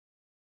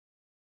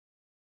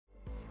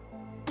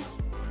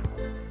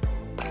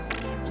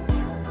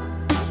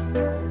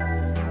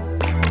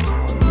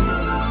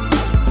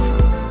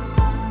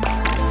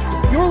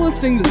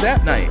listening to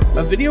Zap Night,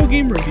 a video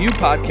game review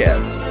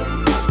podcast.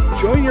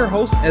 Join your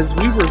hosts as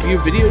we review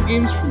video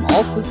games from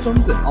all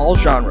systems and all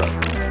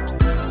genres.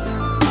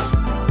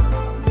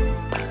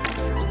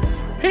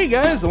 Hey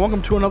guys, and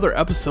welcome to another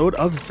episode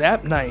of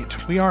Zap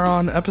Night. We are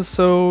on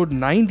episode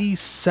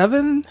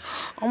 97.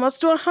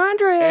 Almost to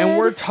 100. And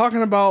we're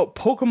talking about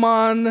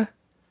Pokemon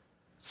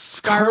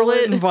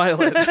Scarlet and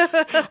Violet.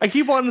 I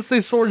keep wanting to say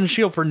Sword and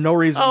Shield for no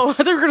reason. Oh, I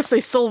thought we were going to say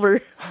Silver.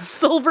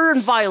 Silver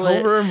and Violet.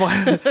 Silver and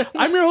Violet.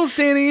 I'm your host,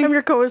 Danny. I'm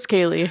your co-host,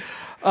 Kaylee.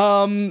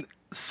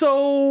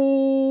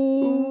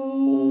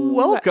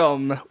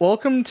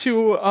 Welcome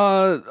to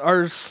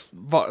our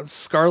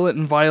Scarlet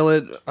and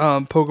Violet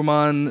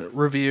Pokemon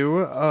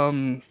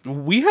review.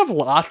 We have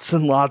lots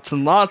and lots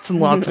and lots and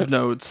lots of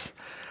notes.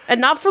 And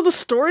not for the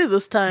story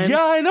this time.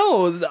 Yeah, I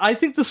know. I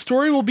think the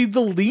story will be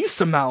the least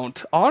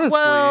amount, honestly.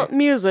 Well,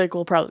 music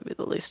will probably be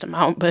the least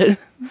amount, but...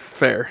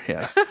 Fair,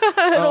 yeah.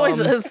 It always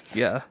is.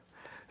 Yeah.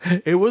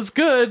 It was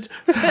good.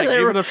 I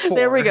gave it a 4.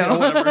 There we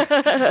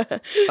go.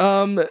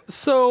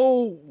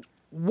 So,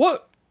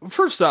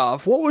 first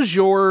off, what was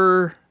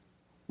your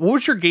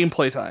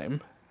gameplay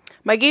time?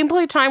 My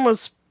gameplay time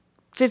was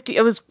 50...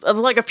 It was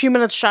like a few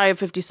minutes shy of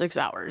 56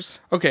 hours.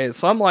 Okay,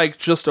 so I'm like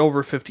just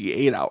over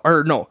 58 hours.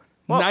 Or no,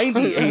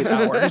 98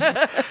 hours.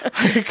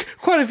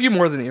 Quite a few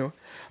more than you.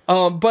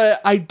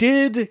 But I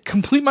did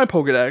complete my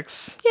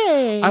Pokedex.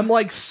 Yay. I'm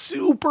like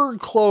super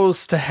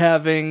close to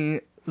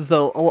having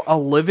a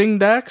living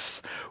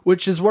dex,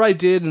 which is what I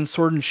did in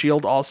Sword and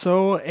Shield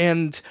also.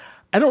 And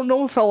I don't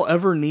know if I'll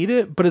ever need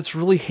it, but it's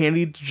really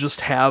handy to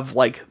just have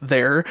like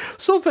there.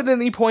 So if at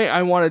any point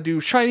I want to do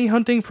shiny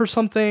hunting for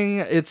something,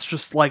 it's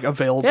just like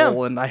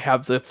available and I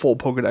have the full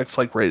Pokedex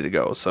like ready to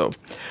go. So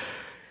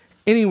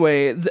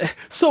anyway,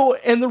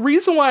 and the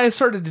reason why I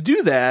started to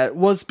do that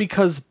was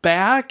because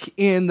back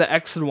in the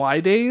X and Y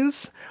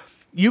days,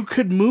 you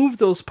could move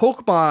those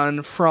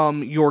Pokemon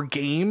from your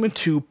game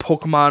to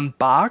Pokemon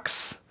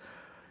Box,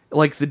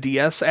 like the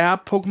DS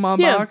app Pokemon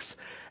Box,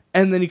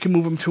 and then you can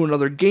move them to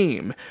another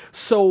game.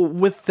 So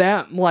with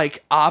that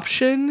like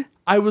option,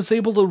 I was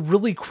able to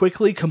really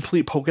quickly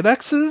complete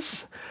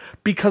Pokedexes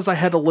because I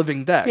had a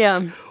living dex.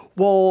 Yeah.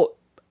 Well,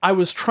 I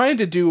was trying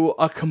to do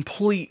a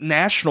complete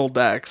national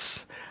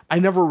dex. I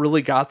never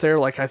really got there.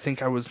 Like, I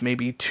think I was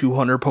maybe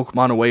 200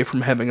 Pokemon away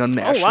from having a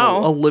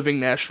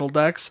living national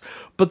dex.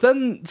 But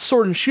then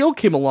Sword and Shield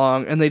came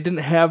along, and they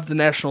didn't have the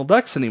national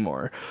dex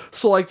anymore.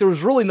 So, like, there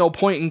was really no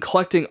point in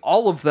collecting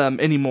all of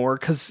them anymore,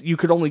 because you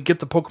could only get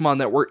the Pokemon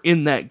that were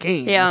in that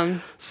game.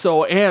 Yeah.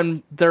 So,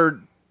 and they're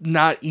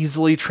not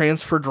easily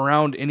transferred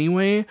around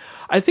anyway.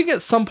 I think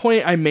at some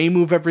point I may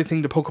move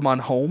everything to Pokemon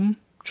Home,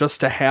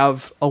 just to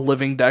have a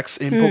living dex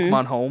in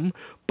Pokemon Home.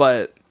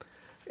 But,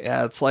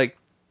 yeah, it's like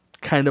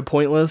kind of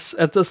pointless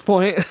at this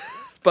point.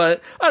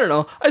 But I don't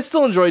know, I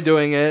still enjoy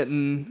doing it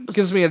and it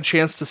gives me a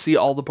chance to see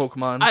all the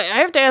Pokemon. I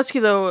have to ask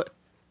you though,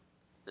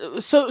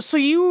 so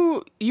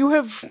you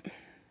have,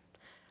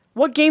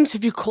 what games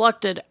have you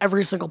collected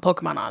every single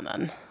Pokemon on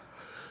then?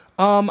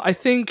 I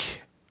think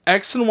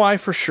X and Y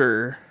for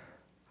sure,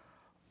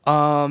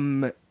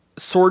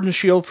 Sword and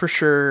Shield for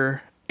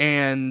sure,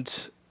 and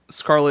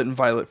Scarlet and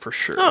Violet for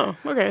sure. Oh,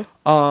 okay.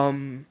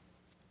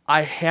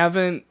 I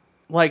haven't,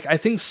 like, I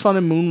think Sun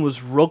and Moon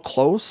was real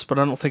close, but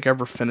I don't think I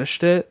ever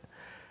finished it.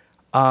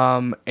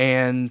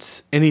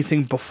 And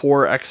anything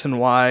before X and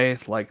Y,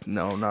 like,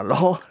 no, not at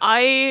all.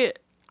 I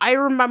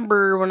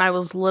remember when I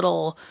was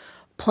little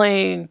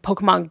playing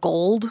Pokemon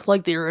Gold,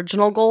 like the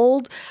original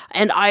Gold,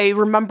 and I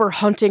remember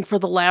hunting for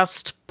the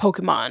last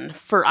Pokemon.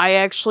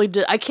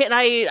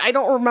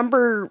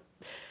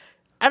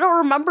 I don't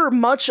remember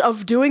much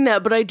of doing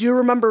that, but I do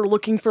remember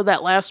looking for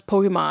that last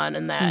Pokemon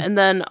and that. And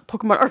then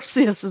Pokemon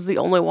Arceus is the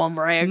only one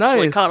where I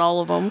actually caught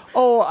all of them.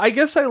 Oh, I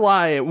guess I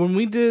lie. When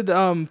we did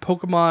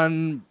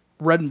Pokemon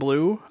Red and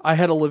Blue, I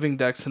had a living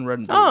dex in Red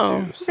and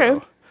Blue too. So.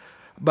 Okay.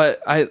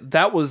 But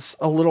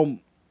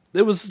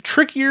it was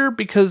trickier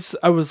because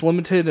I was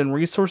limited in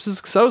resources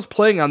because I was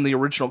playing on the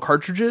original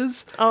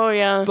cartridges. Oh,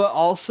 yeah. But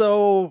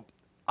also,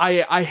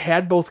 I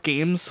had both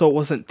games, so it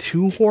wasn't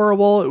too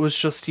horrible. It was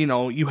just,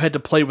 you had to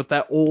play with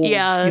that old,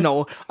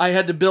 I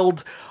had to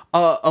build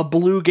a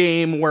blue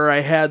game where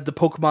I had the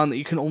Pokemon that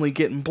you can only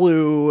get in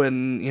blue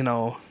and,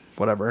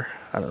 whatever.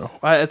 I don't know.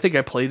 I think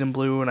I played in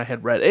blue and I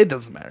had red. It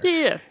doesn't matter.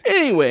 Yeah.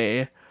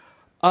 Anyway,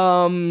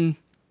 how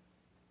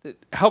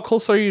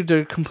close are you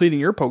to completing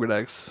your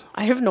Pokedex?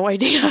 I have no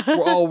idea.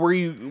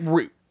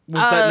 Was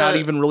that not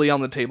even really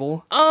on the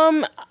table?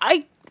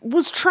 I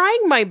was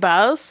trying my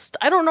best.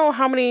 I don't know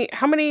how many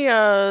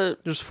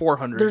There's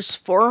 400. There's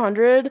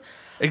 400.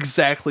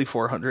 Exactly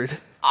 400.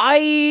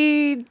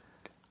 I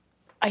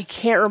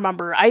can't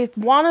remember. I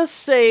want to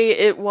say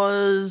it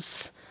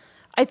was,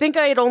 I think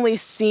I had only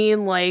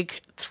seen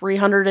like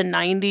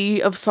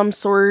 390 of some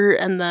sort,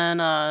 and then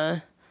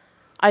I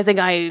think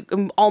I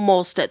am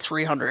almost at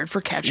 300 for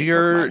catching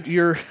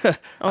Pokemon.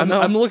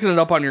 I'm looking it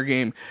up on your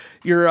game.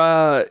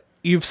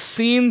 You've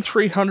seen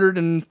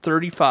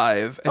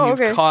 335, and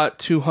you've caught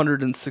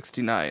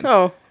 269.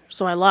 Oh,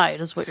 so I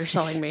lied, is what you're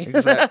telling me.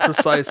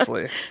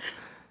 Precisely.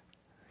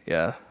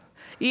 Yeah.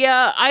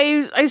 Yeah,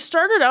 I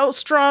started out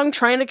strong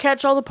trying to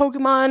catch all the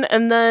Pokemon,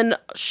 and then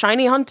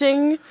shiny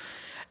hunting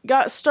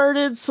got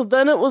started. So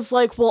then it was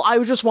like, well, I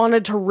just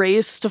wanted to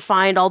race to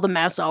find all the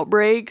mass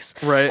outbreaks.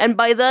 Right. And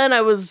by then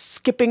I was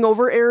skipping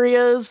over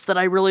areas that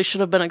I really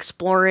should have been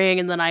exploring,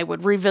 and then I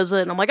would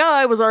revisit, and I'm like, oh,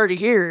 I was already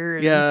here.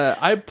 And Yeah,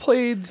 I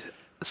played.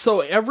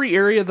 So every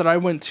area that I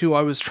went to,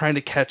 I was trying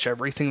to catch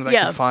everything that I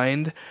Yeah. could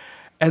find.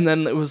 And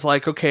then it was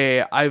like,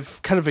 okay, I've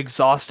kind of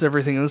exhausted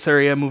everything in this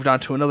area, moved on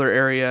to another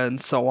area,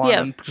 and so on, Yeah.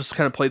 and just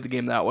kind of played the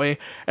game that way.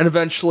 And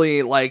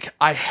eventually, like,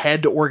 I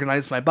had to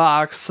organize my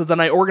box. So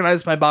then I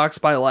organized my box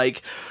by,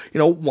 like,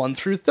 1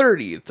 through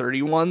 30,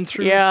 31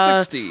 through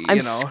 60,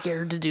 I'm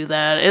scared to do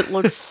that. It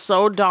looks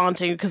so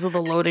daunting because of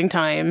the loading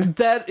time.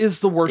 That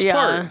is the worst Yeah.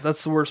 part.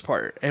 That's the worst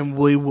part. And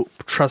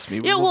trust me,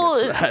 we Yeah, will well,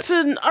 get to that. it's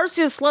in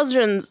Arceus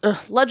Legends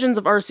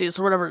of Arceus,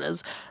 or whatever it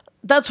is.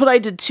 That's what I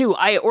did too.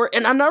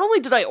 And not only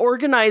did I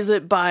organize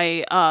it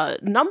by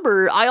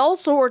number, I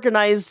also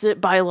organized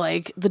it by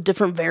like the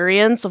different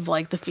variants of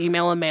like the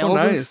female and males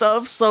and nice.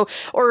 stuff. So,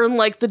 or in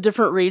like the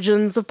different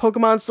regions of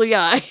Pokemon. So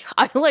yeah,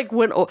 I like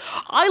went.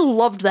 I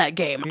loved that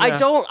game.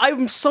 Yeah.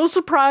 I'm so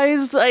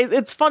surprised.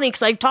 It's funny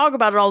because I talk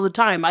about it all the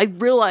time. I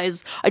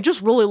realize I just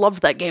really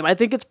loved that game. I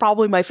think it's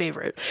probably my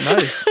favorite.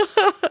 Nice.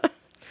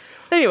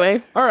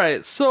 Anyway, All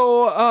right,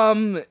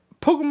 so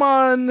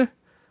Pokemon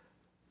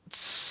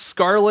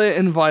Scarlet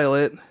and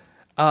Violet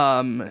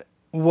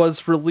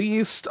was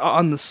released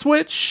on the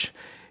Switch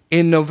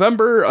in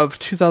November of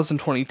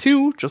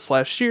 2022, just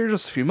last year,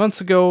 just a few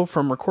months ago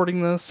from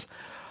recording this.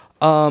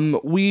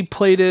 We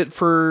played it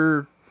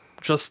for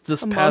just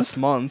this past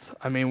month.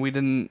 I mean, we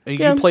didn't.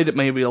 Yeah. You played it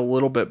maybe a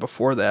little bit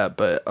before that,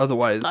 but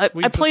otherwise,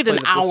 we I just played an it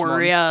this hour.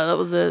 month. Yeah, that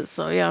was it.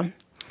 So yeah.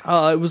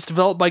 It was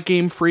developed by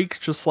Game Freak,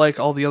 just like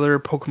all the other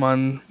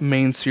Pokemon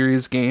main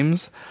series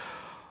games.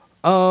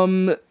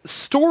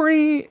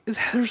 Story,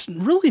 there's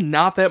really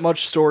not that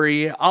much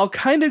story. I'll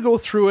kind of go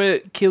through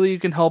it. Keely, you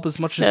can help as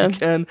much as you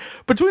can.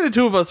 Between the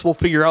two of us, we'll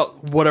figure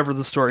out whatever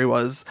the story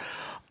was.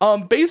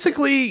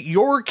 Basically,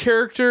 your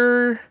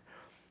character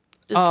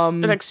Is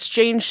an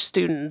exchange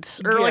student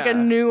or like a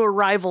yeah. new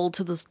arrival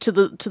to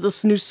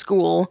this new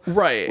school.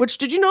 Right. Which,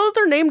 did you know that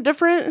they're named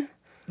different?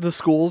 the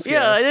schools.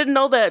 Yeah, I didn't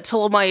know that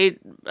till I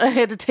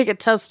had to take a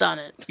test on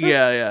it.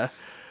 Yeah.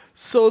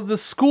 So the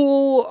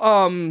school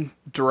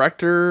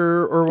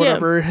director or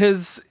whatever,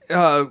 his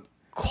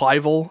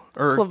Clivel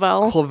or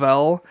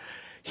Clavel.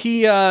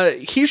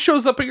 he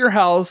shows up at your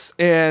house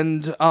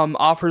and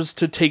offers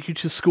to take you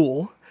to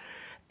school.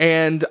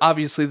 And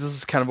obviously, this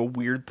is kind of a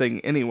weird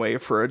thing anyway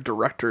for a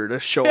director to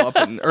show up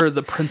or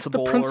the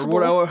principal, or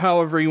whatever,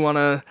 however you want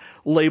to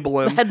label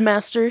him.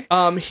 Headmaster.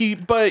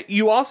 But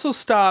you also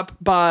stop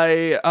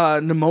by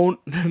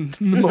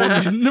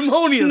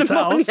Pneumonia's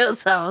house.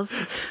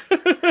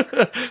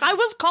 I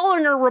was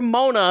calling her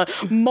Ramona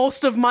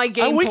most of my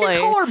gameplay. We can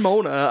call her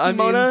Mona. I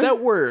mean, that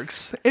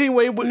works.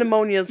 Anyway,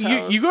 Pneumonia's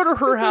house. You go to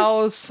her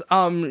house.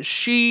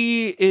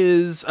 She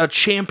is a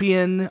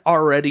champion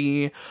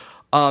already.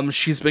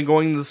 She's been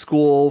going to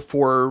school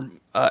for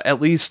at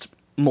least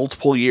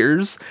multiple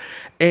years.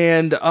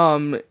 And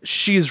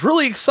she's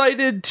really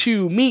excited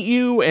to meet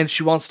you, and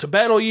she wants to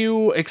battle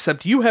you,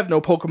 except you have no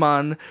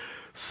Pokemon.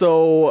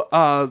 So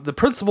the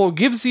principal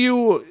gives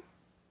you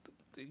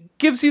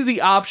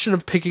the option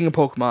of picking a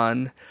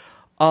Pokemon.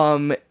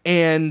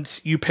 And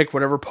you pick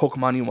whatever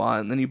Pokemon you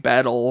want, and then you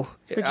battle.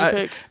 What'd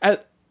you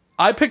pick?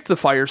 I picked the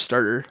Fire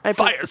Starter.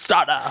 Fire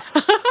Starter!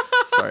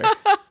 Sorry.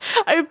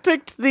 I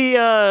picked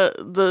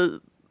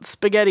the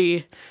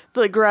spaghetti,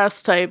 the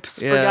grass type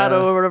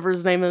Sprigato or whatever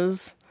his name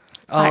is.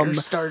 Fire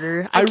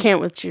starter. I can't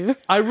with you.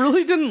 I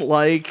really didn't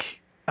like.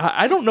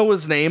 I don't know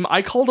his name.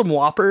 I called him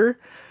Whopper.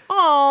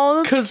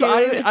 Oh, that's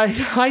cute.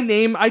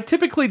 I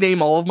typically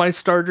name all of my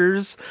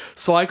starters,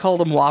 so I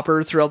called him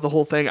Whopper throughout the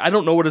whole thing. I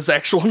don't know what his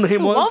actual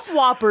name was. Love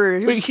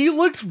Whopper. But he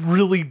looked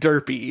really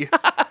derpy.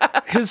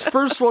 His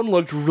first one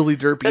looked really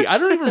derpy. I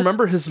don't even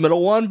remember his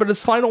middle one, but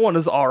his final one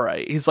is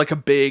alright. He's like a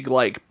big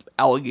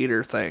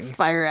alligator thing.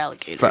 Fire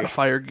alligator.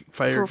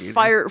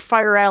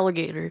 Fire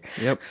alligator.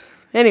 Yep.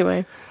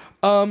 Anyway.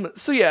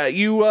 So yeah,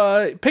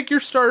 you pick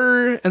your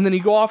starter and then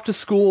you go off to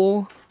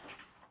school.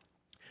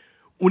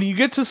 When you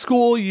get to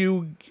school,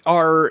 you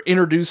are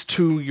introduced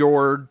to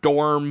your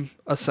dorm,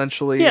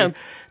 essentially. Yeah.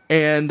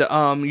 And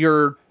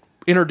you're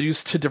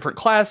introduced to different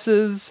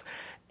classes.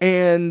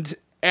 And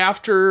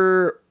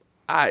after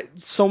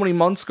so many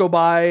months go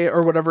by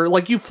or whatever,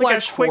 you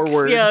flash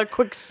forward. Yeah,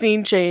 quick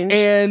scene change.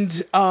 And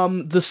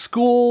the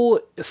school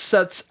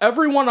sets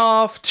everyone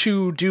off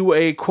to do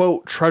a,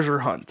 quote, treasure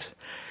hunt.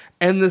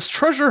 And this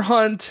treasure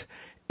hunt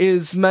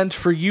is meant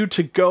for you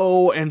to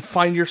go and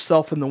find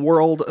yourself in the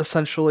world,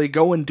 essentially.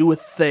 Go and do a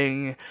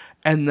thing,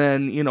 and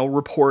then,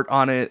 report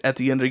on it at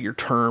the end of your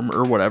term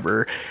or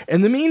whatever.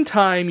 In the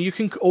meantime, you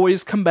can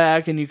always come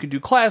back and you can do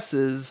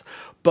classes,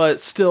 but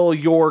still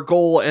your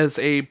goal as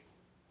a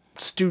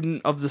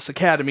student of this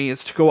academy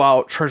is to go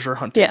out treasure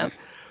hunting. Yeah.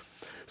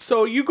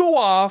 So you go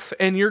off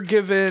and you're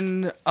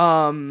given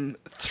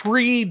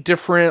 3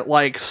 different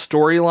like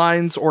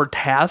storylines or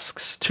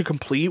tasks to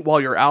complete while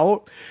you're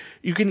out.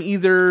 You can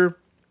either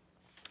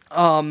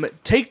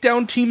take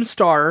down Team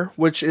Star,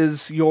 which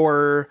is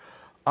your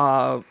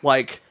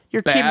like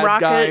Your bad Team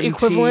Rocket guy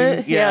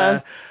equivalent. team. Yeah.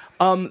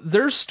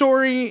 Their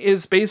story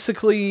is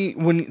basically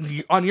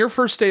on your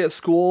first day at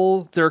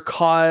school, they're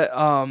caught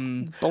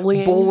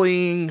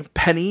bullying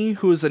Penny,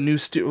 who is a new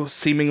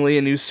seemingly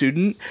a new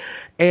student,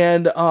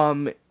 and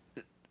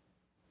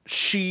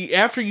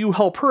after you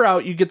help her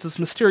out, you get this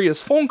mysterious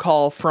phone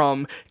call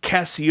from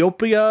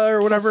Cassiopeia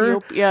or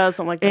whatever. Yeah,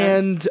 something like that.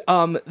 And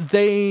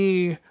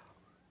they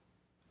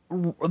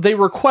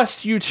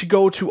request you to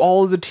go to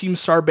all of the Team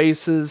Star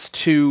bases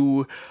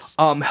to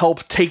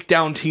help take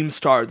down Team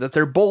Star, that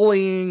they're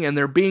bullying and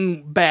they're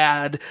being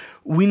bad.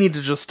 We need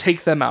to just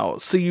take them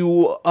out. So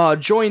you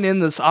join in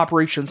this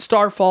Operation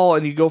Starfall,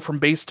 and you go from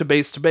base to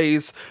base to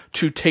base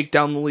to take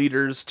down the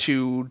leaders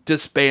to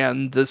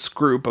disband this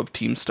group of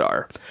Team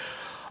Star.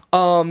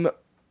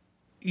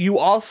 You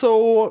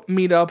also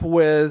meet up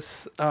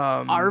with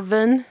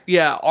Arvin.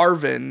 Yeah,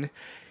 Arvin.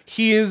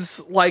 He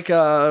is like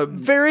a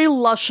Very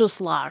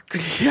luscious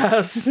locks.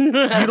 yes,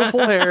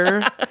 beautiful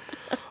hair.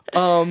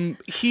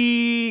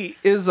 He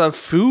is a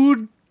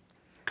food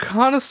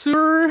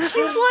connoisseur.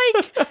 He's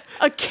like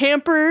a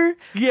camper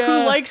Yeah.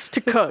 who likes to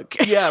cook.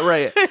 Yeah,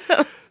 right.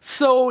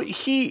 So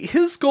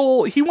his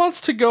goal, he wants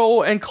to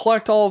go and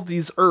collect all of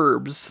these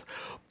herbs,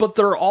 but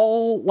they're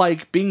all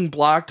like being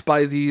blocked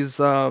by these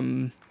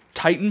Titan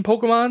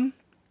Pokemon.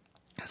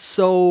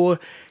 So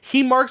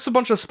he marks a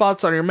bunch of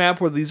spots on your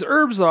map where these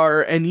herbs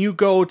are, and you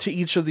go to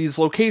each of these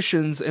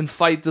locations and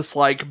fight this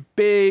like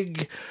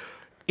big,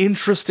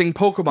 interesting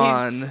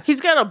Pokemon.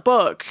 He's got a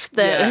book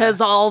that Yeah.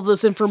 has all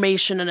this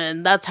information in it,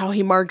 and that's how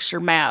he marks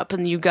your map,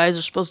 and you guys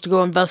are supposed to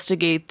go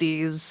investigate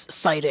these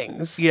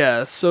sightings.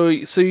 Yeah, so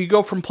you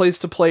go from place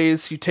to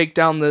place, you take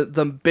down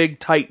the big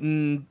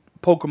Titan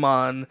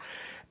Pokemon,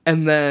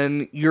 and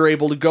then you're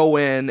able to go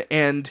in,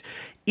 and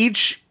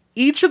each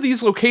of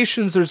these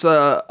locations there's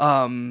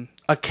a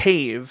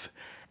cave,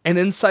 and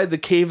inside the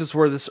cave is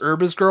where this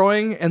herb is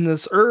growing, and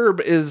this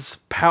herb is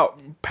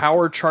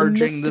power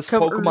charging this Mystica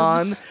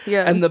Pokemon. herbs.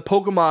 Yeah. And the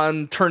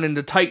Pokemon turn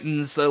into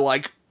Titans. They're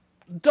like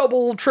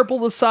double, triple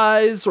the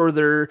size, or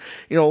they're,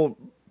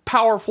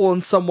 powerful in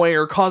some way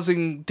or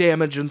causing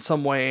damage in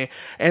some way.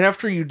 And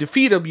after you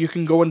defeat them, you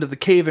can go into the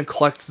cave and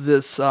collect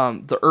this,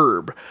 the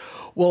herb.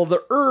 Well,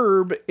 the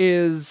herb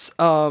is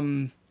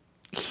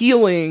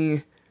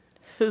healing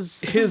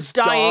his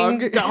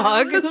dying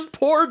dog. His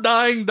poor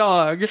dying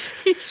dog.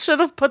 He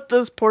should have put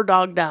this poor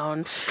dog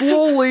down.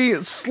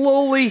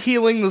 Slowly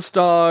healing this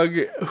dog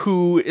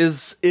who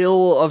is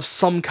ill of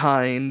some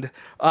kind.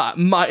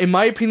 In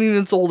my opinion,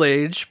 it's old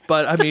age,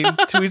 but I mean,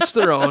 to each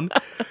their own.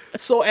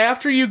 So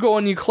after you go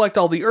and you collect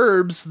all the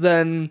herbs,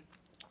 then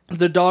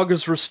the dog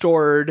is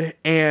restored,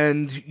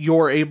 and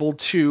you're able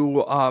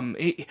to.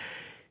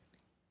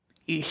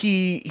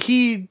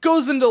 He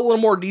goes into a little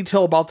more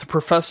detail about the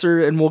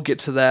professor, and we'll get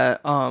to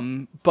that.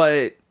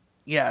 But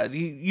yeah,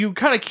 you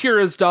kind of cure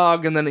his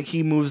dog, and then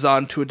he moves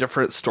on to a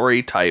different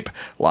story type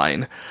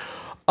line.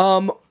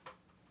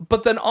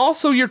 But then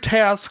also you're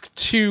tasked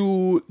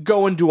to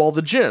go and do all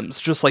the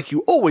gyms, just like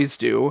you always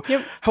do.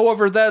 Yep.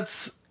 However,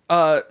 that's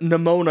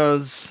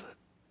Nemona's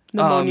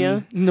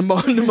Pneumonia.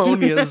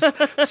 Pneumonia's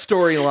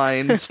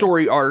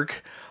story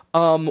arc.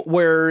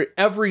 Where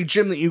every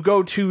gym that you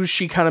go to,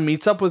 she kind of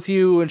meets up with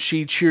you and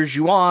she cheers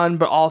you on,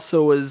 but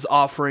also is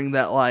offering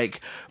that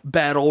like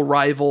battle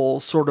rival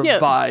sort of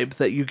vibe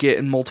that you get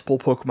in multiple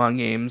Pokemon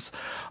games.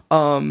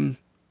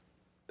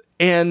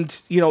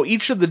 And,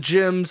 each of the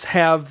gyms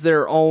have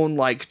their own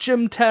like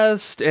gym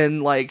test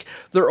and like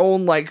their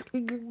own like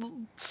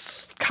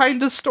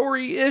kind of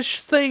story-ish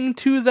thing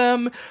to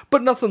them,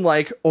 but nothing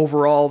like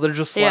overall. They're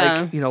just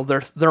like,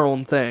 their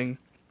own thing.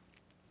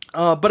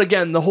 But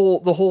again, the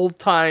whole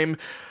time,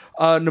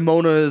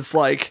 Nemona is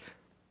like,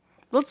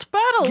 let's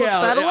battle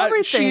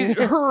everything.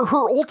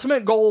 Her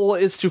ultimate goal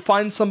is to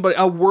find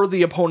a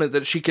worthy opponent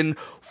that she can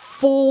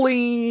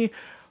fully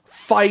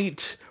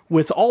fight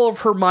with all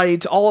of her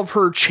might, all of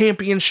her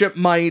championship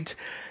might,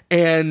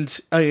 and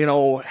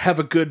have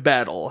a good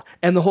battle.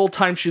 And the whole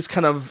time she's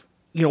kind of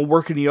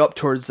working you up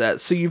towards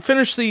that. So you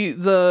finish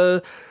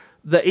the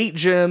 8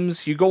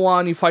 gyms, you go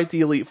on, you fight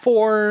the Elite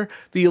Four.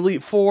 The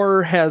Elite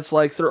Four has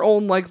like their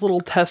own like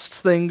little test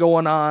thing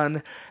going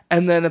on.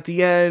 And then at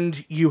the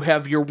end, you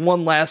have your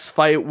one last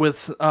fight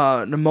with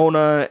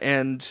Nemona,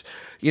 and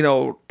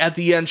at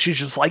the end she's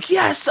just like,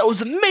 yes, that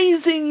was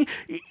amazing,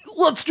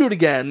 let's do it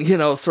again,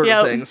 sort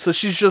of thing. So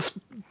she's just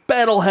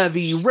battle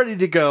heavy, ready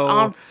to go.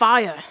 On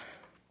fire.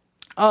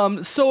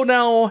 So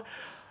now,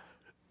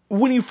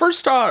 when you first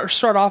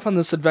start off on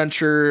this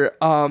adventure,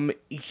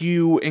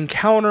 you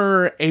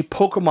encounter a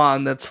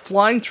Pokemon that's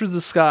flying through the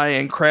sky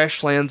and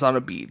crash lands on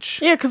a beach.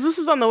 Yeah, because this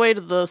is on the way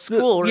to the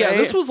school, right? Yeah,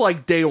 this was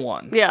like day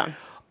 1. Yeah.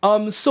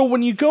 So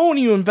when you go and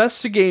you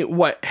investigate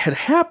what had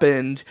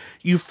happened,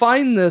 you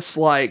find this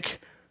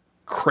like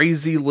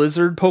crazy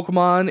lizard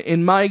Pokemon.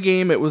 In my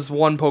game, it was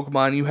one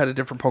Pokemon. You had a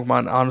different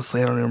Pokemon.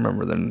 Honestly, I don't even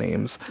remember their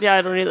names. Yeah,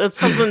 I don't either. It's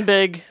something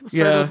big.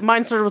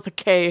 Mine started with a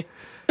K.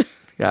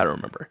 Yeah, I don't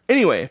remember.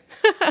 Anyway,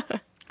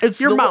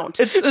 it's your mount.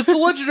 It's a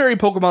legendary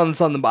Pokemon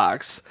that's on the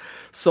box.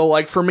 So,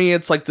 like, for me,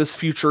 it's like this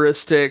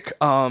futuristic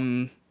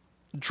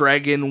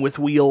dragon with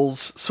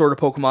wheels sort of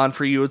Pokemon.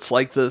 For you, it's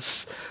like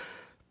this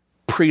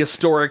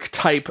prehistoric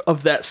type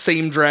of that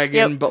same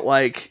dragon, but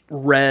like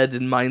red,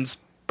 and mine's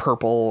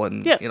purple,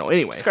 and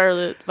anyway,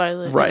 Scarlet,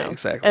 Violet, right?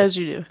 Exactly, as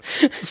you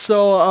do.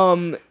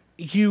 So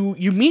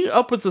you meet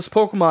up with this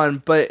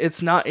Pokemon, but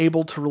it's not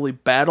able to really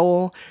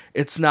battle.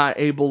 It's not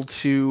able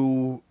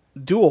to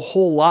do a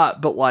whole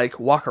lot but like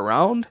walk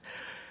around,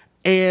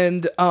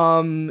 and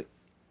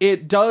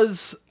it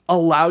does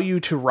allow you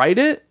to ride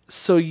it,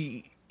 so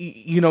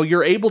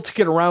you're able to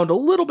get around a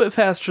little bit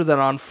faster than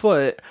on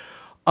foot.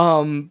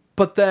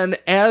 But then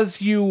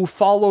as you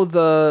follow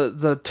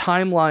the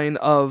timeline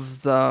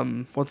of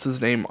the, what's his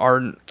name?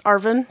 Arven?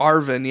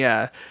 Arven,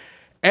 yeah.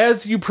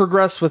 As you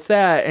progress with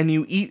that and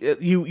you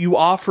eat, you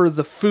offer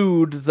the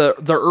food, the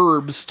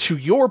herbs to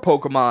your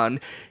Pokemon,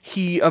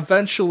 he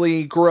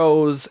eventually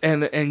grows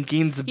and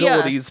gains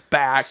abilities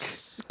back.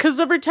 Because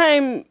every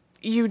time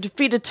you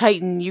defeat a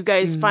Titan, you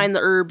guys find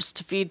the herbs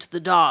to feed to the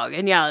dog.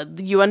 And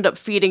you end up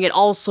feeding it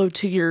also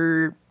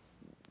to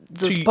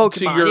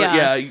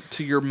Pokemon,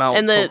 to your mount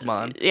and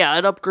Pokemon. Yeah,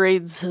 it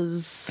upgrades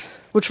his,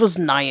 which was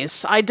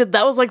nice.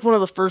 That was like one of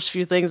the first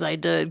few things I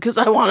did because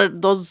I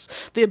wanted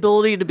the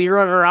ability to be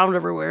running around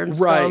everywhere and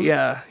stuff. Right,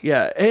 yeah.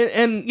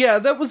 And yeah,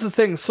 that was the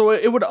thing. So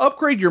it would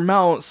upgrade your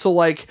mount. So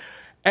like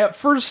at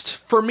first,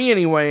 for me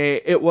anyway,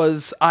 it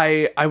was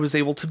I was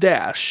able to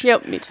dash.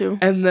 Yep, me too.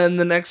 And then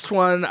the next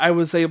one I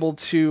was able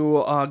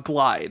to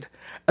glide.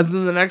 And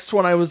then the next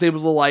one I was able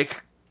to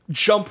like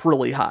jump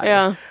really high.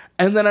 Yeah.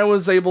 And then I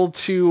was able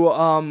to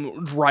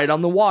ride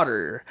on the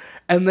water.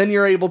 And then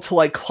you're able to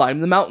like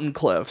climb the mountain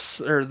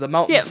cliffs or the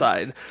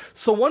mountainside. Yeah.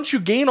 So once you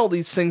gain all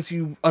these things,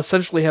 you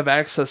essentially have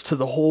access to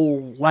the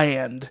whole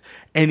land,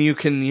 and you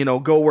can,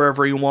 go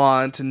wherever you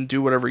want and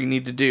do whatever you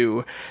need to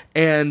do.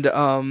 And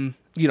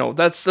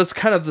that's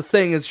kind of the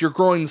thing, is you're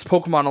growing this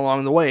Pokemon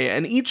along the way.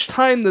 And each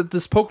time that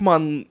this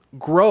Pokemon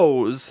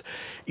grows,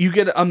 you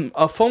get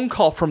a phone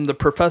call from the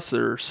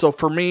professor. So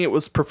for me, it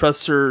was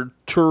Professor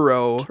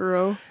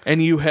Turo.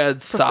 And you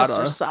had Sada.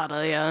 Professor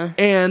Sada, yeah.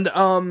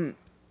 And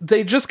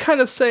they just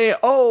kind of say,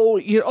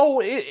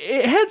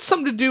 it had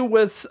something to do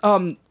with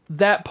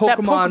that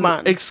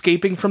Pokemon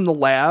escaping from the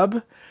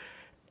lab.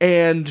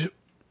 And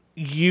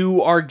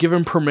you are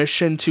given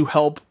permission to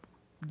help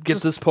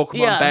get this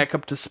Pokemon back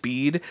up to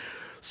speed.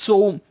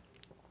 So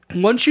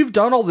once you've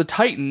done all the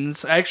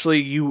Titans,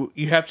 actually you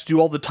have to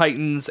do all the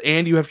Titans,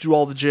 and you have to do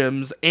all the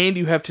gyms, and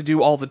you have to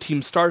do all the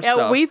Team Star stuff.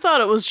 Yeah, we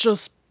thought it was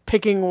just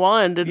picking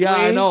one, didn't we? Yeah,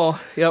 I know.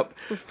 Yep.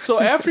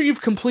 So after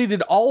you've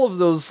completed all of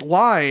those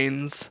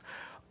lines,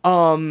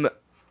 Arven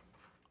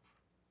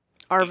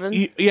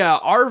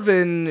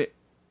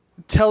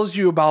tells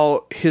you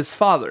about his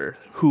father,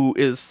 who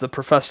is the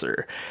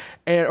professor.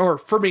 Or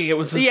for me, it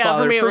was his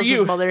father. For me, it was you,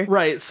 his mother.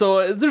 Right.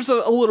 So there's a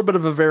little bit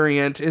of a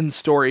variant in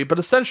story, but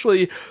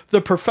essentially,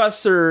 the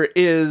professor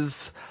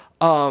is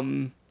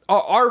Arven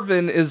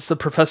is the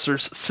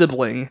professor's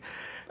sibling.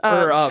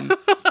 Child.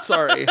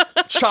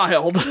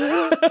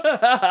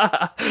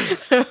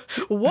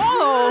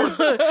 Whoa!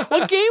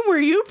 What game were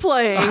you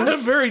playing? A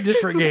very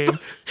different game.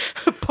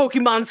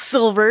 Pokemon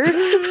Silver.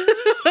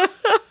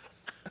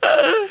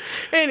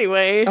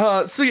 Anyway.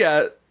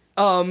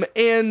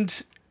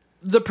 And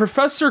the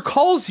professor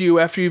calls you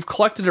after you've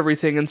collected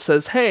everything and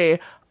says,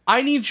 hey,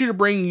 I need you to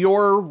bring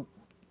your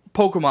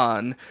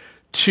Pokemon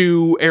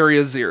to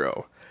Area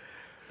 0.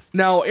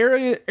 Now,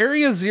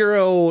 Area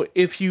 0,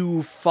 if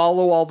you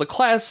follow all the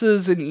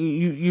classes and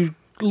you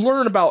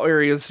learn about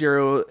Area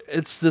 0,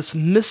 it's this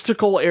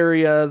mystical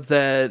area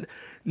that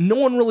no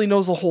one really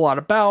knows a whole lot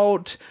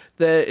about,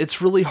 that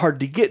it's really hard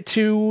to get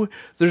to.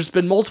 There's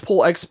been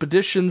multiple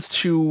expeditions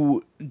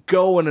to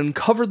go and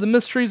uncover the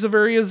mysteries of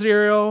Area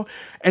 0,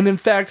 and in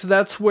fact,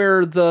 that's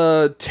where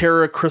the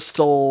Terra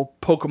Crystal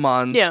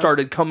Pokemon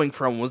started coming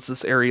from, was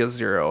this Area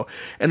 0.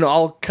 And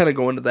I'll kind of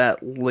go into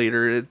that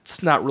later.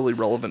 It's not really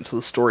relevant to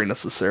the story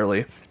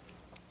necessarily.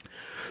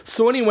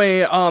 So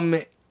anyway,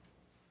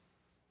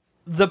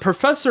 the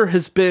professor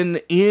has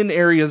been in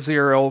Area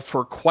 0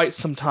 for quite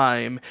some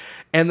time,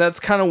 and that's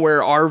kind of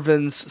where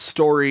Arven's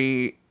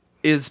story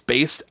is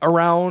based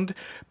around,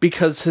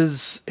 because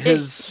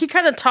he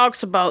kind of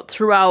talks about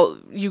throughout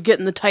you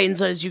getting the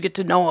Titans as you get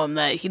to know him,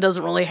 that he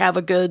doesn't really have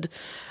a good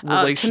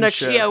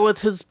connection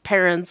with his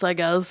parents, I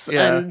guess,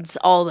 and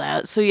all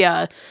that. So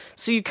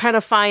you kind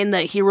of find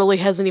that he really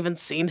hasn't even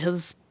seen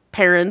his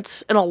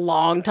parents in a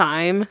long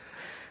time.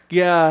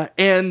 Yeah,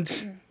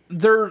 and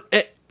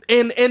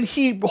and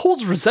he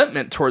holds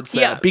resentment towards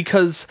that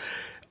because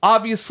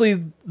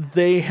obviously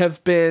they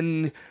have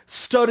been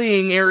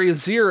studying Area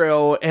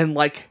 0 and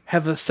like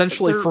have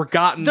essentially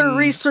forgotten their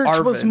research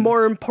Arven. was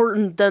more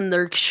important than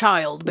their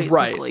child,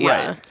 basically.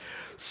 Right.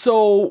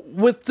 So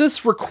with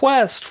this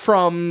request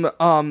from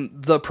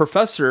the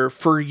professor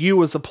for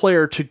you as a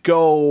player to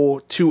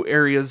go to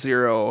Area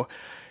Zero,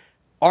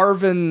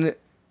 Arvin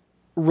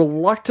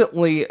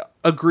reluctantly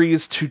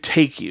agrees to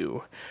take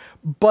you,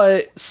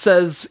 but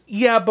says,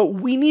 yeah, but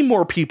we need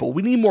more people.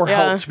 We need more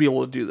help to be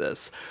able to do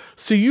this.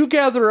 So you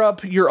gather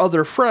up your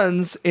other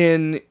friends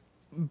in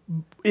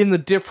the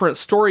different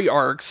story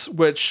arcs,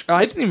 which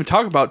I didn't even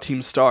talk about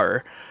Team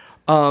Star.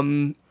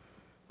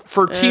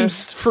 For Team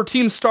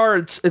Star,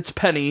 it's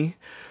Penny.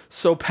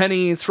 So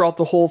Penny, throughout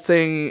the whole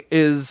thing,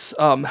 is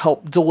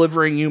help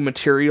delivering you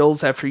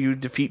materials after you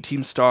defeat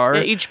Team Star.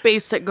 Yeah, each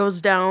base that goes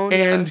down.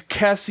 And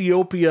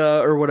Cassiopeia,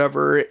 or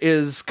whatever,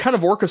 is kind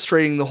of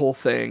orchestrating the whole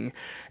thing.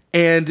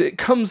 And it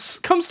comes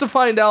to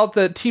find out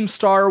that Team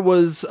Star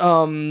was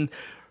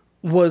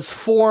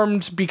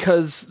formed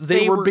because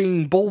they were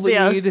being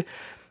bullied. Yeah.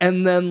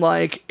 And then,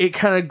 like, it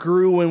kind of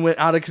grew and went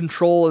out of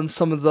control, and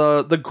some of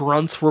the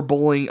grunts were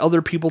bullying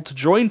other people to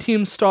join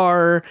Team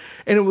Star,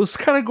 and it was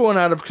kind of going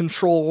out of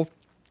control.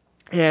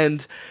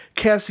 And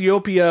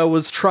Cassiopeia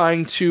was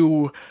trying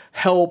to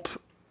help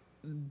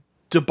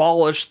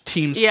demolish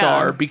Team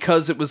Star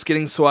because it was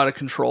getting so out of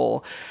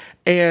control.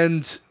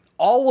 And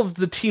all of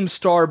the Team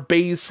Star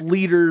base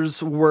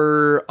leaders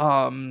were...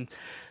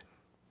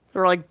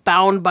 They're like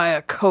bound by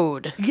a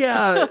code.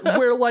 Yeah,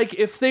 where like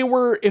if they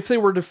were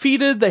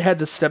defeated, they had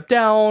to step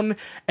down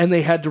and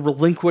they had to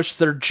relinquish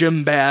their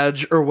gym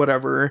badge or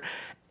whatever.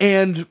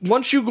 And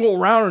once you go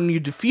around and you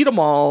defeat them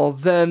all,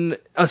 then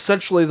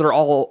essentially they're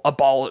all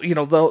abolished. You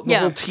know, the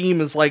whole team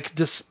is like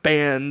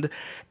disband,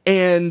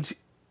 and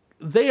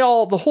the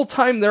whole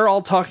time they're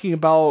all talking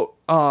about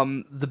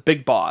the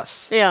big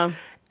boss. Yeah.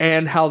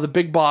 And how the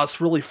big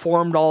boss really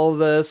formed all of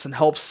this and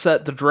helped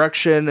set the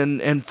direction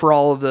and for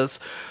all of this.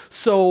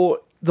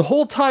 So the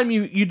whole time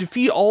you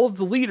defeat all of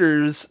the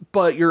leaders,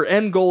 but your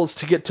end goal is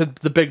to get to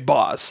the big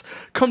boss.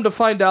 Come to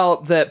find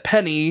out that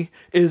Penny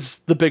is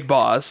the big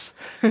boss,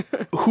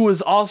 who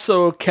is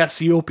also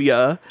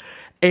Cassiopeia.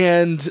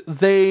 And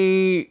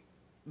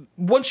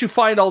once you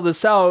find all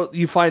this out,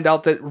 you find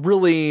out that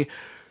really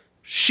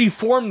she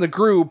formed the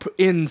group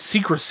in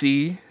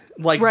secrecy.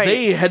 Like,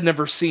 they had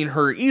never seen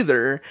her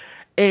either.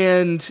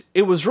 And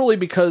it was really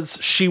because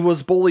she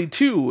was bullied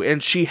too,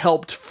 and she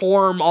helped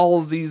form all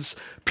of these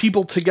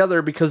people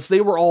together because they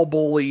were all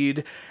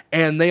bullied,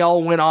 and they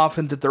all went off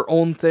and did their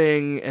own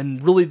thing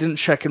and really didn't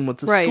check in with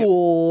the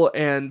school,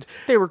 and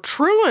they were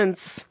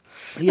truants.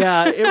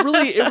 Yeah, it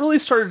really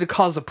started to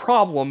cause a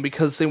problem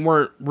because they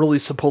weren't really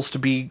supposed to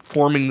be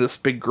forming this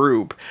big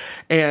group,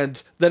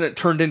 and then it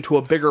turned into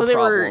a bigger problem. They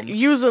were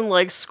using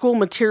like school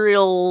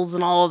materials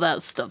and all of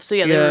that stuff.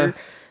 So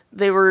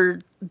they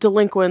were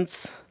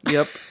delinquents.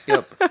 Yep.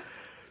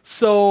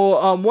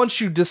 So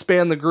once you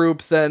disband the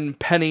group, then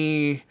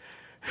Penny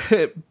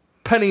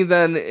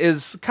then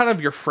is kind of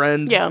your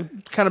friend. Yeah.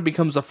 Kind of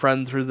becomes a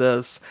friend through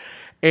this.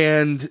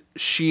 And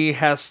she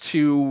has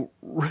to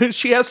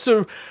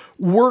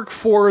work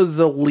for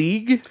the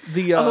league,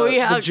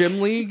 the gym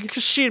league.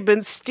 Because she'd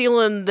been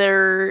stealing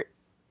their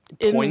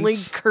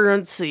in-league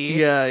currency.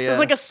 Yeah. It was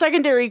like a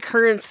secondary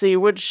currency,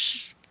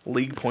 which...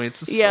 League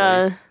points.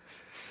 Yeah. Silly.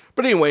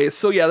 But anyway,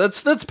 so yeah,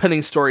 that's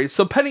Penny's story.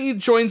 So Penny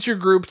joins your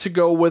group to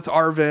go with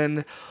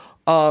Arvin.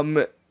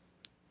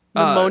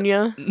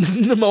 Pneumonia.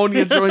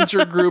 Pneumonia joins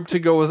your group to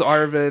go with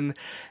Arvin.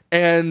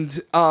 And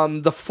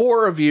the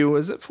four of you,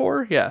 is it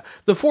four? Yeah.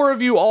 The four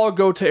of you all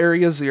go to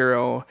Area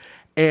Zero.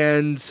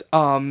 And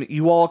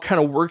you all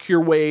kind of work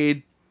your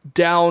way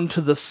down to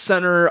the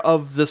center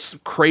of this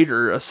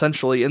crater,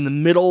 essentially, in the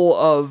middle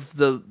of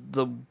the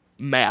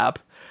map.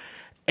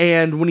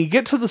 And when you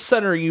get to the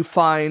center, you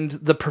find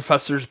the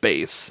professor's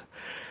base.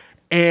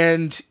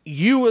 And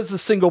you, as a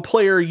single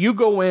player, you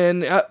go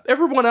in.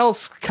 Everyone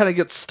else kind of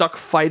gets stuck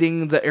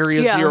fighting the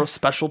Area Zero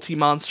specialty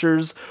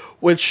monsters,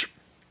 which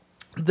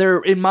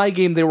in my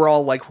game, they were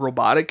all like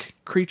robotic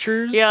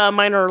creatures. Yeah,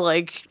 mine are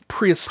like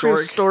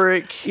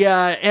prehistoric.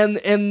 Yeah,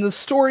 and the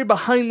story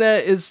behind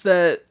that is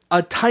that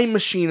a time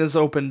machine has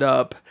opened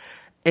up,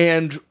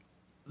 and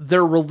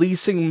they're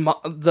releasing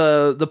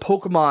the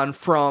Pokemon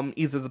from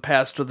either the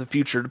past or the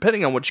future,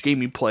 depending on which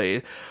game you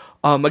play.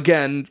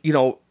 Again,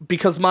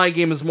 because my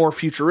game is more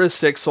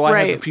futuristic, so I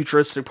had the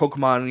futuristic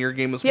Pokemon, and your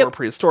game was more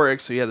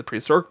prehistoric, so you had the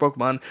prehistoric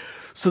Pokemon.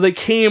 So they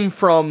came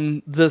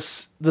from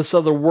this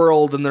other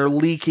world, and they're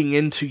leaking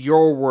into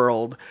your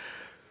world.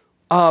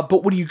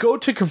 But when you go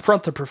to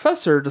confront the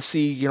professor to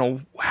see,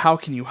 how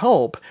can you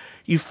help,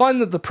 you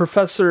find that the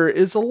professor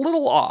is a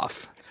little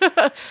off.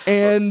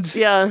 And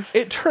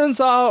it turns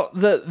out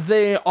that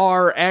they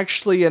are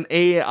actually an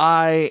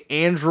AI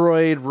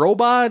android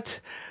robot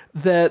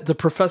that the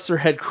professor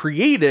had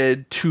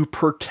created to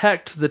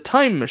protect the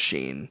time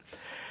machine.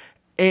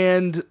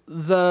 And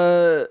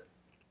the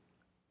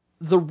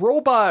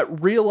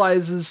robot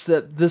realizes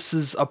that this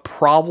is a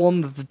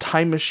problem, that the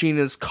time machine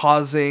is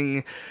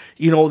causing,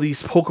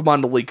 these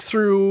Pokemon to leak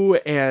through,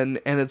 and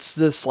it's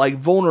this like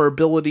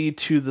vulnerability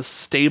to the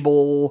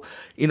stable,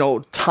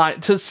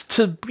 time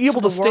to be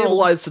able to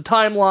stabilize the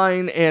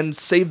timeline and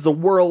save the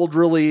world,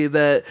 really,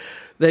 that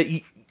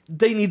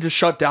they need to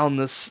shut down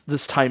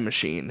this time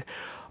machine.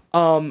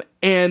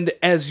 And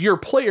as your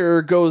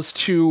player goes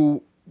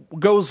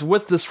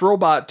with this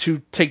robot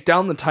to take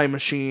down the time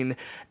machine,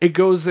 it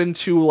goes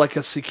into like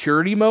a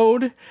security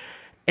mode,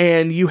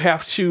 and you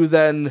have to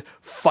then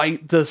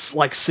fight this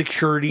like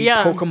security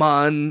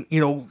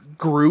Pokemon,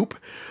 group.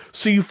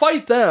 So you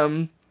fight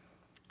them,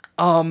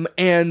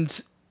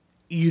 and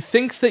you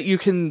think that you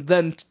can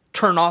then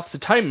turn off the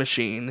time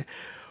machine.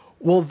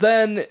 Well,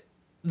 then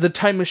the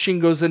time machine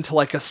goes into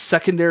like a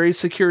secondary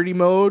security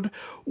mode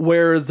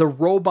where the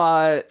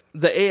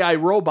AI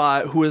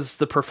robot, who is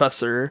the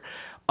professor,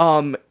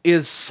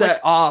 is set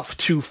off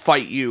to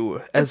fight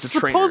you as a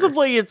trainer.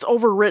 Supposedly it's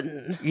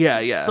overwritten.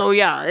 Yeah. So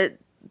it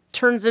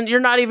turns in, you're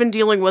not even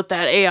dealing with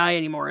that AI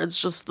anymore. It's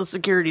just the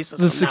security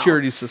system.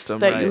 System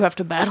that you have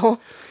to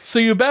battle. So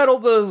you battle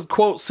the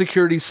quote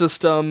security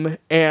system,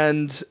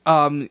 and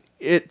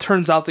it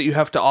turns out that you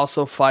have to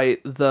also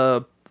fight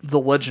the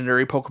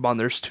legendary Pokemon.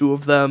 There's 2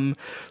 of them.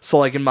 So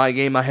like in my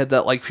game, I had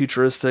that like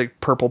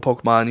futuristic purple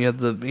Pokemon. You had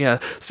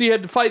so you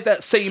had to fight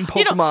that same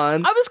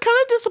Pokemon. I was kind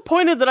of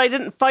disappointed that I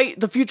didn't fight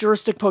the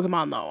futuristic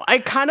Pokemon though. I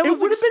kind of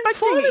was expecting.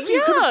 It would have been fun if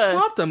you could have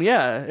swapped them.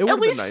 Yeah, it would have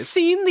been nice. At least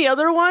seen the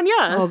other one.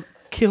 Yeah. Oh,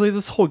 Kaylee,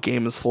 this whole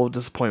game is full of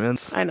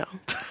disappointments. I know.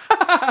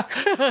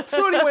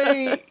 So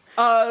anyway,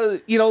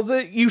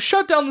 you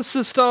shut down the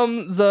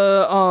system.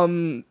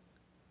 The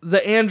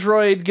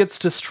android gets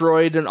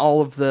destroyed in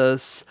all of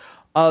this.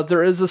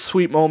 There is a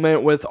sweet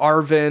moment with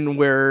Arven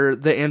where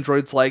the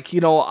android's like,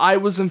 I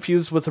was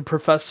infused with the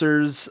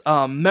professor's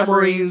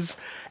memories,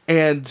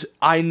 and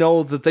I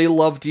know that they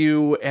loved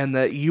you and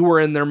that you were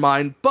in their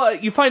mind.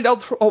 But you find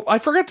out, I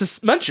forgot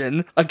to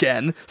mention,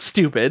 again,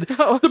 stupid,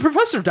 the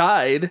professor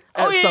died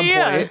at some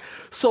point.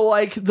 So,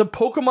 like, the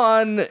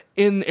Pokemon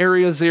in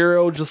Area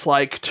Zero just,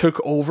 like, took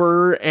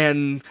over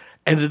and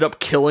ended up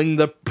killing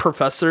the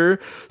professor.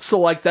 So,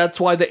 like, that's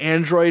why the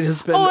android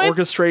has been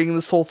orchestrating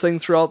this whole thing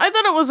throughout. I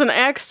thought it was an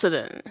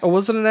accident. Oh,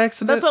 was it an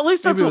accident? At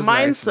least that's what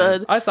mine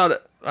said. I thought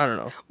it, I don't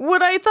know.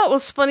 What I thought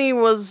was funny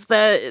was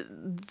that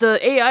the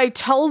AI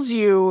tells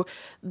you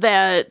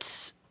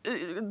that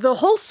the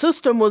whole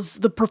system was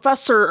the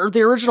professor, or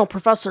the original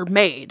professor,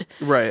 made.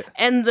 Right.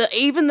 And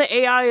even the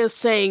AI is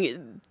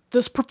saying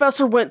this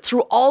professor went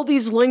through all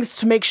these lengths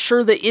to make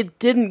sure that it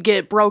didn't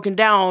get broken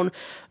down.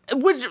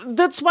 Which,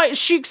 that's why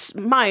she explains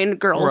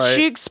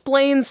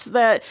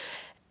that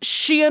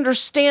she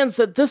understands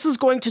that this is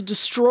going to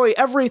destroy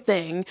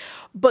everything,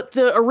 but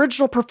the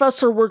original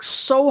professor worked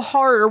so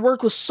hard, her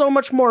work was so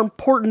much more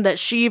important that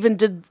she even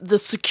did the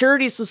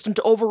security system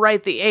to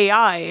override the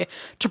AI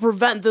to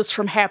prevent this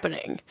from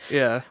happening.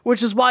 Yeah.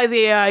 Which is why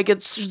the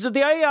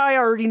AI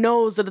already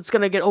knows that it's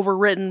going to get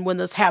overwritten when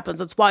this happens.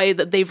 That's why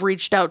that they've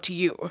reached out to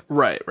you.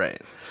 Right.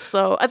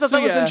 So I thought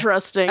that was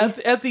interesting.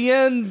 At the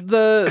end,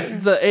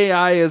 the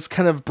AI is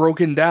kind of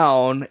broken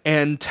down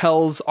and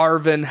tells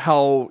Arven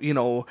how,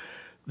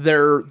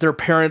 their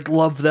parent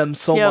loved them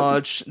so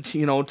much,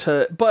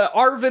 but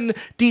Arven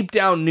deep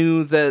down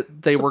knew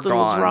that they were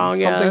gone.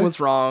 Something was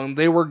wrong.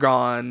 They were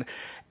gone.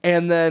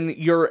 And then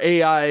your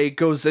AI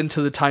goes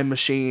into the time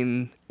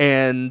machine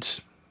and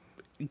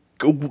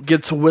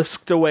gets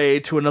whisked away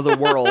to another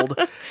world.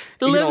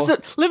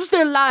 Lives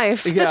their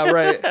life. Yeah,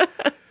 right.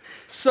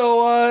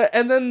 So,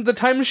 and then the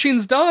time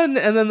machine's done,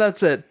 and then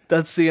that's it.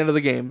 That's the end of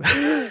the game.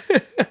 There's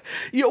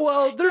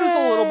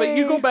a little bit.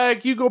 You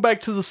go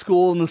back to the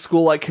school, and the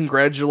school, like,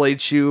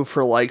 congratulates you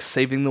for, like,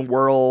 saving the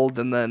world,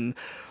 and then,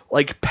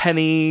 like,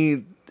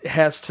 Penny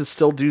has to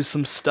still do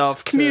some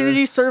stuff.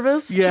 Community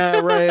service. Yeah,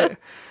 right.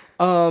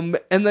 And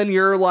then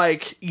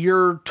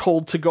you're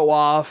told to go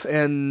off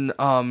and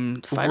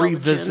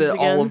revisit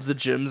all of the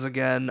gyms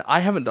again.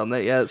 I haven't done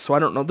that yet, so I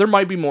don't know. There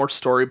might be more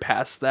story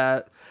past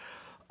that.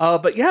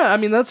 But yeah, I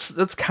mean,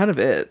 that's kind of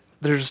it.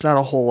 There's not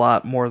a whole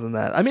lot more than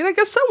that. I mean, I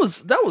guess that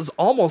was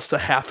almost a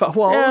half hour.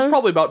 Well, it was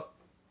probably about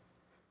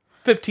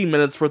 15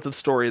 minutes worth of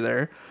story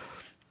there.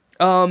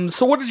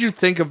 So what did you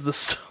think of the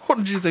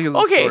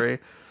story?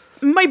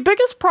 My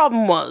biggest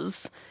problem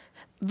was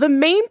the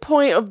main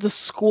point of the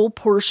school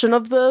portion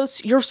of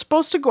this. You're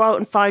supposed to go out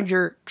and find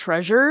your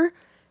treasure.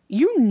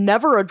 You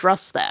never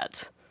address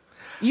that.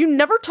 You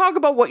never talk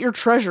about what your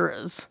treasure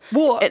is.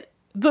 Well,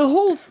 the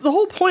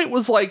whole point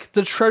was like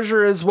the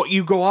treasure is what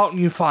you go out and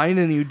you find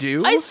and you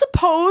do. I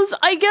suppose.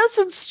 I guess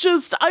it's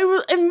just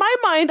in my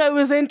mind I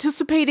was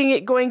anticipating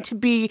it going to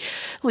be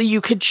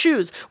you could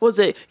choose. Was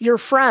it your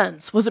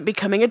friends? Was it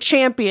becoming a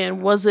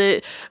champion? Was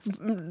it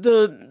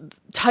the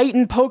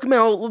Titan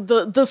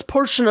Pokemon? This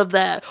portion of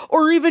that,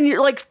 or even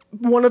your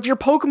one of your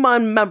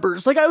Pokemon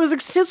members? Like I was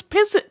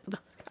anticipating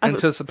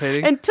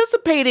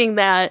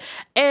that,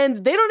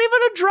 and they don't even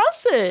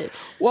address it.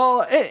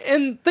 Well,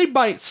 and they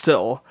might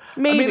still.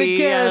 Maybe. I mean,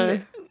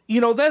 again,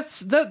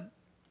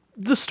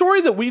 the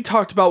story that we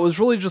talked about was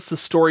really just the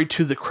story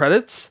to the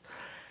credits.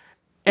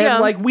 And, Yeah.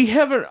 like, we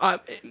haven't,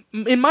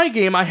 in my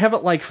game, I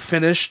haven't, like,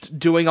 finished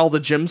doing all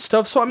the gym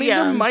stuff, so, I mean,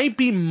 Yeah. there might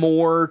be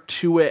more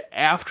to it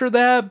after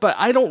that, but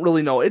I don't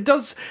really know. It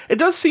does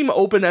seem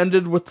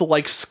open-ended with the,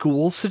 like,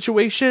 school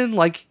situation,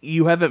 like,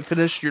 you haven't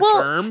finished your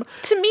term.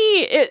 To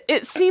me,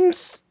 it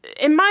seems,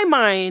 in my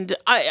mind,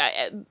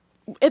 I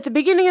at the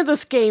beginning of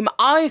this game,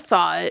 I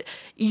thought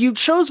you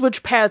chose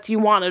which path you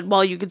wanted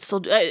while you could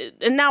still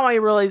and now I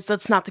realize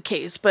that's not the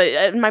case, but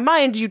in my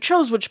mind, you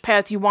chose which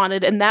path you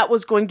wanted, and that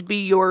was going to be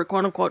your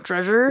quote-unquote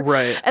treasure.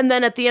 Right. And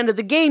then at the end of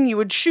the game, you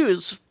would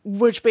choose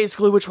which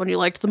one you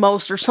liked the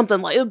most or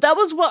something like that.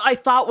 Was what I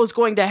thought was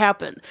going to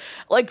happen.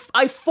 Like,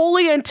 I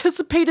fully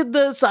anticipated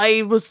this.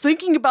 I was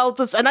thinking about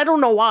this, and I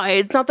don't know why.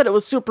 It's not that it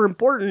was super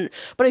important,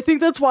 but I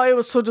think that's why I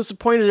was so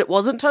disappointed it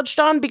wasn't touched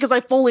on, because I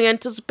fully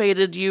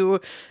anticipated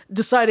you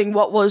deciding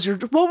what was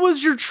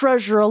your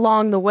treasure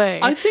along the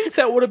way. I think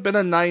that would have been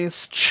a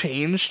nice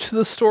change to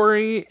the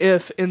story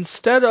if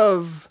instead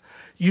of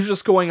you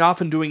just going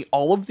off and doing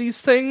all of these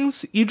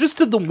things, you just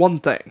did the one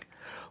thing.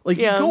 Like,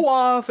 Yeah. you go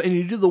off and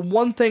you do the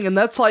one thing, and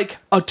that's like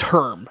a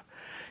term.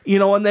 You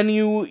know, and then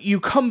you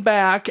come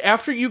back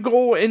after you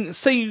go and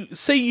say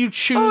you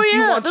choose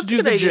you want to that's a do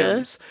good the idea.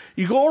 gyms.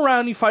 You go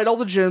around, you fight all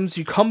the gyms,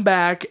 you come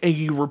back and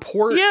you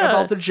report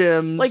about the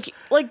gyms.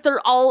 Like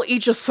they're all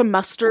each a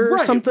semester or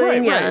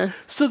something. Yeah.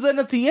 So then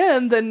at the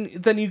end,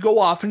 then you go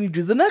off and you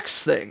do the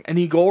next thing, and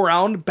you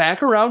go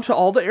back around to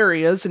all the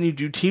areas, and you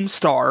do Team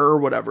Star or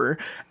whatever,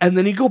 and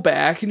then you go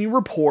back and you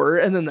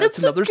report, and then that's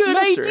another a good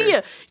semester.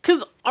 idea,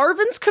 because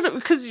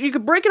because you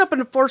could break it up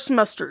into 4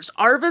 semesters.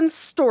 Arvin's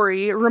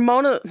story,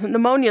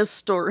 Pneumonia's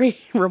story,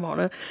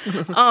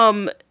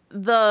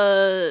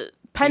 the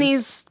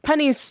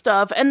Penny's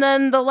stuff, and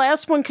then the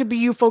last one could be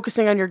you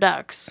focusing on your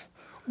decks.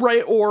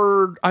 Right,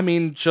 or, I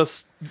mean,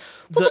 just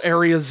the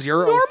Area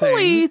Zero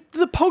Normally, thing.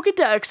 the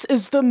Pokedex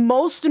is the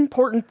most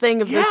important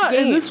thing of this game. Yeah,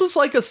 and this was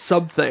like a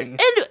sub thing.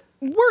 And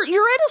you're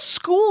at a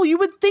school. You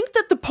would think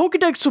that the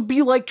Pokedex would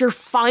be like your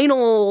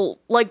final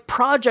like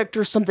project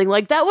or something.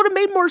 Like, that would have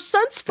made more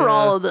sense for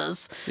all of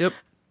this. Yep.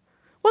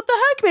 What the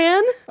heck,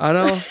 man? I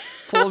know.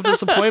 Full of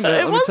disappointment.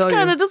 It was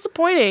kind of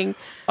disappointing.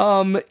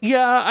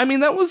 Yeah, I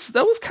mean, that was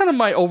kind of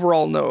my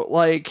overall note.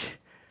 Like,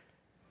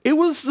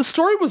 the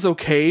story was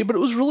okay, but it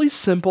was really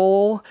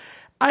simple.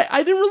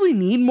 I didn't really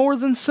need more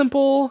than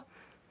simple,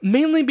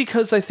 mainly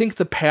because I think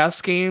the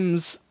past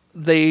games,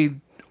 they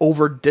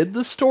overdid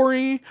the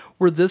story,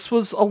 where this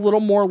was a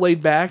little more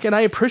laid back, and I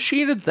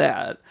appreciated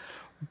that.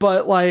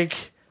 But,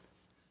 like,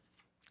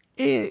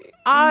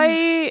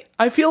 I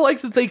feel like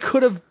that they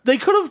could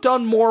have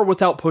done more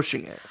without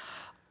pushing it.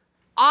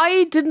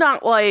 I did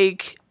not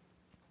like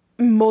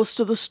most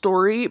of the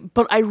story,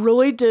 but I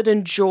really did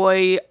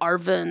enjoy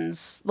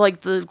Arvin's,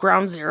 like, the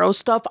Ground Zero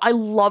stuff. I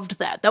loved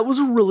that. That was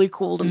really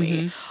cool to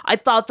me. I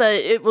thought that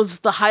it was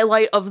the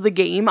highlight of the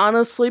game,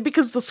 honestly,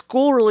 because the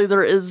school really,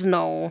 there is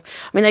no,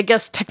 I mean, I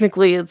guess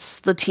technically it's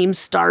the Team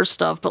Star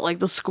stuff, but, like,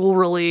 the school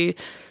really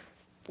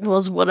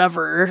was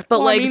whatever. But,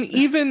 Well, like, I mean,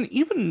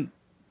 even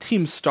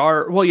Team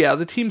Star, well, yeah,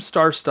 the Team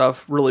Star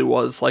stuff really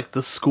was like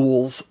the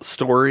school's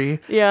story.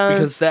 Yeah.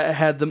 Because that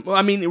had them,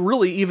 I mean,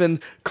 really, even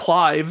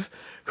Clive,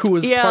 who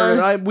was part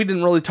of it, we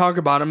didn't really talk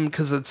about him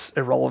because it's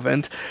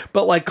irrelevant,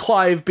 but, like,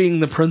 Clive being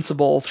the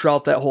principal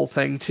throughout that whole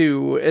thing,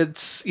 too,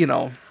 it's, you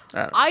know.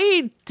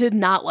 I did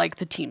not like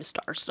the Team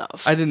Star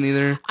stuff. I didn't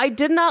either. I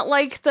did not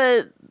like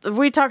that.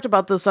 We talked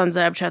about this on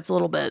Zab Chats a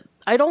little bit.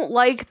 I don't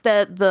like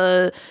that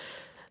the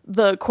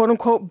quote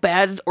unquote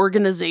bad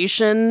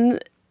organization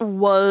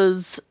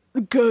was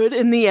good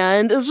in the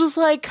end. It's just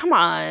like, come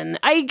on.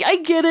 I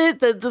get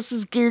it that this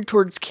is geared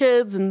towards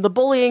kids and the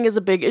bullying is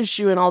a big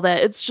issue and all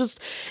that. It's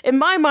just, in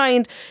my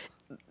mind,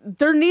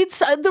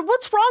 what's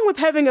wrong with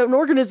having an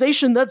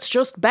organization that's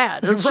just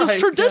bad? It's just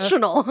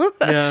traditional.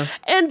 Yeah.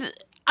 And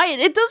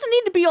it doesn't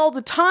need to be all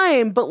the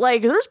time, but,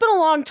 like, there's been a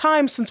long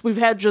time since we've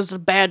had just a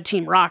bad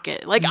Team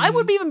Rocket. Like, I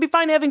would even be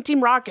fine having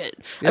Team Rocket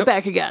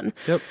back again.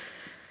 Yep.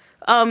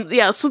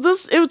 Yeah, so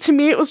to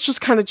me, it was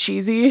just kind of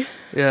cheesy.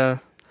 Yeah.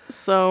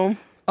 So,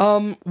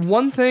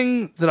 one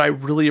thing that I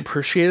really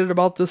appreciated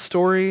about this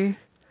story,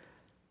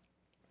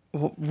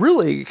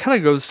 really kind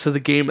of goes to the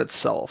game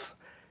itself.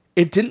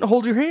 It didn't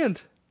hold your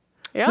hand.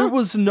 yeah. There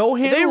was no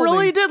hand They holding.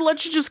 really did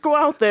let you just go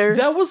out there.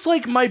 That was,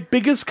 like, my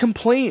biggest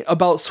complaint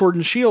about Sword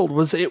and Shield,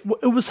 was it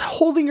was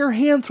holding your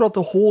hand throughout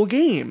the whole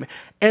game.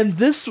 And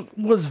this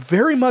was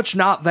very much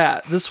not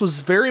that. This was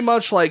very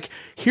much like,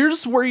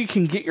 here's where you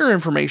can get your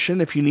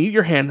information if you need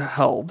your hand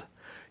held.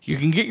 You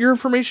can get your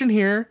information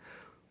here.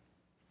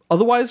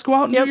 Otherwise, go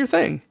out and do your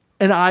thing.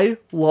 And I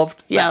loved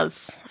that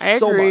Yes, I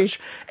so agree. much.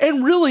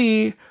 And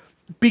really,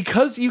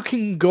 because you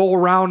can go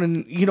around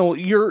and, you know,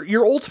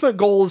 your ultimate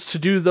goal is to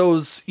do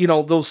those, you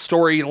know, those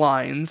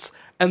storylines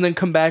and then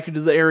come back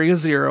into the Area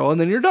Zero and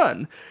then you're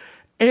done.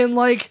 And,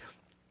 like,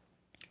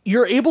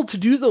 you're able to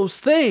do those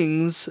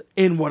things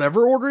in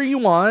whatever order you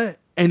want,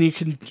 and you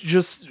can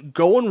just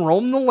go and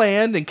roam the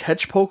land and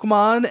catch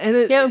Pokemon,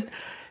 and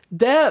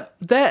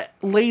that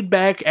laid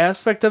back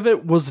aspect of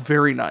it was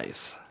very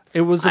nice.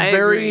 It was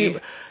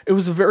it it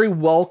was a very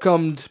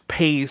welcomed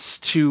pace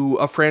to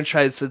a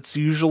franchise that's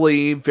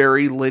usually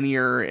very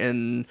linear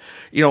and,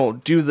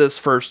 do this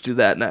first, do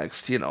that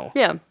next,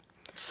 Yeah.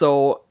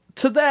 So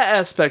to that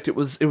aspect, it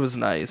was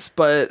nice,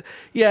 but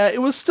yeah,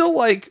 it was still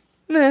like,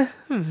 meh.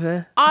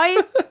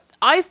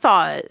 I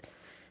thought,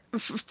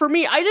 for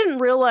me, I didn't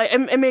realize,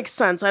 it makes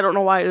sense. I don't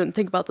know why I didn't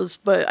think about this,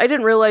 but I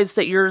didn't realize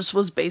that yours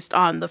was based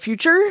on the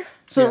future.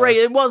 So, Yeah. right,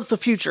 it was the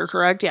future,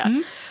 correct?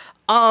 Yeah.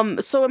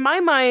 So in my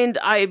mind,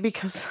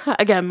 because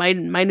again,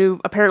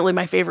 apparently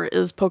my favorite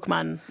is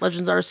Pokemon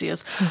Legends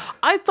Arceus.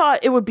 I thought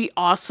it would be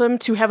awesome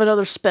to have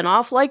another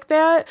spin-off like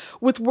that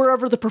with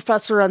wherever the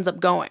professor ends up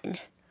going.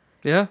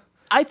 Yeah.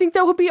 I think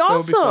that would be would be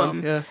awesome.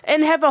 fun, yeah.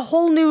 And have a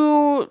whole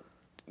new,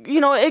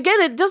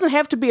 again, it doesn't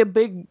have to be a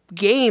big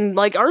game.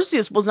 Like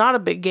Arceus was not a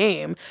big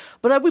game,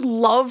 but I would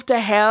love to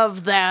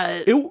have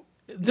that.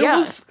 There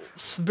was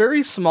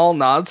very small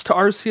nods to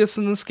Arceus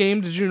in this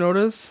game. Did you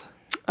notice?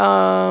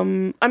 I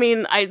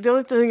mean, the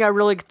only thing I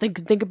really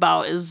think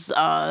about is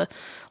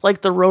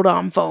like the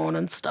Rotom phone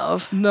and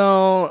stuff.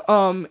 No,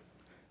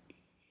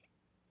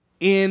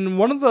 in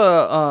one of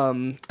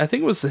the I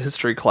think it was the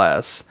history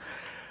class,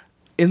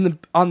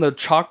 on the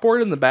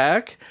chalkboard in the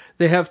back,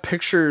 they have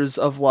pictures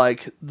of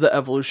like the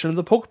evolution of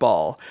the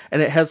Pokeball,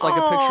 and it has like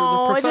a picture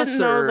of the professor. I didn't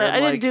know that.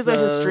 and, I didn't like, do the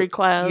history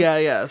class.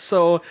 Yeah.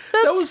 So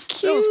that was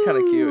kind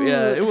of cute.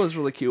 Yeah, it was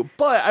really cute.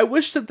 But I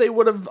wish that they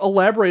would have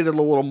elaborated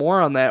a little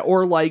more on that,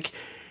 or like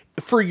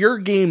for your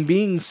game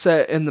being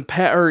set in the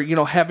past,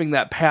 or having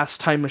that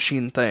past time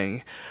machine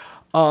thing.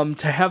 To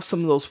have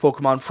some of those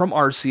Pokemon from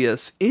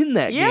Arceus in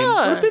that game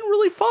would have been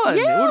really fun.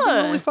 It would have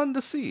been really fun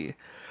to see.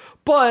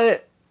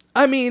 But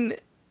I mean,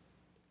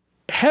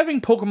 having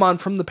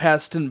Pokemon from the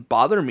past didn't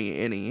bother me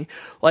any.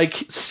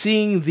 Like,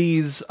 seeing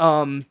these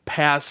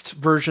past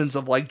versions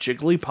of, like,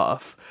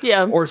 Jigglypuff.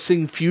 Yeah. Or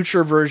seeing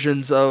future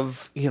versions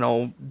of,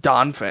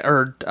 Donphan.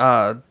 Or,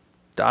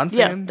 Donphan?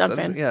 Yeah,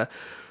 Donphan. Yeah.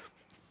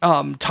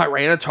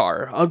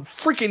 Tyranitar. A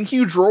freaking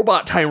huge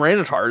robot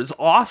Tyranitar is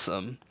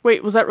awesome.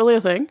 Wait, was that really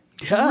a thing?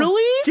 Yeah.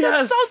 Really?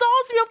 Yes. That sounds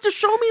awesome. You have to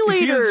show me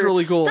later. He is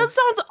really cool. That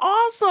sounds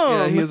awesome.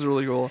 Yeah, he is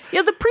really cool.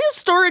 Yeah, the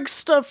prehistoric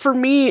stuff for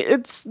me,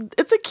 it's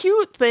a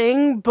cute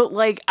thing, but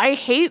like I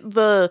hate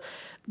the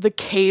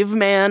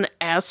caveman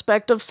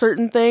aspect of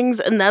certain things,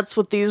 and that's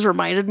what these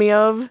reminded me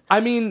of. I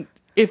mean,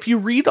 if you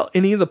read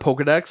any of the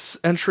Pokedex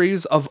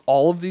entries of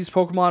all of these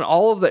Pokemon,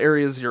 all of the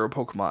Area Zero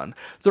Pokemon,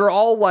 they're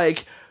all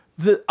like,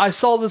 I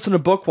saw this in a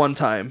book one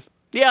time.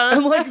 Yeah.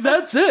 And like,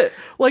 that's it.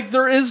 Like,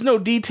 there is no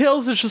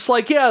details. It's just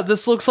like, yeah,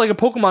 this looks like a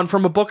Pokemon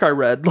from a book I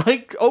read.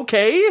 Like,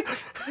 okay,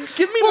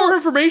 give me more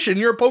information.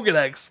 You're a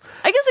Pokedex.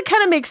 I guess it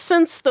kind of makes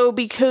sense, though,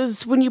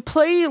 because when you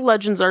play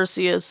Legends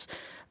Arceus,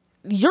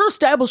 you're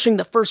establishing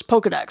the first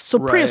Pokedex. So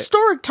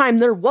prehistoric time,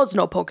 there was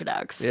no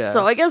Pokedex. Yeah.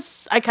 So I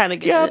guess I kind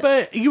of get it. Yeah,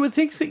 but you would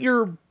think that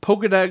your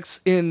Pokedex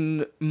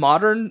in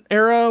modern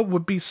era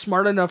would be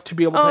smart enough to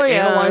be able to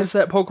analyze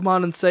that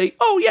Pokemon and say,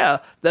 oh yeah,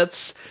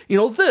 that's,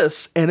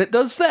 this, and it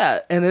does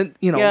that, and it,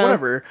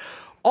 whatever.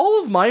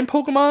 All of mine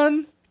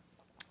Pokemon,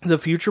 the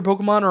future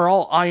Pokemon, are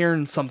all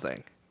iron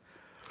something.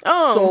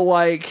 Oh. So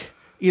like,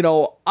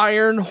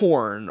 Iron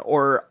Horn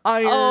or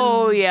Iron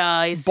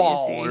I see,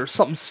 Ball or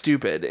something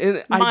stupid.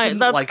 And I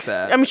didn't like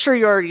that. I'm sure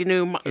you already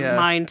knew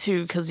mine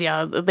too, because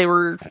there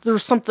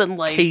was something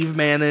like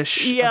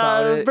cavemanish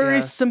about it.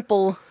 Very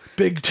simple.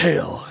 Big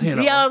tail,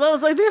 Yeah, that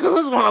was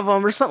one of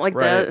them or something like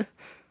that.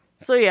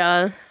 So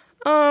yeah.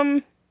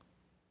 The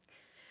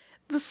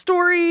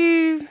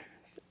story,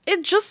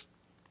 it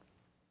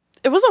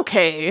was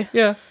okay.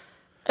 Yeah.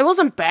 It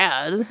wasn't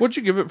bad. What'd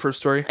you give it for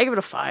story? I give it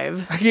a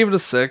 5. I gave it a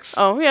 6.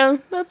 Oh yeah,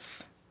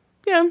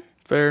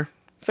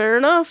 Fair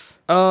enough.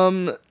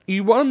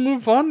 You want to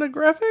move on to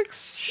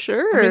graphics?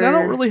 Sure. I mean, I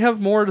don't really have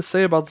more to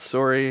say about the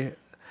story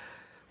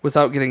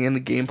without getting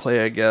into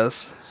gameplay, I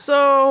guess.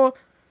 So,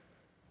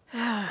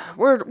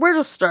 where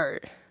to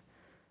start?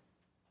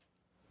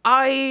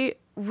 I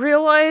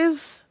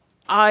realize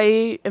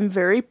I am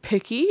very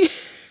picky.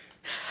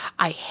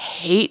 I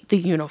hate the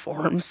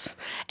uniforms,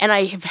 and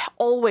I have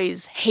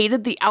always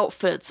hated the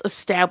outfits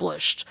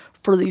established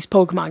for these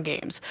Pokemon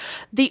games.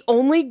 The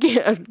only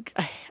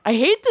I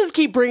hate to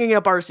keep bringing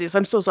up Arceus.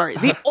 I'm so sorry.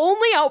 The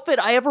only outfit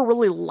I ever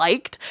really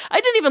liked,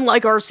 I didn't even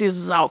like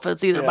Arceus's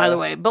outfits either, by the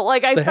way. But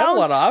like they had a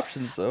lot of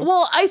options though.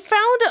 Well, I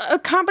found a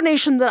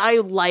combination that I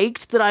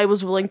liked that I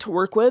was willing to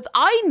work with.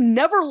 I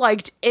never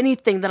liked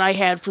anything that I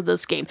had for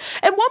this game.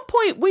 At one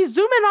point, we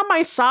zoom in on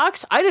my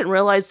socks. I didn't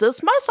realize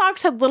this. My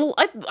socks had little.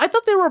 I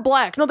thought they were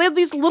black. No, they had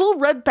these little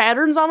red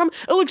patterns on them.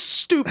 It looked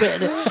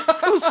stupid.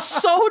 It was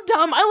so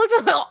dumb. I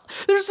looked at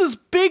there's this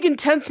big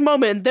intense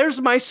moment, and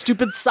there's my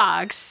stupid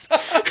socks.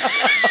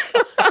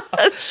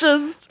 It's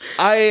just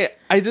I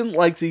didn't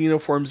like the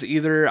uniforms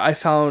either. I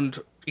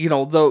found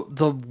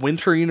the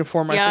winter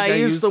uniform. I think I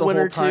used the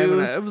whole time,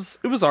 and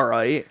it was all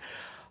right.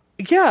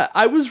 Yeah,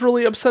 I was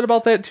really upset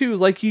about that too.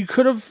 Like, you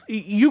can go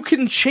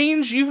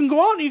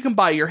out and you can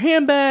buy your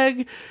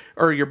handbag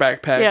or your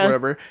backpack,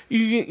 whatever.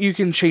 You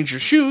can change your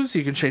shoes,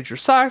 you can change your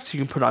socks, you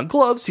can put on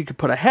gloves, you can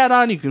put a hat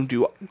on, you can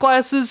do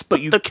glasses,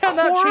 but you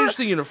cannot change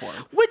the uniform.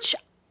 Which,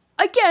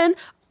 again,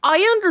 I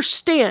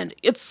understand.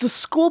 It's the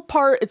school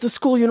part, it's a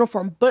school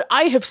uniform, but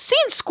I have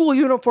seen school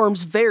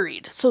uniforms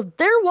varied, so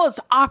there was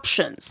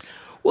options.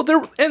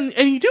 Well, and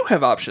you do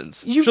have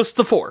options. Just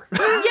the 4.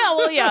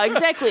 Yeah,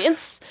 exactly.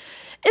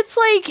 It's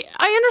like,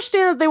 I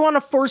understand that they want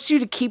to force you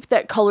to keep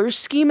that color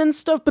scheme and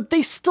stuff, but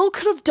they still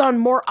could have done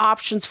more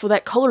options for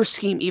that color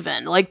scheme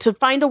even. Like, to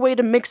find a way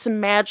to mix and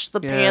match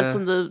the pants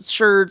and the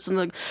shirts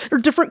and or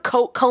different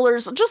coat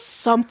colors, just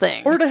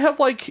something. Or to have,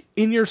 like,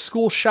 in your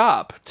school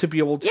shop to be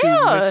able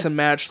to mix and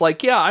match.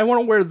 Like, I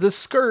want to wear this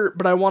skirt,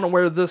 but I want to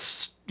wear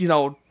this,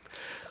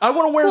 I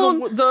want to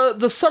wear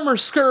the summer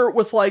skirt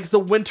with, like,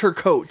 the winter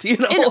coat, And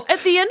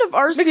at the end of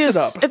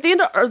Arceus, at the end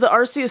of the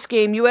Arceus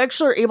game, you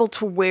actually are able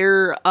to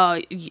wear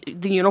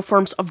the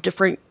uniforms of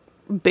different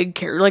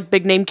big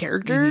name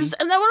characters,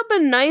 and that would have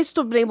been nice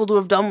to have been able to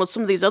have done with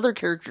some of these other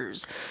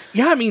characters.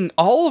 Yeah, I mean,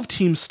 all of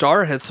Team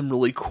Star had some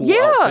really cool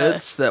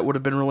outfits that would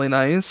have been really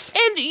nice.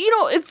 And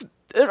if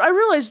I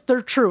realize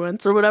they're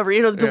truants or whatever,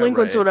 the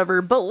delinquents or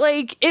whatever, but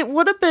like, it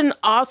would have been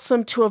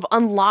awesome to have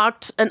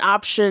unlocked an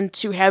option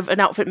to have an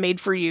outfit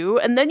made for you,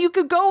 and then you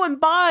could go and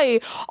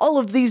buy all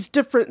of these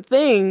different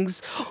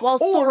things while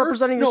still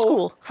representing your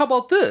school. How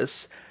about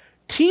this?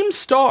 Team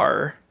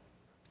Star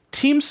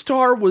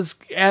was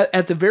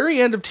at the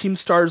very end of Team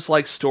Star's,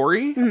 like,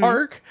 story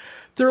arc.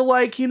 They're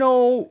like, I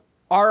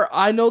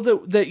know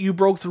that you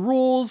broke the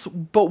rules,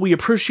 but we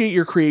appreciate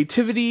your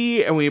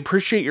creativity and we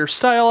appreciate your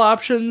style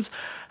options.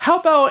 How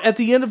about at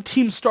the end of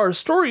Team Star's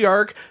story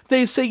arc,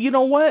 they say, you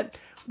know what?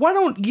 Why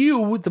don't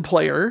you, the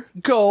player,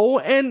 go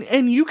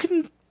and you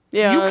can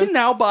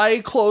now buy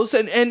clothes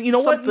and you know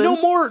what? No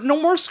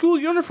more school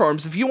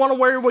uniforms. If you want to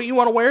wear what you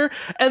want to wear,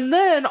 and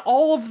then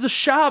all of the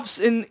shops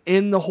in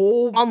the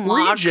whole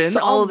region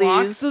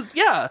unlocks these.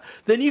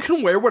 Then you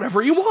can wear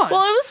whatever you want.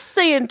 Well, I was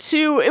saying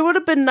too, it would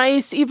have been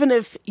nice even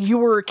if you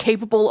were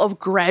capable of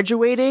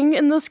graduating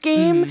in this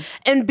game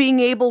and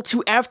being able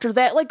to after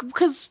that, like,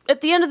 because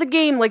at the end of the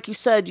game, like you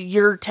said,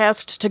 you're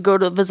tasked to go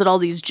to visit all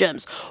these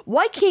gyms.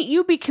 Why can't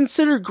you be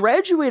considered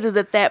graduated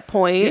at that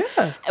point?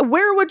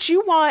 Wear what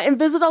you want and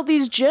visit all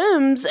these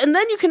gyms, and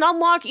then you can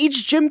unlock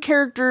each gym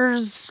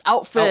character's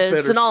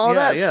outfits and all of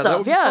that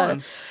stuff.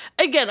 Fun.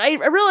 Again, I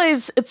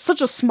realize it's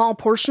such a small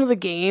portion of the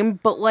game,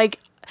 but like,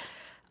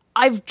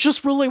 I've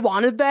just really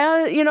wanted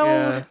that,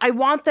 I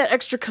want that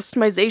extra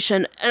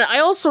customization. And I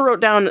also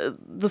wrote down,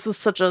 this is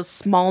such a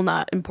small,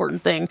 not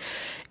important thing,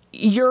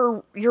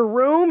 your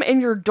room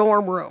and your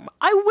dorm room.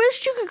 I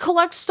wish you could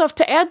collect stuff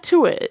to add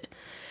to it.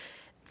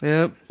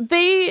 Yep.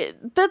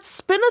 That's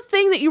been a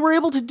thing that you were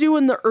able to do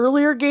in the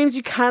earlier games.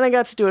 You kind of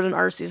got to do it in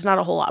Arceus, not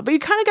a whole lot, but you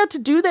kind of got to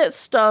do that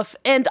stuff.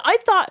 And I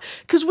thought,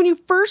 because when you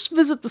first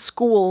visit the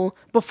school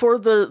before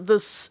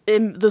this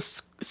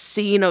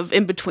scene of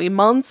in between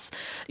months,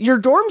 your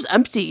dorm's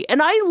empty,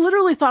 and I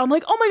literally thought, I'm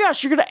like, oh my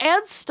gosh, you're gonna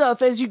add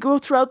stuff as you go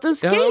throughout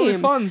this game. That would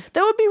be fun.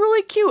 That would be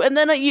really cute. And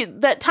then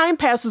that time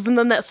passes, and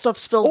then that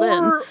stuff's filled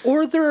in.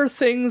 Or there are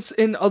things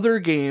in other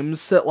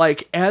games that,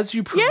 like, as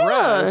you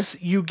progress,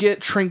 you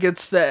get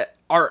trinkets that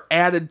are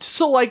added.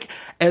 So, like,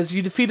 as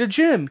you defeat a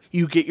gym,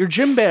 you get your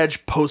gym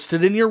badge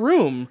posted in your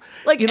room.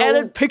 Like,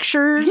 added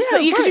pictures.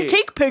 Because you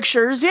take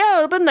pictures. Yeah, it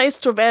would have been nice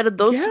to have added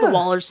those to the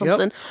wall or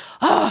something.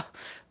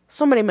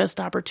 So many missed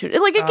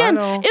opportunities. Like, again,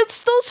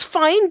 it's those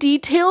fine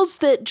details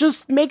that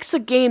just makes a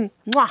game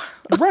mwah.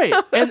 Right.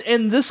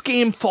 And this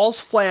game falls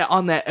flat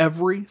on that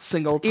every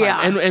single time.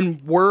 Yeah.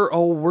 And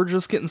we're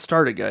just getting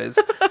started, guys.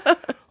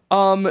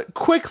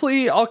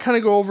 Quickly, I'll kind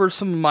of go over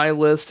some of my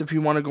list if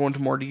you want to go into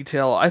more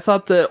detail. I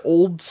thought the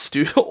old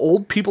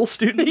people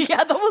students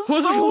that was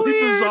so really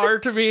weird. Bizarre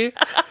to me.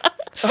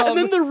 And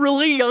then the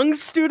really young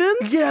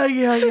students?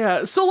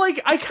 Yeah. So, like,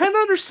 I kind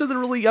of understood the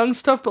really young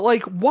stuff, but,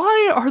 like,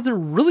 why are there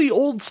really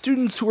old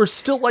students who are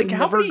still, like,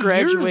 never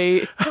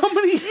graduate? How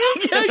many?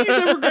 Yeah, you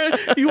never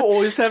graduate. You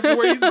always have to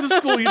wear the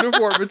school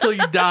uniform until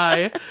you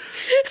die.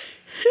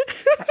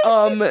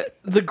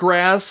 The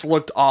grass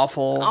looked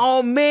awful.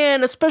 Oh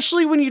man,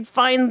 especially when you'd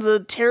find the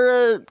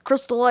Terra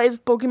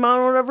crystallized Pokemon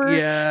or whatever.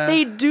 Yeah.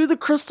 They do the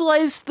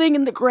crystallized thing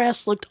and the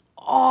grass looked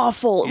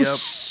awful. It was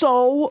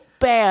so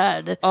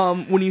bad.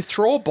 When you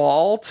throw a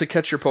ball to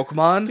catch your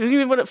Pokemon, you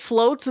mean when it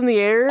floats in the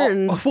air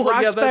and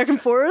rocks back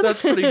and forth?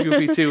 That's pretty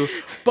goofy too.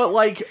 But,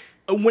 like,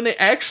 when it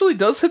actually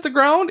does hit the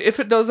ground, if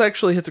it does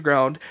actually hit the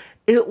ground,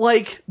 it,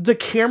 like, the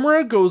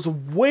camera goes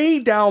way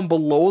down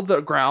below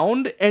the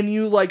ground, and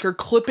you, like, are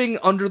clipping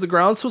under the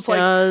ground. So it's like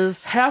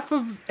half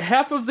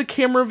of the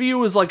camera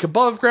view is, like,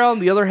 above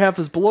ground, the other half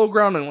is below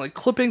ground, and, like,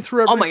 clipping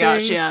through everything. Oh my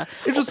gosh, yeah.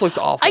 It just looked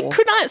awful. I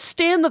could not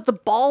stand that the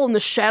ball and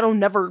the shadow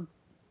never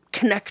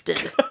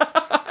connected.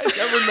 I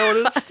never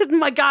noticed.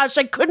 My gosh,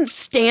 I couldn't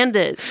stand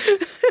it.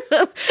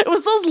 It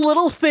was those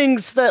little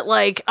things that,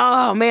 like,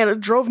 oh man, it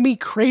drove me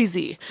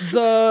crazy.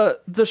 The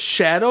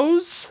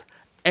shadows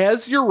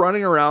as you're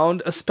running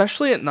around,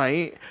 especially at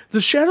night,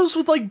 the shadows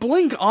would like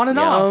blink on and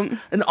off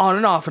and on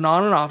and off and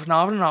on and off and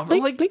on and off.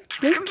 Blink, Like, blink,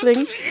 blink,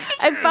 blink.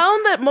 I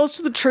found that most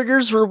of the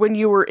triggers were when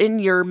you were in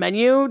your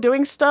menu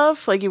doing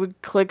stuff. Like you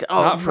would click.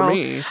 Oh, Not for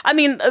me. I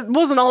mean, it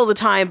wasn't all the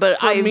time, but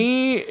for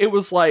me, it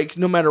was like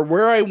no matter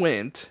where I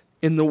went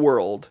in the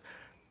world,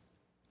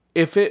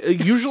 if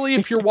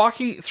you're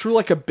walking through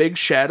like a big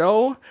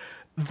shadow,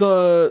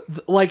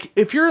 like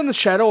if you're in the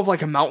shadow of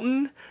like a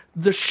mountain,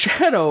 the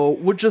shadow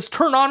would just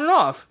turn on and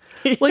off,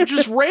 like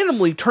just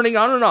randomly turning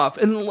on and off,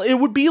 and it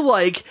would be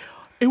like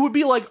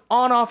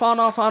on off on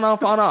off on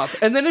off on off,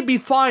 and then it'd be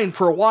fine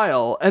for a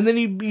while, and then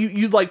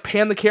you'd like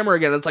pan the camera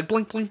again. It's like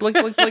blink blink blink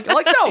blink blink. I'm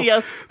like, no,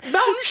 yes,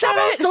 mountain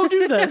shadows don't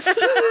do this.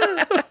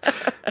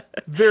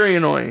 Very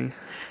annoying.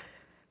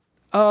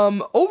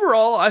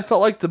 Overall, I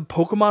felt like the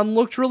Pokemon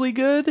looked really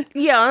good.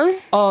 Yeah.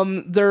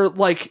 Their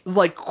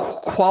like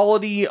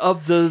quality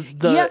of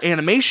the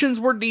animations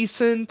were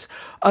decent.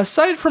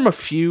 Aside from a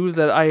few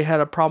that I had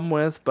a problem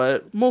with,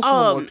 but most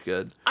of them looked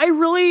good.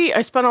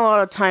 I spent a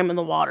lot of time in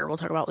the water. We'll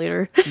talk about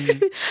later.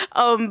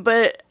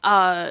 But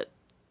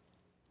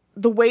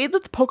the way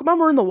that the Pokemon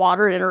were in the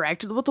water and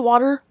interacted with the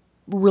water,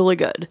 really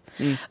good.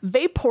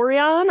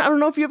 Vaporeon, I don't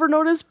know if you ever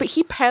noticed, but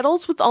he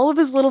paddles with all of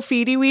his little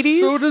feety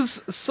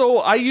weeties. So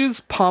I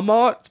use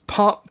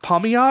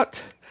Pamiot,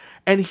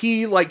 and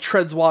he like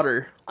treads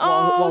water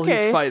while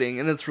he's fighting,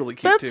 and it's really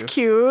cute. That's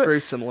cute. Very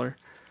similar.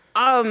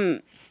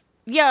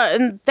 Yeah,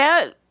 and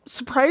that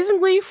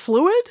surprisingly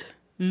fluid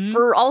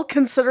for all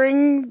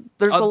considering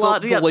there's a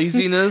lot the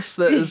laziness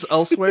that is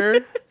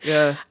elsewhere.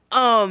 Yeah.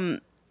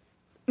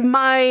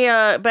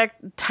 My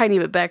tiny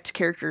bit back to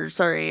character,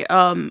 sorry.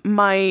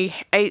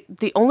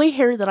 The only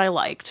hair that I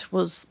liked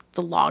was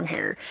the long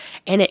hair,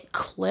 and it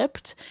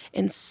clipped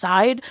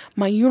inside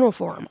my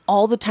uniform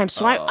all the time.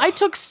 So I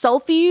took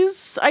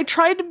selfies. I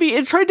tried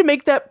to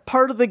make that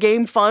part of the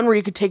game fun where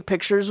you could take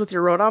pictures with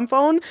your Rotom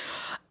phone.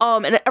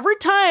 And every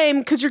time,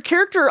 because your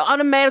character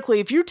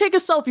automatically, if you take a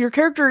selfie, your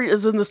character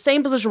is in the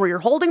same position where you're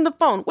holding the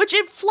phone, which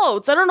it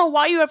floats. I don't know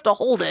why you have to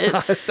hold it.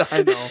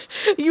 I know.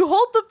 You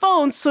hold the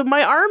phone, so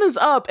my arm is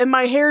up, and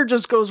my hair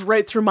just goes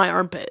right through my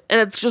armpit, and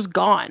it's just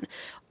gone.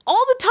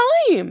 All the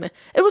time.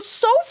 It was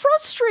so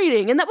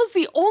frustrating, and that was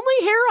the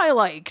only hair I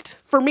liked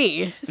for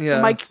me.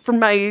 Yeah. For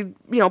my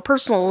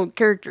personal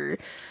character.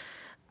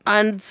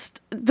 And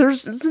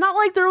it's not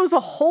like there was a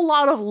whole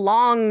lot of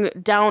long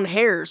down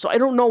hair, so I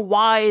don't know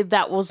why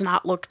that was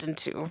not looked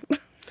into. It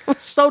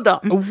was so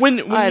dumb.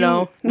 When I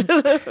know.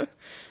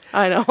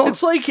 I know.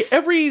 It's like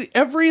every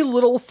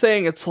little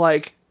thing, it's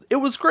like, it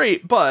was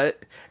great, but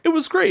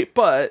like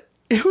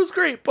it was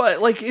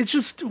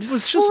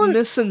just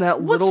missing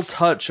that little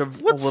touch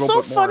of a little bit more.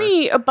 What's so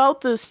funny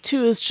about this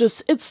too is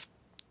just it's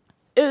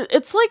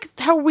like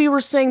how we were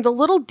saying the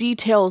little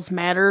details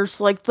matter.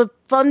 So like the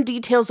fun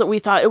details that we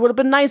thought it would have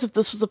been nice if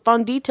this was a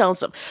fun detail and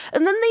stuff,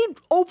 and then they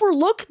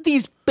overlook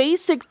these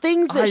basic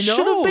things that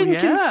should have been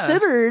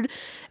considered,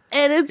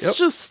 and it's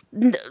just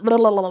blah, blah,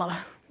 blah, blah.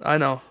 I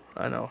know.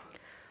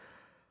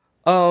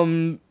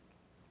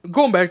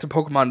 Going back to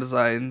Pokemon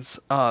designs,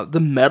 the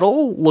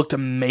metal looked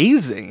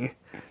amazing.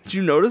 Did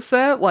you notice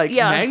that? Like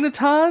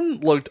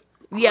Magneton looked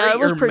great, it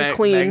was pretty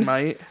clean.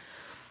 Magmite.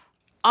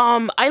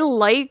 I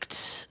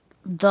liked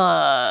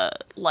the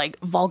like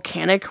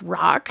volcanic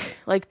rock,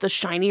 like the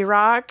shiny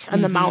rock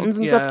and the mountains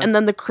and stuff, and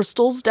then the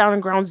crystals down in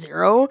Ground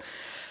Zero.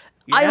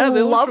 I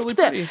loved really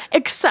that. Pretty.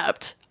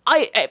 Except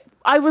I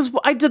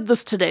did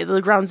this today,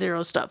 the Ground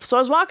Zero stuff. So I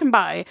was walking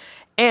by,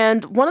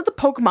 and one of the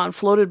Pokemon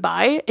floated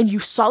by, and you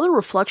saw the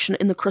reflection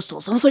in the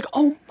crystals. I was like,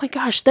 oh my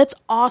gosh, that's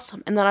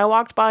awesome. And then I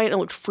walked by, and it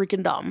looked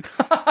freaking dumb.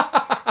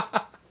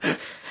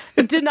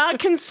 Did not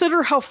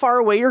consider how far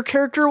away your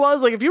character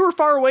was. Like, if you were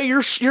far away,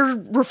 your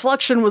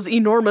reflection was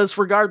enormous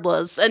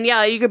regardless. And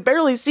yeah, you could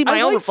barely see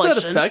my own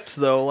reflection. That effect,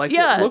 though. Like,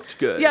 it looked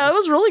good. Yeah, it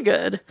was really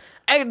good.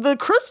 And the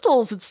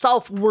crystals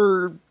itself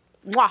were...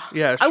 Wow.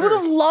 Yeah, sure. I would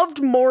have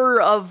loved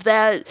more of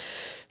that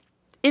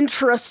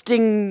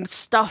interesting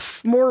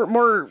stuff.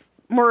 More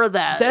of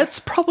that. That's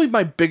probably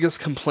my biggest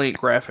complaint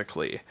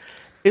graphically,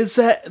 is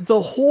that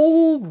the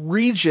whole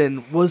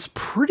region was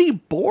pretty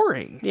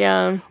boring.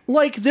 Yeah.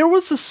 Like, there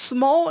was a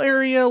small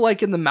area,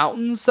 like, in the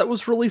mountains that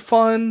was really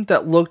fun,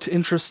 that looked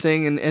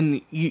interesting,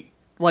 and you,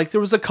 like,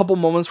 there was a couple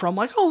moments where I'm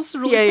like, oh, this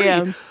is really pretty.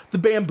 Yeah. The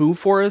bamboo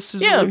forest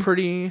is really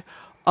pretty.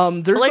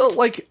 There's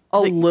a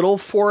little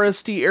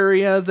foresty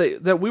area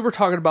that we were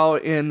talking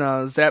about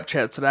in Zap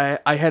Chats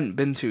that I hadn't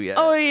been to yet.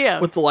 Oh, yeah.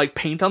 With the, like,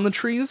 paint on the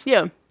trees.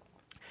 Yeah.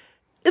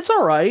 It's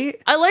all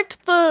right. I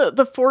liked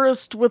the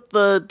forest with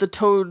the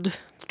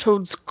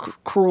Toad's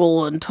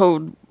Cruel and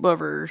Toad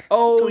whatever.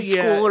 Oh, Toad's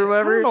School or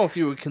whatever. I don't know if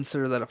you would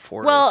consider that a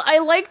forest. Well, I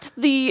liked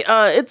the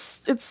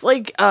it's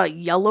like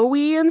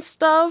yellowy and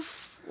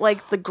stuff.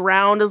 Like the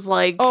ground is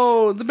like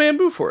the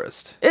bamboo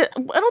forest. I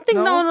don't think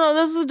no,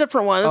 this is a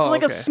different one.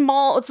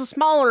 It's a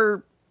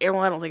smaller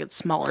well, I don't think it's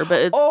smaller,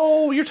 but it's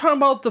Oh, you're talking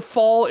about the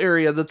fall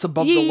area that's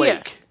above the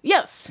lake.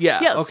 Yes. Yeah.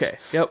 Yes. Okay.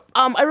 Yep.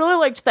 I really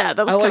liked that.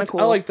 That was kind of cool.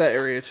 I like that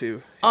area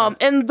too.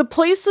 And the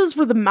places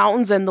were the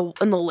mountains and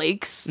the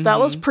lakes. That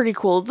was pretty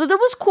cool. There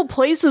was cool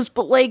places,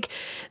 but like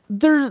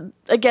there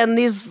again,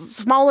 these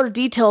smaller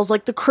details,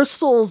 like the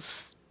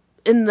crystals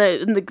in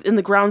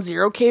the Ground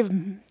Zero cave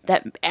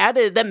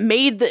that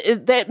made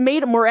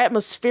it more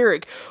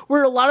atmospheric.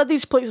 Where a lot of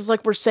these places,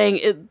 like we're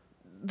saying,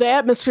 the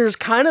atmosphere is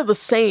kind of the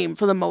same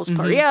for the most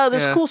part. Yeah,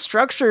 there's cool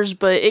structures,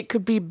 but it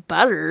could be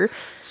better.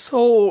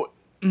 So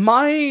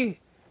my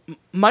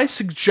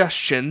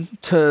suggestion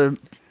to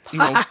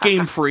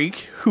Game Freak,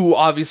 who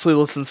obviously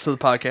listens to the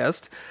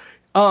podcast,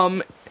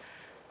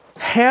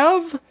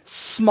 have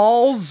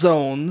small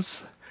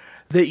zones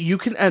that you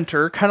can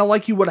enter, kind of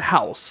like you would a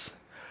house,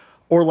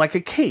 or like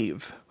a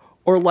cave,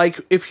 or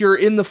like if you're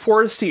in the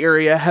foresty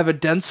area, have a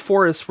dense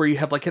forest where you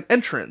have like an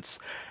entrance,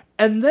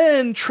 and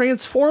then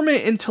transform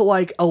it into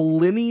like a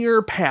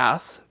linear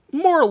path,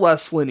 more or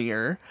less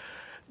linear,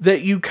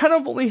 that you kind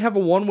of only have a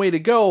one way to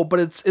go, but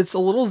it's a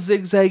little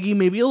zigzaggy,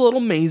 maybe a little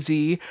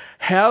mazy.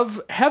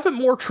 Have it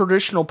more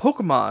traditional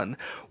Pokemon,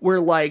 where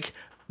like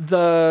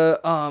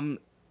the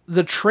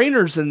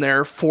trainers in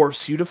there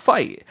force you to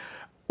fight.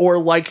 Or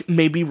like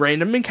maybe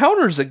random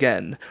encounters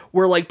again,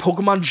 where like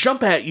Pokemon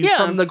jump at you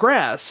from the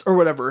grass or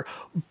whatever.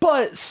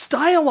 But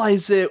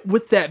stylize it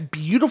with that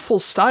beautiful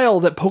style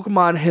that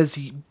Pokemon has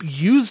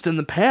used in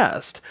the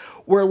past.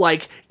 Where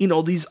like,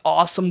 these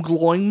awesome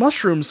glowing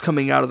mushrooms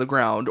coming out of the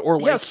ground. Or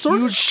like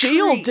Sword and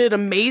Shield did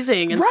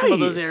amazing in some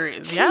of those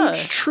areas.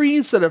 Huge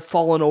trees that have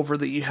fallen over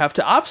that you have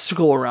to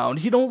obstacle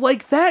around.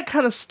 Like that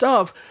kind of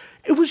stuff.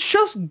 It was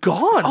just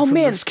gone from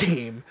this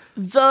game.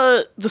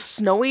 The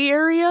snowy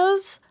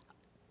areas...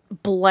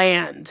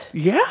 bland.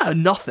 Yeah,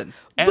 nothing.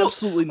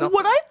 Absolutely nothing.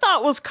 What I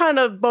thought was kind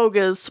of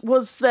bogus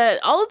was that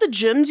all of the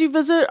gyms you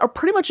visit are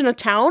pretty much in a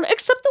town,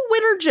 except the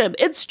winter gym.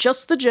 It's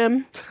just the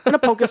gym and a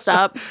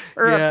Pokestop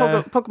or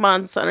a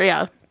Pokemon Center.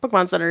 Yeah,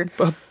 Pokemon Center.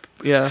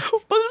 Yeah.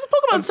 But the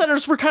Pokemon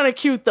Centers were kind of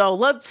cute,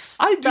 though. I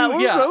did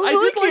like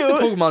the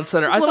Pokemon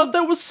Center. I thought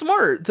that was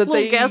smart. That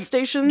they gas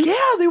stations. Yeah,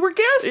 they were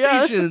gas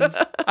stations.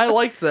 I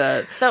liked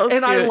that. That was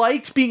and cute. I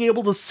liked being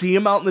able to see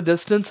them out in the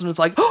distance, and it's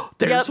like, oh,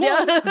 there's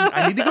one.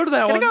 I need to go to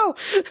that one. Go.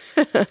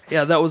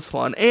 Yeah, that was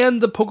fun.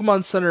 And the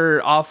Pokemon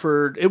Center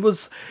offered it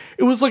was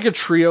like a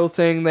trio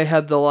thing. They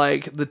had the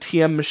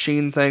TM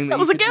machine thing. That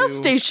was a gas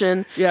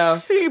station.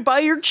 Yeah, you buy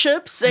your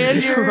chips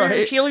and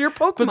heal your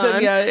Pokemon. But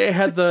then it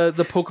had the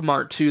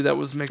Pokemart too that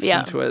was mixed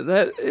into it.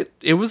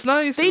 It was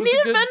nice. They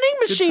needed vending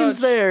machines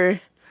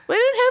there. They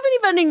didn't have any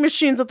vending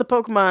machines at the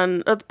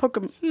Pokemon.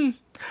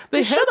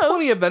 They had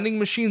plenty of vending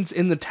machines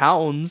in the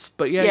towns,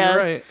 but you're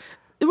right.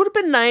 It would have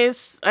been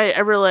nice. I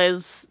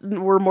realize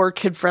we're more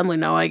kid friendly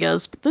now, I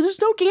guess, but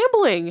there's no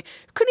gambling.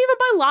 Couldn't even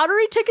buy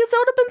lottery tickets. That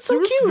would have been so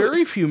cute.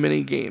 Very few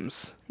mini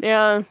games.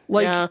 Yeah.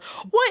 What,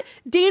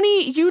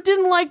 Danny? You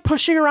didn't like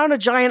pushing around a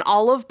giant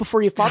olive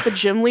before you fought the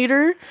gym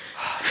leader?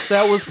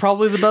 That was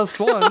probably the best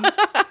one,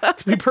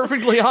 to be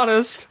perfectly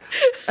honest.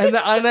 And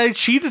I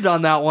cheated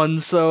on that one.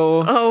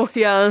 So. Oh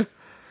yeah.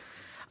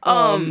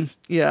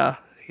 Yeah.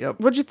 Yep.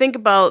 What'd you think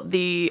about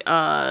the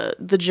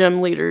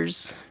gym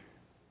leaders?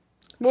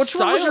 Which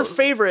one was your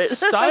favorite?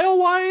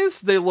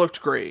 Style-wise, they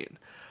looked great.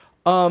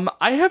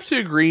 I have to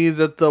agree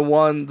that the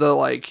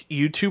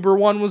YouTuber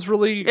one was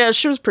really... Yeah,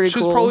 she was pretty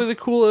cool. She was probably the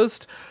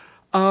coolest.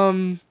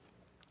 We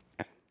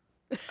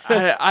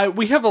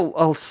have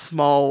a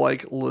small,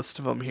 list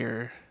of them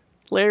here.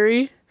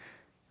 Larry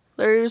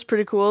was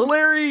pretty cool.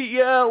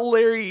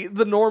 Larry,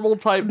 the normal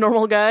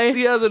guy.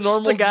 Yeah, the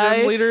normal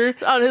gym leader.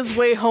 On his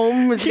way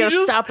home, he's gonna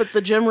stop at the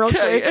gym real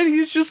quick. And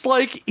he's just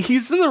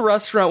he's in the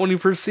restaurant when you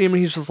first see him,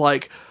 and he's just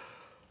like...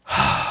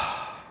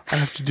 I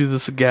have to do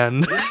this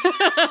again.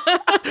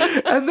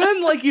 And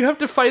then you have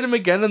to fight him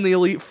again in the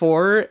Elite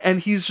Four, and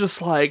he's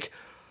just like,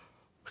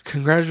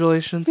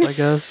 congratulations, I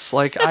guess.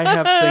 I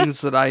have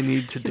things that I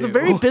need to do. He's a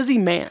very busy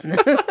man.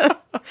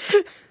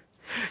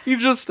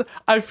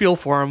 I feel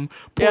for him.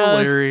 Poor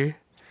Larry.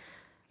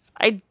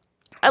 I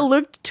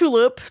looked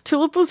Tulip.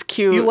 Tulip was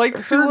cute. You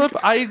liked Tulip?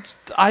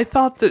 I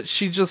thought that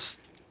she just...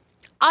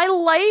 I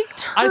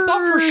liked her. I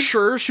thought for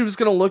sure she was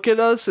going to look at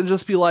us and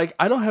just be like,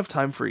 I don't have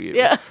time for you.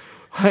 Yeah.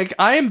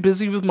 I am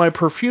busy with my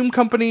perfume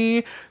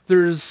company.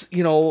 There's,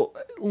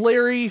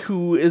 Larry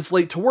who is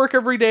late to work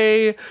every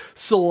day.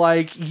 So,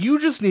 you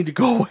just need to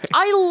go away.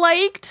 I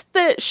liked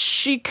that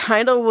she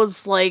kind of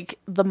was,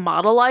 the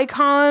model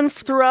icon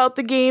throughout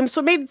the game.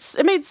 So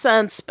it made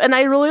sense. And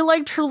I really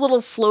liked her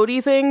little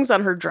floaty things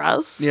on her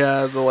dress.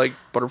 Yeah, the,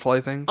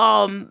 butterfly things.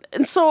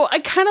 And so I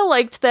kind of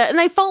liked that.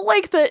 And I felt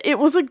like that it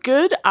was a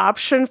good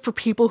option for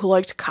people who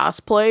like to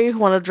cosplay, who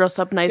want to dress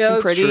up nice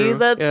and pretty. True.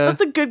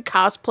 That's a good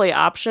cosplay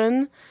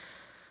option.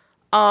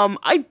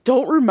 I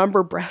don't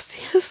remember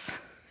Brassius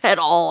at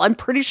all. I'm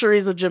pretty sure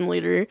he's a gym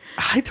leader.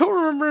 I don't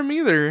remember him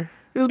either.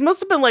 It must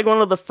have been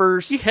one of the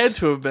first. He had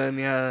to have been,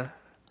 yeah.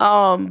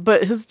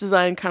 But his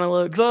design kind of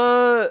looks.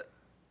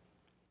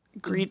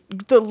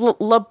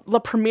 La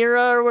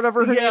Primera or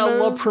whatever her Yeah, name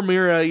La is.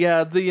 Primera.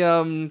 Yeah,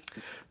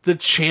 the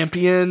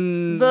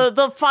champion.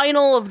 The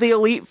final of the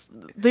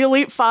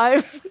Elite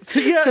Five.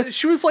 Yeah,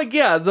 she was like,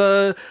 yeah,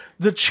 the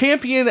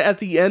champion at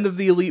the end of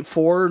the Elite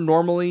Four.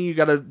 Normally, you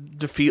got to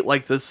defeat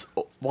like this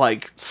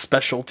like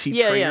specialty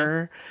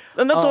trainer.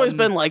 And that's always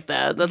been like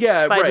that. That's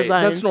by right.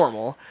 design. That's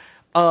normal.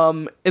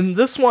 In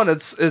this one,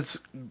 it's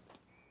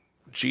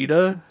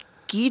Gita.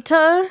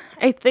 Gita?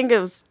 I think it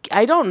was.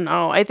 I don't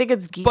know. I think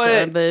it's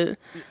Gita, but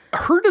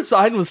Her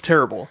design was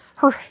terrible.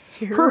 her hair.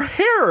 Her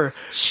hair.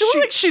 She looks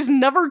like she's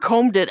never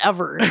combed it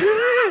ever,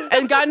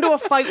 and got into a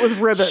fight with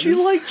ribbons. She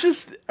like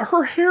just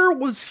her hair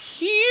was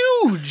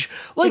huge.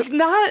 Like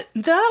not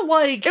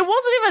like it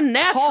wasn't even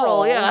natural.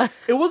 tall. Yeah,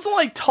 It wasn't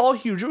like tall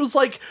huge. It was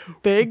like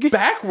big.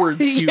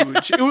 backwards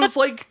huge. It was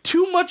like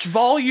too much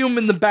volume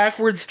in the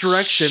backwards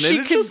direction,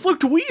 and it just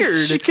looked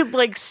weird. She could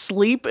like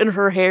sleep in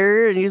her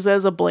hair and use it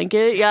as a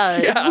blanket. Yeah,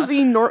 it was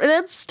enormous. It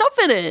had stuff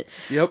in it.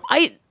 Yep.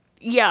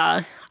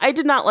 I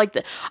did not like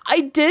that. I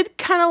did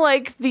kind of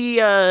like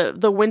the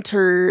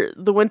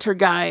winter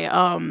guy.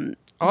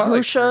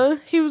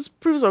 Grusha. He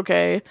was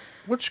okay.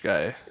 Which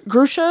guy?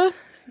 Grusha.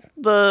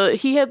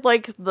 He had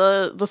like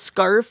the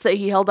scarf that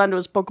he held onto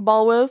his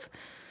Pokeball with.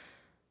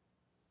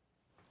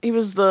 He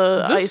was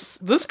the ice.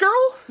 This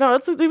girl? No,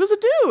 he was a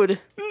dude.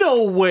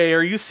 No way.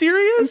 Are you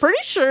serious? I'm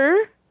pretty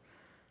sure.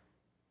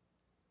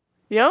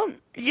 Yep.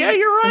 Yeah,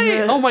 you're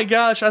right. Oh my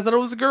gosh, I thought it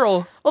was a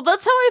girl. Well,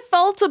 that's how I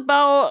felt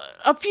about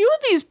a few of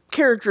these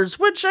characters,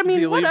 which I mean,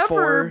 The Elite whatever.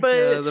 Four. But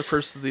yeah, the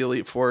first of the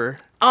Elite Four.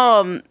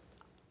 I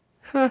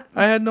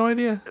had no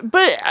idea.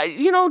 but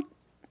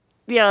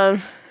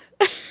yeah,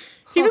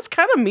 he was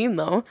kind of mean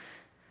though.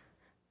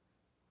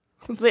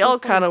 They all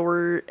kind of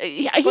were.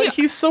 But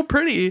he's so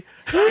pretty.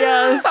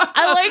 Yeah,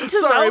 I liked his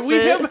Sorry,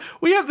 outfit.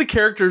 we have the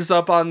characters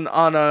up on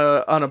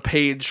a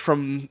page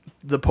from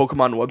the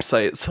Pokemon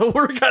website, so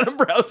we're kind of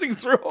browsing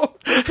through them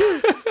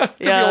to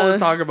be able to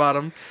talk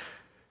about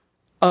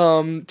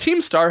them.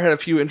 Team Star had a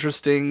few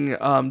interesting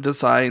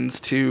designs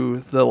to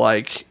the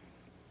like.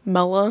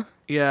 Mela.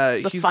 Yeah,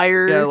 he's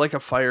fire. Yeah, like a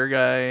fire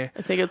guy.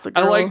 I think it's a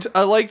girl.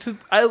 I liked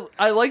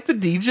the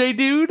DJ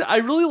dude. I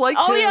really liked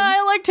him. Oh yeah,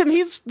 I liked him.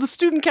 He's the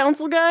student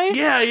council guy.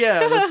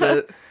 Yeah, that's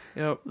it.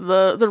 Yep.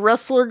 The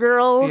wrestler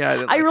girl.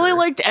 Yeah, I really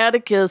liked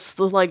Atticus,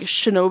 the like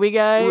shinobi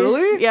guy.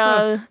 Really?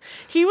 Yeah. Huh.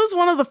 He was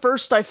one of the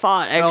first I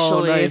fought,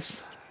 actually. Oh,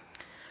 nice.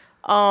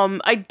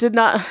 I did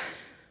not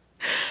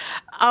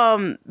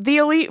the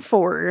Elite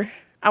Four,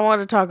 I want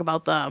to talk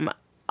about them.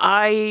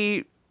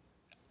 A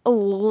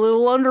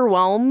little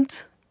underwhelmed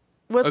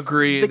with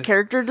Agreed. the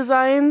character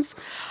designs.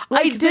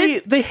 Like,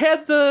 they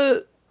had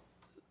the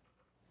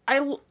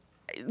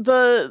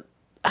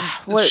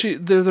what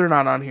they're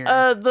not on here.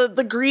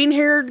 the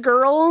green-haired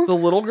girl. The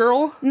little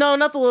girl? No,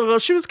 not the little girl.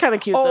 She was kind of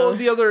cute though. Oh,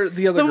 the other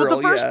girl.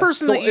 The first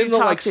person that you in the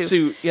like talked to.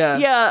 suit. Yeah.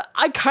 Yeah,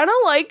 I kind of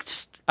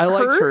liked. I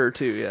liked her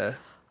too. Yeah.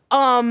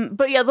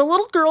 But yeah, the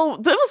little girl,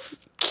 that was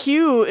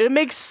cute. It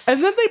makes.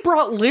 And then they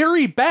brought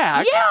Larry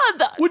back.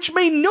 Yeah. Which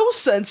made no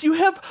sense. You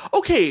have,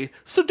 okay,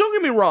 so don't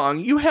get me wrong.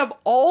 You have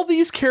all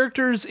these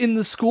characters in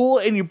the school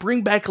and you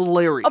bring back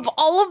Larry. Of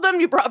all of them,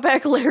 you brought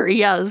back Larry,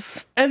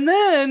 yes. And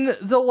then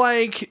the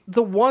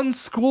one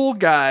school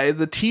guy,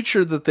 the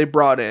teacher that they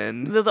brought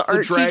in. The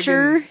art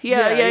teacher?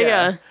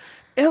 Yeah.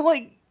 And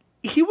like,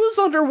 he was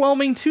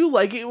underwhelming too.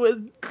 Like, it was,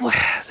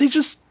 they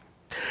just.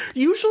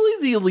 Usually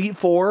the Elite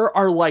Four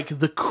are like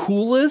the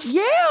coolest,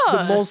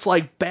 the most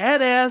like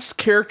badass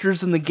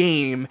characters in the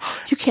game.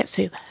 You can't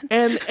say that.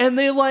 And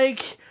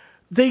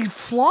they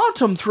flaunt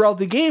them throughout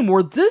the game,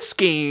 where this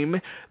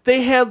game,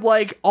 they had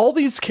like all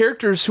these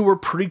characters who were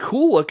pretty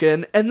cool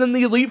looking, and then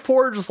the Elite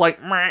Four are just like,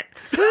 meh.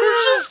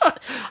 The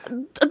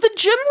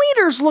gym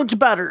leaders looked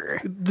better.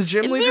 The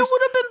gym leaders? They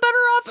would have been better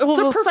off. Well,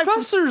 the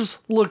professors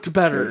looked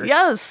better.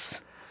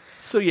 Yes.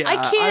 So yeah,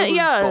 I can't.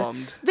 was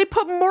bummed. They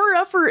put more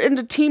effort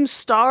into Team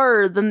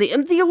Star than the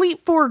Elite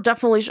Four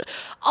definitely should.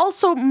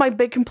 Also, my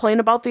big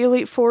complaint about the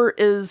Elite Four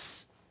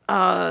is,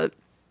 for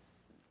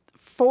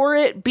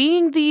it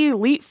being the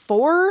Elite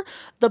Four,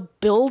 the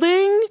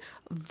building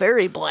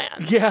very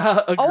bland. Yeah,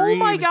 agreed. Oh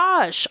my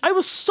gosh, I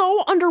was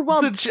so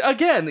underwhelmed.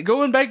 Again,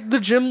 going back, the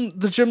gym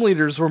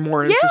leaders were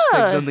more interesting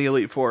than the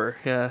Elite Four.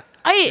 Yeah.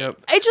 I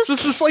just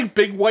this like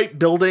big white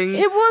building.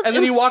 It was, and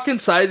then you walk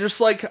inside,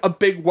 just like a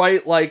big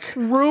white like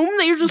room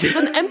that you're just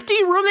an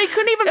empty room. They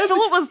couldn't even fill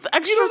it with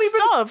extra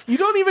stuff. You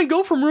don't even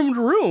go from room to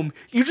room.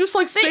 You just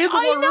like stay in the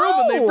one room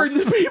and they bring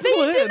the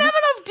people in. They didn't have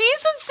enough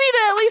decency to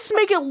at least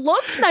make it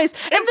look nice.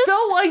 And it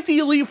felt like the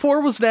Elite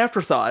Four was an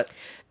afterthought.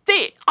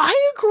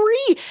 I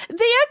agree.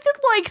 They acted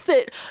like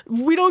that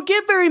we don't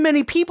get very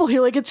many people here.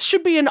 Like, it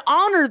should be an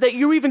honor that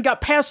you even got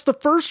past the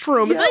first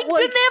room. Yeah, they didn't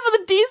have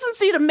the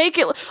decency to make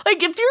it.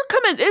 Like, if you're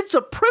coming, it's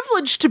a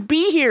privilege to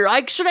be here.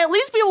 I should at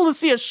least be able to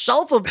see a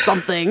shelf of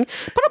something.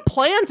 Put a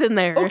plant in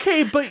there.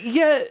 Okay, but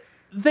yet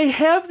they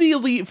have the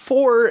Elite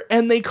Four,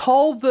 and they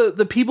call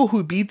the people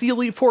who beat the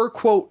Elite Four,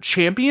 quote,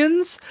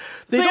 champions.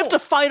 They have to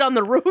fight on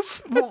the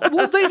roof.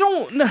 well, they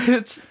don't.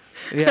 It's,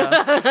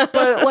 yeah.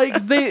 But,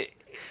 like,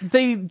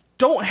 they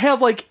don't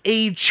have like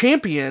a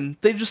champion.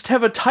 They just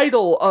have a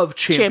title of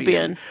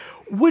champion.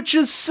 Which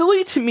is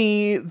silly to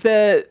me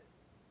that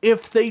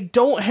if they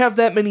don't have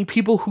that many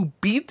people who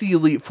beat the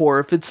Elite Four,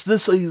 if it's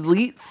this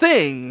elite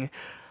thing,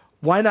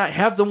 why not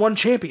have the one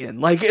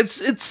champion? Like,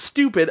 it's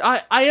stupid.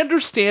 I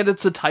understand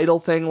it's a title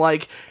thing.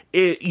 Like,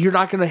 you're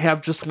not going to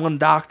have just one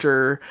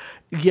doctor,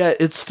 yet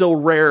it's still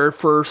rare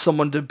for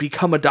someone to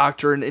become a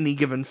doctor in any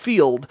given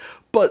field.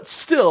 But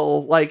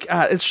still, like,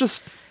 it's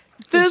just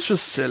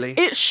silly.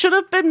 It should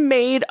have been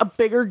made a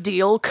bigger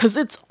deal because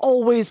it's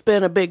always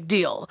been a big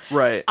deal.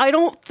 Right. I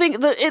don't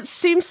think that it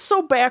seems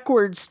so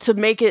backwards to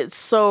make it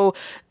so.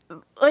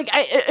 Like,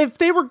 if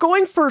they were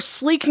going for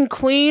sleek and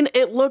clean,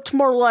 it looked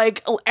more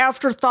like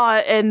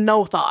afterthought and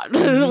no thought.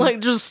 Like,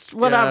 just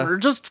whatever. Yeah.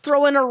 Just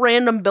throw in a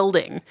random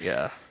building.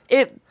 Yeah.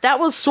 That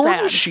was Sword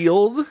sad. and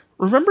Shield.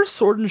 Remember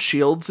Sword and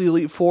Shield's the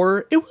Elite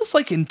Four? It was,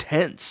 like,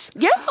 intense.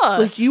 Yeah.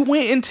 Like, you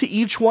went into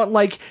each one,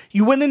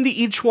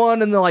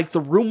 and then, like,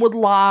 the room would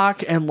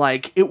lock, and,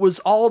 like, it was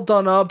all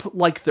done up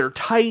like their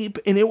type,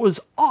 and it was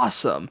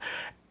awesome.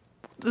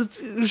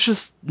 It was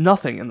just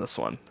nothing in this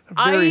one.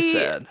 Very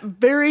sad.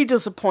 Very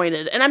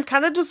disappointed. And I'm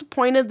kind of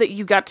disappointed that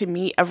you got to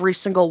meet every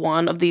single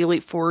one of the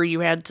Elite Four you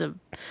had to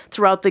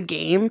throughout the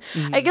game.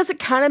 Mm-hmm. I guess it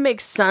kind of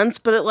makes sense,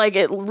 but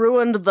it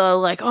ruined the,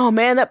 like, oh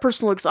man, that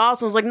person looks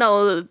awesome. I was like,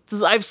 no,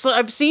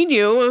 I've seen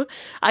you,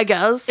 I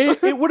guess.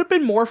 It would have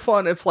been more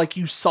fun if, like,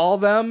 you saw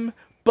them,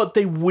 but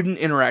they wouldn't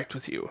interact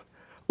with you.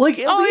 Like,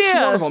 at least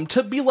one of them,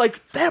 to be like,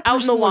 that Out in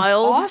person the looks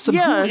wild. awesome.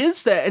 Yeah. Who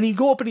is that? And you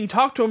go up and you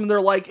talk to them, and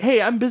they're like,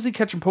 hey, I'm busy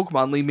catching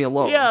Pokemon. Leave me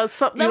alone. Yeah,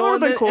 that would have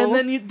been cool. And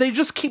then they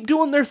just keep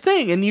doing their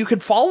thing, and you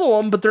could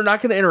follow them, but they're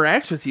not going to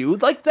interact with you.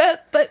 Like,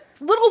 that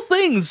little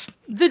things.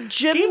 The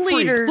gym Game Freak,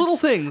 leaders. little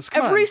things.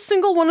 Come Every on.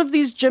 single one of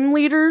these gym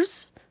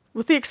leaders,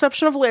 with the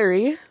exception of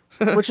Larry,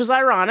 which is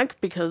ironic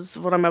because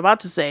what I'm about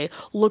to say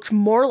looked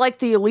more like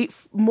the Elite,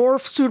 more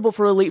suitable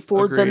for Elite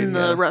Four than Agreed, the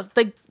yeah. rest.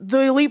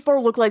 The Elite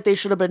Four looked like they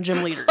should have been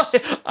gym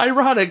leaders.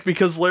 Ironic,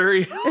 because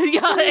Larry,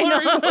 Yeah, I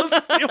Larry know. was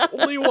the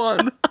only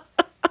one.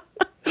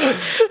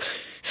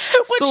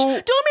 Which,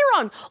 don't get me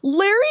wrong,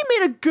 Larry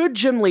made a good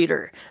gym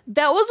leader.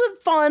 That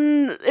wasn't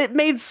fun. It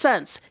made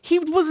sense. He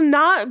was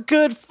not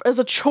good as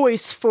a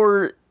choice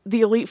for the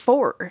Elite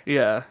Four.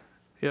 Yeah.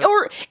 Yep.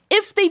 Or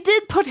if they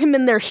did put him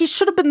in there, he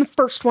should have been the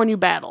first one you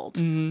battled.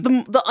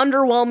 Mm-hmm. The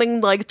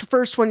underwhelming, like, the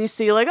first one you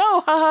see, like,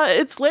 oh, haha,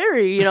 it's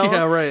Larry, you know?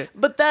 Yeah, right.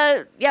 But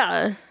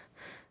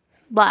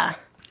blah.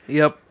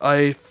 Yep,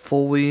 I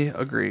fully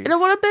agree. And it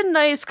would have been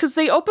nice, because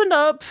they opened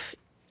up,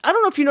 I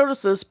don't know if you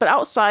noticed this, but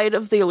outside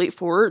of the Elite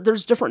Four,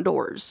 there's different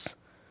doors.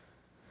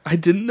 I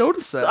didn't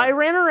notice that. So I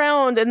ran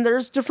around and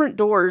there's different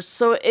doors.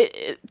 So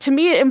to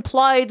me, it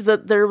implied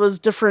that there was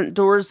different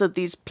doors that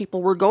these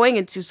people were going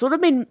into. So it would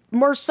have made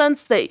more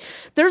sense that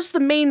there's the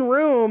main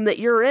room that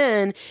you're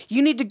in.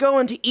 You need to go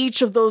into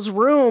each of those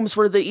rooms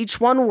where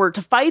each one were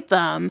to fight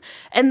them.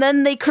 And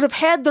then they could have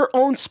had their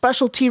own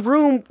specialty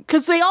room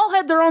because they all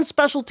had their own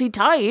specialty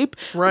type.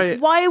 Right.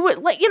 Why would,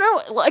 like, you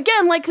know,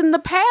 again, like in the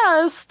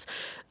past,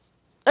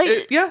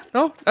 You're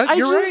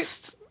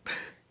right.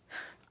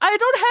 I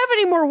don't have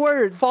any more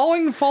words.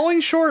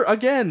 Falling short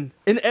again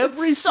in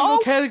every It's single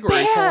so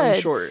category. bad.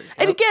 Falling short.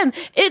 And Yep. again,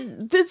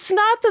 it's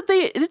not that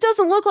it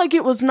doesn't look like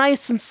it was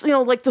nice and, you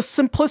know, like the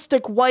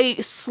simplistic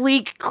white,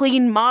 sleek,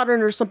 clean,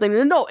 modern or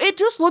something. No, it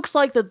just looks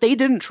like that they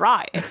didn't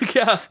try.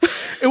 Yeah,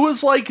 it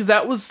was like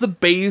that was the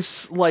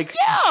base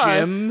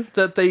gym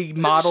that they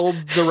modeled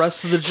the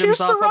rest of the gyms Here's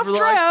off the rough of.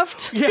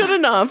 draft. Yeah. Good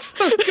enough.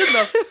 Good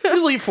enough.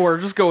 Elite Four,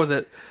 just go with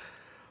it.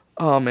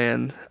 Oh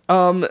man.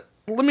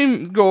 Let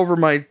me go over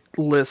my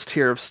list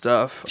here of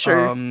stuff.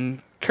 Sure.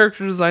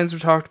 Character designs we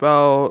talked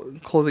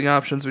about, clothing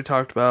options we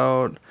talked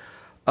about,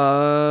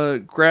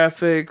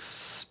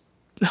 graphics.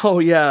 Oh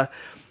yeah,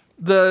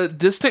 the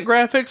distant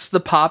graphics, the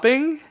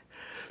popping.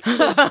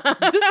 So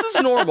this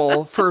is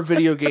normal for a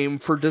video game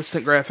for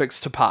distant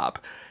graphics to pop.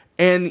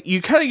 And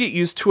you kind of get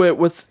used to it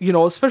with, you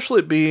know, especially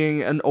it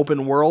being an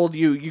open world,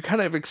 you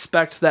kind of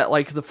expect that,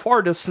 like, the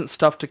far distant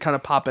stuff to kind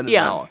of pop in and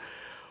out.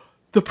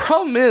 The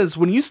problem is,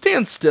 when you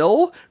stand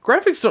still,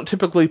 graphics don't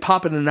typically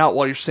pop in and out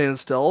while you're standing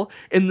still.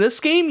 In this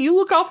game, you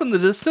look off in the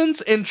distance,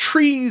 and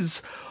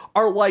trees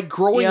are, like,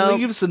 growing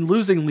leaves and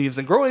losing leaves,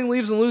 and growing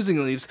leaves and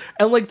losing leaves.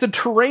 And, like, the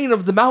terrain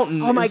of the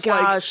mountain is,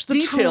 gosh, like,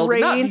 the detailed and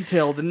not terrain.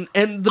 detailed.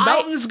 And the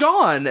mountain's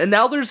gone, and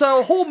now there's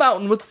a whole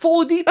mountain with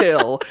full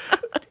detail.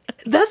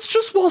 That's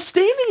just while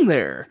standing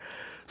there.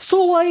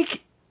 So,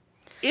 like,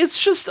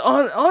 it's just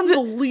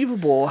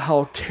unbelievable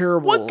how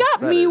terrible. What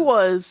got that me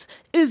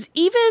is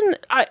even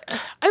I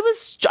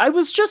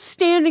was just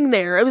standing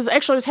there. I was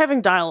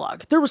having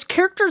dialogue. There was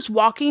characters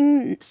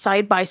walking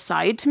side by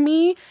side to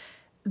me,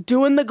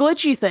 doing the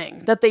glitchy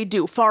thing that they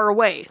do far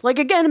away. Like,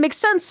 again, it makes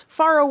sense,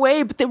 far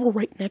away, but they were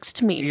right next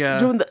to me,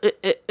 doing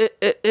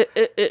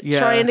the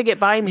trying to get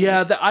by me.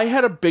 Yeah, I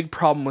had a big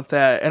problem with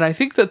that, and I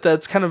think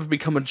that's kind of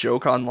become a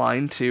joke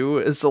online too.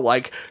 Is the,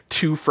 like,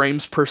 2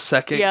 frames per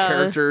second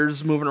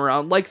characters moving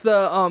around, like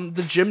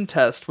the gym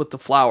test with the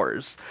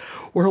flowers,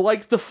 where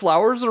like the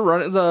flowers are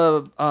running,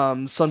 the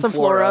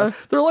Sunflora,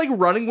 they're like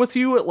running with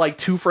you at like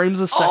 2 frames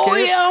a second. Oh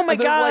yeah, oh my like,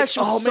 gosh, it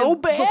was so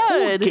bad. The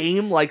whole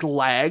game like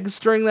lags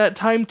during that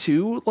time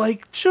too.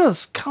 Like,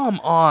 just come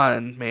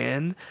on,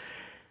 man.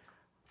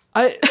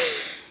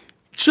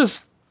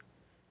 Just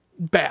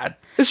bad.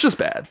 It's just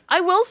bad. I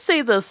will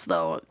say this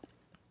though.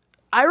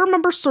 I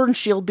remember Sword and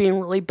Shield being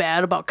really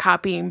bad about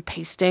copying and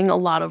pasting a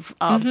lot of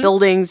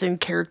buildings and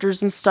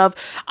characters and stuff.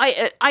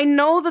 I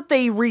know that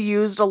they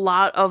reused a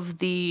lot of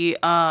the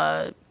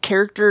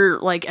character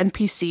like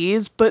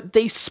NPCs, but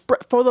they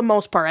for the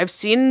most part. I've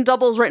seen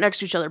doubles right next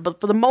to each other, but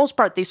for the most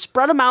part, they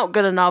spread them out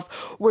good enough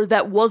where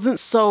that wasn't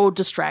so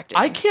distracting.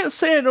 I can't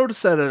say I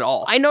noticed that at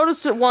all. I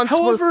noticed it once.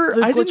 However, with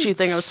the glitchy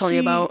thing I was telling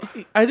you about.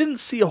 I didn't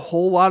see a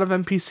whole lot of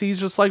NPCs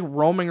just like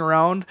roaming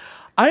around.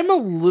 I'm a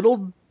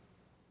little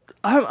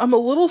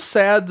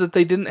sad that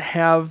they didn't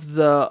have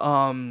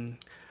the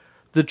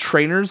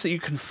trainers that you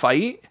can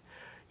fight.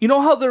 You know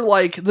how they're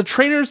like the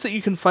trainers that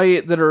you can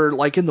fight that are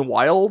like in the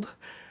wild?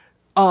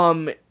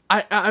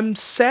 I'm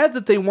sad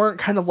that they weren't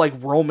kind of like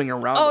roaming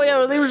around. Oh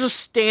yeah, they were just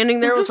standing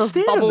there with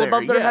a bubble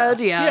above their head.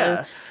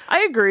 Yeah.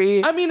 I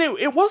agree. I mean,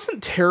 it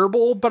wasn't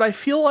terrible, but I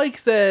feel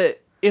like that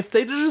if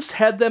they just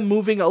had them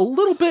moving a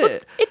little bit.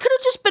 But it could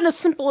have just been as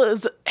simple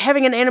as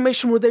having an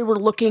animation where they were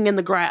looking in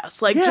the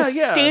grass. Like,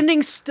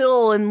 standing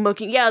still and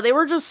looking. Yeah, they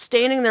were just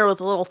standing there with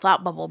a little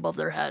thought bubble above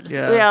their head.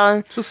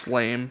 Yeah. Just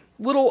lame.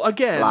 Little,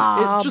 again,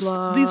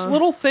 blah, these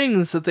little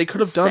things that they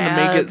could have done to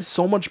make it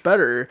so much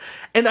better.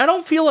 And I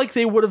don't feel like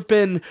they would have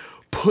been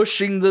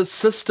pushing the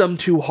system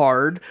too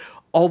hard.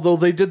 Although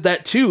they did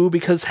that too,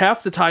 because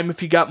half the time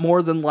if you got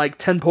more than like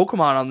 10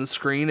 Pokemon on the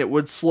screen, it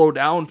would slow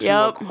down to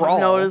a crawl. I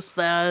noticed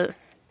that.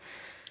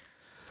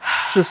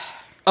 Just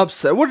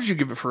upset. What did you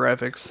give it for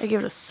graphics? I gave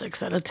it a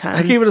 6 out of 10.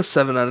 I gave it a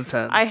 7 out of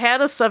 10. I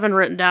had a 7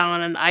 written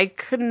down, and I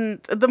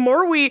couldn't. The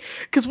more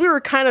because we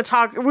were kind of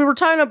talking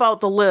about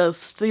the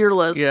list, your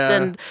list,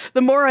 and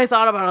the more I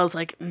thought about it, I was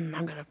like, I'm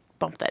gonna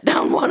bump that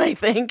down one. I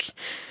think.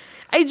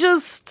 I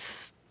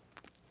just.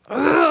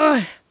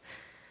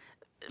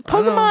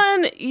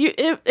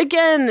 Pokemon,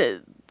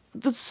 again,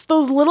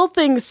 those little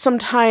things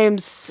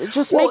sometimes it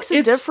just makes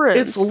a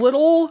difference. It's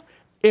little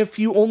if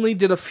you only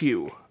did a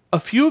few. A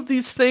few of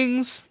these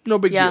things, no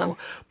big deal.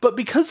 But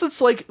because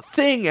it's like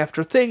thing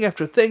after thing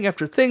after thing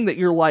after thing that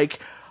you're like,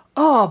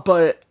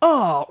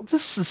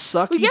 this is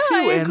sucky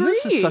too, and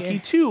this is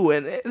sucky too,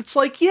 and it's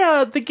like,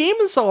 the game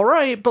is all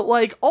right, but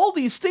like all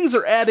these things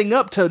are adding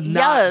up to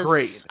not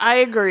great. I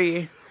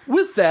agree.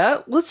 With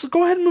that, let's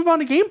go ahead and move on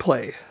to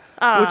gameplay.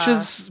 Which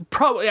is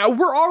probably,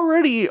 we're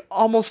already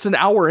almost an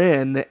hour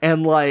in,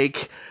 and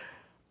like,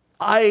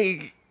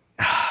 we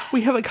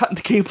haven't gotten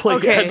to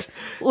gameplay yet.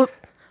 Well,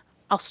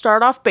 I'll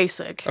start off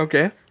basic.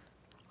 Okay.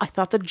 I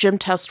thought the gym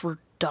tests were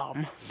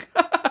dumb.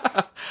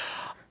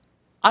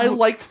 I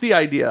liked the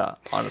idea,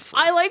 honestly.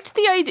 I liked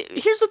the idea.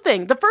 Here's the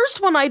thing. The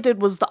first one I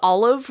did was the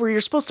olive, where you're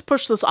supposed to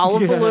push this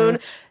olive balloon.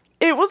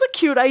 It was a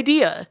cute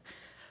idea.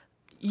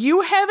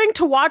 You having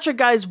to watch a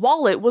guy's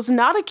wallet was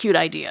not a cute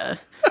idea.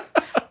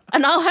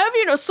 And I'll have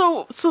you know,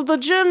 so the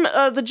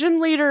gym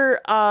leader,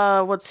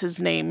 what's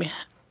his name?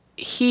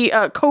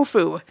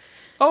 Kofu.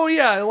 Oh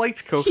yeah, I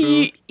liked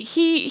Kofu.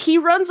 He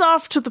runs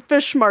off to the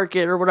fish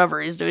market or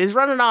whatever he's doing. He's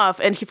running off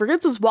and he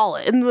forgets his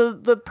wallet. And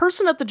the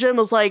person at the gym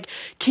was like,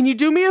 "Can you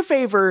do me a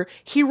favor?"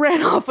 He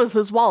ran off with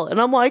his wallet. And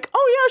I'm like,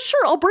 "Oh yeah,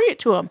 sure, I'll bring it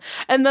to him."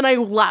 And then I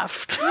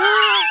left.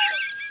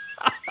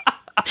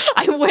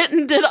 I went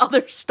and did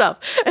other stuff.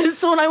 And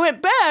so when I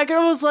went back, I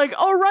was like,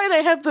 "Oh right,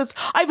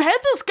 I've had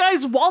this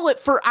guy's wallet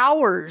for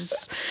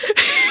hours."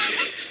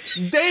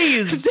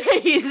 Days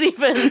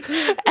even.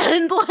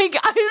 And like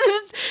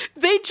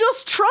they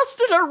just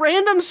trusted a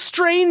random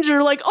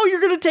stranger, like, "Oh,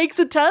 you're gonna take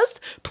the test?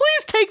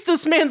 Please take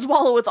this man's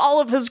wallet with all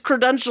of his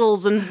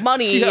credentials and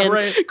money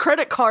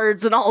credit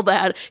cards and all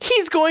that.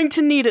 He's going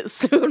to need it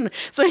soon."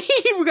 So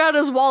he got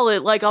his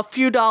wallet like a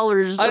few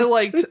dollars. I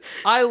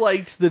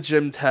liked the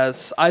gym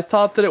tests. I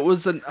thought that it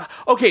was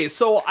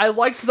so I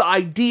liked the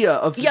idea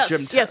of the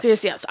gym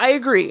tests. Yes. I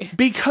agree.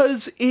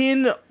 Because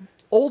in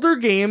older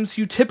games,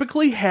 you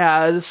typically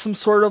had some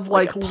sort of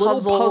like little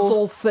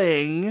puzzle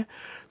thing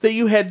that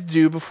you had to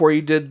do before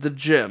you did the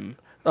gym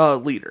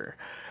leader.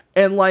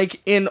 And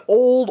like in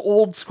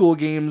old school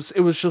games,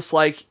 it was just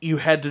like you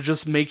had to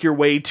just make your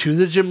way to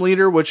the gym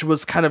leader, which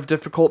was kind of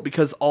difficult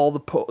because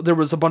there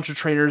was a bunch of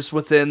trainers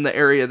within the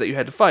area that you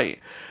had to fight.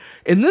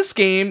 In this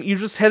game, you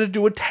just had to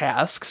do a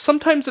task.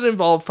 Sometimes it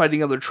involved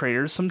fighting other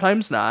trainers,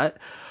 sometimes not.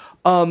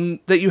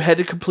 That you had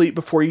to complete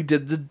before you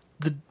did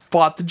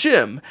fought the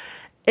gym.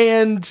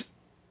 And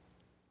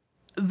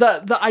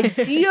the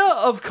idea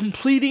of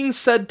completing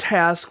said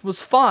task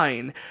was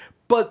fine,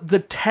 but the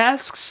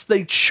tasks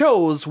they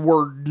chose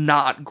were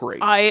not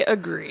great. I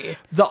agree.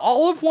 The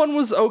olive one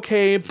was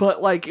okay,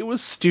 but like it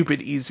was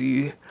stupid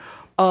easy.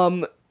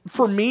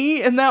 For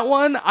me in that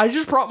one, I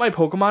just brought my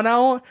Pokemon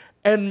out,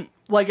 and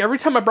like every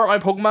time I brought my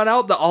Pokemon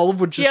out, the olive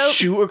would just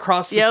shoot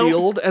across the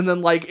field, and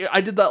then like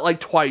I did that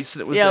like twice,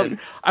 and it was in.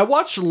 I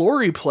watched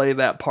Lori play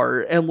that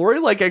part, and Lori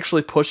like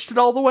actually pushed it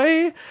all the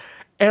way.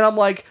 And I'm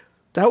like,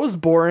 that was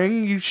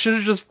boring. You should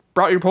have just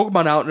brought your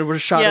Pokemon out and it would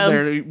have shot Yeah. in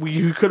there and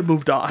you could have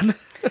moved on.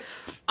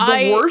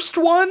 The worst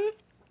one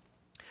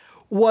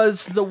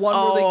was the one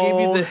where they gave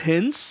you the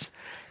hints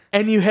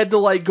and you had to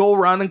like go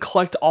around and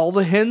collect all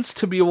the hints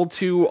to be able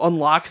to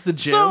unlock the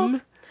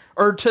gym.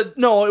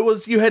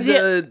 You had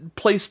to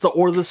place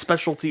the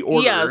specialty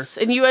order. Yes,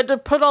 and you had to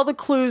put all the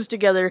clues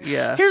together.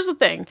 Yeah. Here's the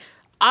thing.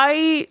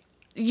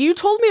 You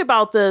told me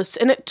about this,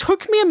 and it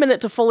took me a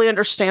minute to fully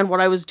understand what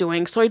I was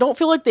doing, so I don't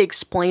feel like they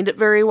explained it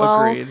very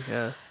well. Agreed,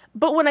 yeah.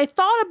 But when I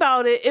thought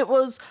about it, it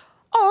was,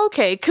 oh,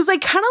 okay, because I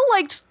kind of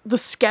liked the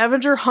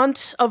scavenger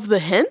hunt of the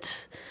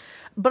hint,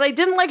 but I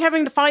didn't like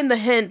having to find the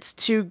hint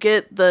to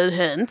get the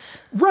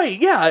hint. Right,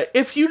 yeah.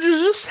 If you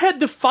just had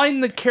to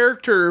find the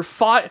character,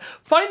 fight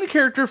the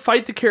character,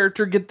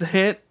 get the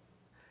hint,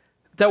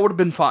 that would have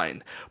been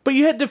fine. But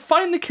you had to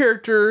find the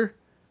character...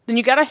 Then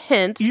you got a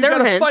hint. You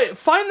gotta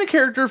find the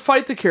character,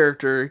 fight the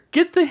character,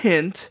 get the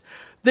hint,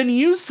 then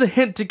use the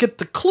hint to get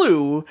the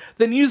clue,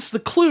 then use the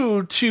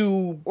clue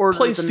to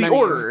place the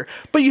order.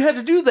 But you had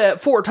to do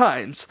that 4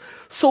 times.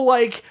 So,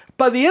 like...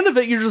 By the end of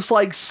it, you're just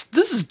like,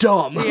 this is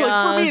dumb. Yeah.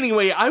 Like, for me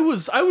anyway, I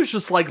was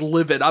just like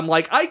livid. I'm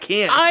like, I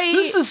can't.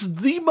 This is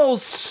the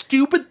most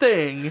stupid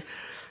thing.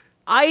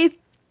 I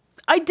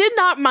did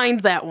not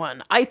mind that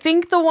one. I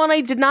think the one I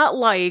did not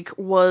like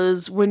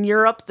was when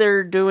you're up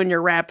there doing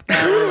your rap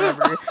battle or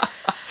whatever.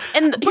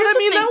 But I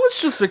mean, that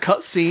was just a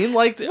cutscene.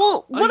 Like,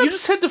 well, you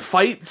just had to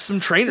fight some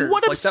trainers.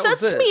 What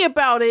upsets me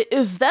about it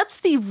is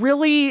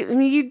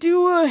you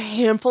do a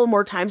handful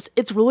more times.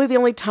 It's really the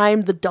only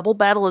time the double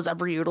battle is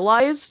ever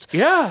utilized.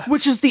 Yeah.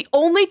 Which is the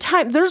only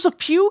time. There's a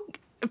few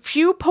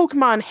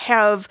Pokemon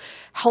have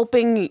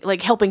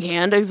helping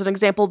hand as an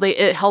example.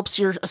 It helps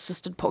your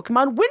assisted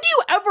Pokemon. When do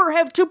you ever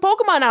have 2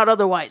 Pokemon out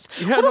otherwise?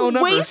 Yeah, what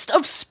a waste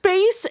of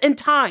space and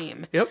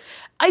time. Yep.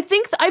 I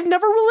think I've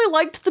never really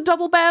liked the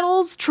double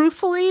battles,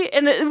 truthfully,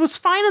 and it was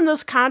fine in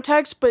this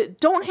context, but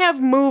don't have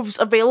moves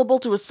available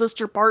to assist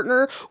your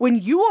partner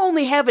when you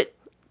only have it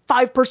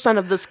 5%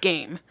 of this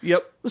game. Yep.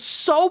 It was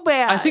so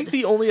bad. I think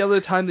the only other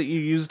time that you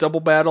use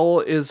double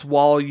battle is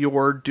while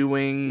you're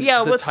doing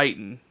the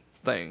Titan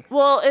thing.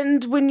 Well,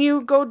 and when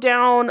you go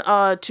down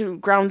to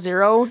Ground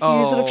Zero, you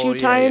use it a few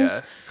times.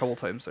 Yeah, a couple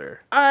times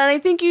there. And I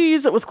think you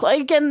use it with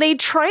again. They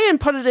try and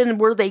put it in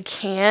where they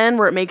can,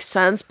 where it makes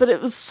sense, but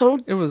it was so.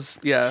 It was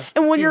yeah.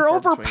 And when you're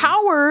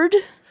overpowered,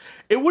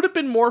 it would have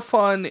been more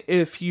fun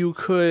if you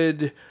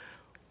could,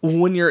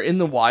 when you're in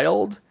the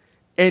wild.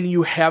 And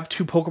you have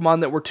 2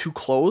 Pokemon that were too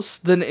close,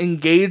 then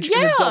engage in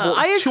a double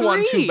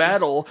 2-on-2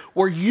 battle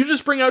where you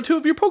just bring out 2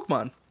 of your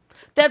Pokemon.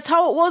 That's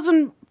how it was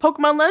in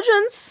Pokemon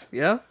Legends.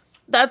 Yeah.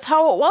 That's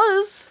how it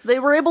was. They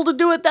were able to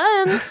do it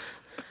then.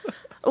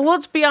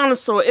 Let's be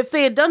honest, though. If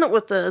they had done it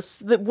with this,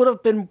 that would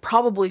have been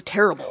probably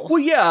terrible. Well,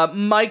 yeah,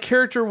 my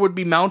character would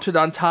be mounted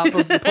on top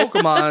of the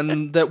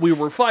Pokemon that we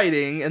were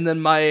fighting, and then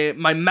my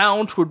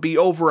mount would be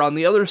over on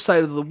the other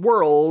side of the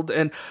world,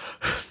 and...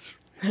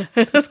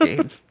 This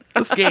game.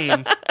 So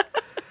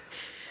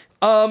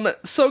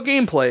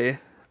gameplay.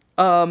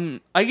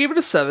 I gave it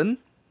a 7.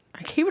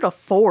 I gave it a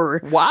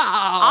 4.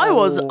 Wow. I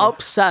was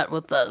upset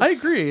with this. I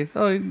agree.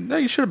 Oh, no,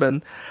 you should have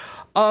been.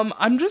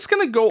 I'm just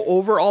gonna go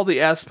over all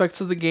the aspects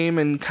of the game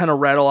and kind of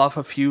rattle off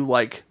a few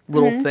like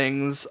little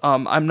things.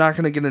 I'm not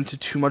gonna get into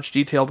too much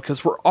detail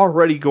because we're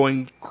already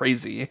going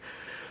crazy.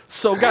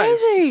 So guys,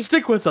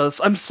 stick with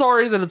us. I'm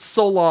sorry that it's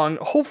so long.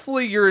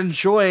 Hopefully you're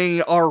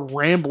enjoying our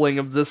rambling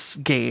of this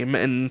game.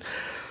 And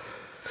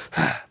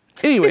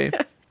anyway,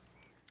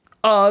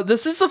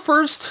 this is the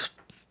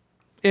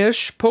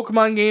first-ish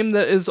Pokemon game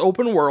that is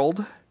open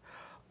world.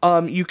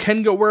 You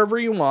can go wherever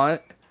you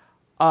want.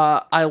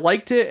 I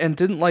liked it and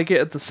didn't like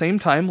it at the same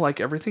time, like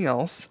everything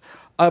else.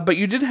 But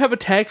you did have a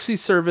taxi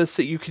service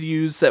that you could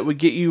use that would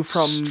get you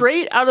from...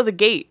 Straight out of the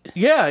gate.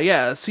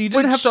 Yeah. So you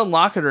didn't have to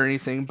unlock it or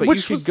anything, but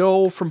you could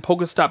go from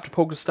Pokestop to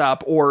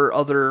Pokestop or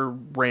other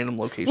random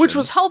locations. Which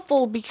was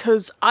helpful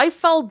because I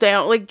fell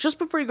down, like, just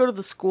before you go to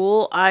the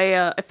school,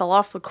 I fell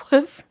off the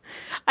cliff.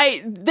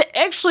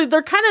 Actually,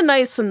 they're kind of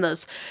nice in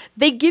this.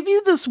 They give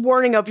you this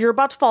warning of you're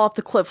about to fall off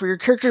the cliff where your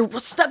character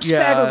steps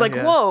back and was like,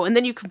 whoa, and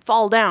then you can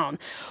fall down.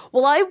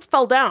 Well, I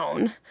fell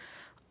down,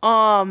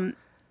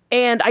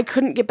 and I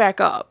couldn't get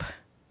back up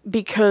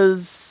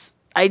because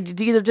I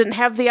either didn't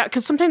have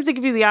because sometimes they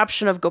give you the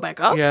option of go back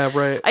up. Yeah,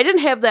 right. I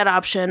didn't have that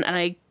option, and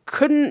I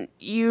couldn't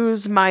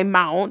use my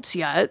mount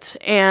yet,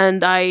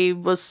 and I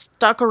was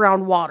stuck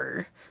around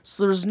water.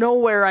 So there's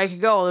nowhere I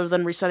could go other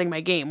than resetting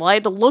my game. Well, I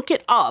had to look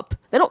it up.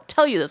 They don't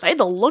tell you this. I had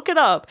to look it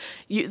up.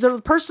 The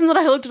person that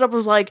I looked it up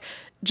was like,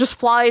 just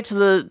fly to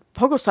the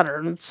Poke Center.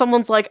 And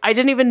someone's like, I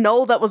didn't even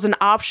know that was an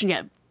option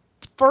yet.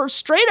 For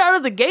straight out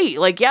of the gate.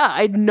 Like, yeah,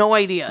 I had no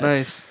idea.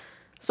 Nice.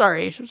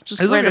 Sorry,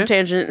 just a random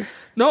tangent.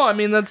 No, I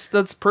mean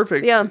that's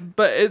perfect. Yeah,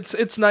 but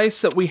it's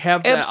nice that we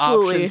have that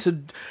option to.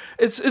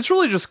 It's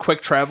really just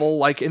quick travel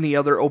like any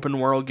other open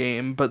world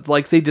game, but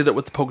like they did it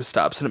with the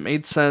Pokestops and it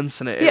made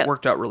sense and it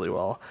worked out really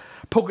well.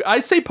 I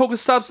say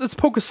Pokestops, it's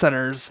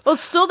Pokecenters. Well,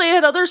 still, they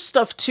had other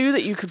stuff too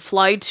that you could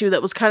fly to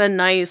that was kind of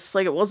nice.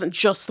 Like, it wasn't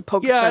just the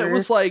Poke Yeah, Center. it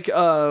was like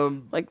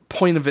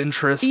point of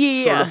interest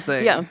sort of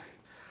thing. Yeah.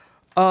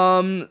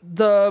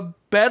 The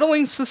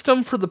battling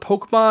system for the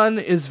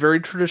Pokemon is very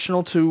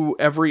traditional to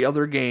every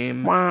other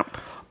game.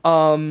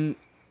 Womp.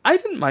 I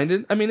didn't mind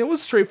it. I mean, it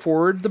was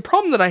straightforward. The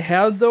problem that I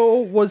had, though,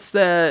 was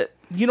that,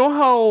 you know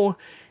how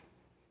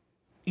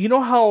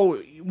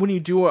when you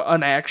do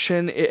an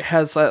action, it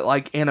has that,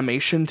 like,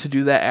 animation to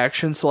do that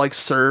action, so, like,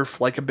 surf,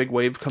 like, a big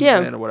wave comes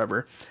in or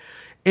whatever.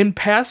 In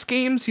past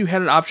games, you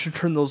had an option to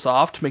turn those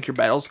off to make your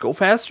battles go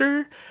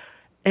faster.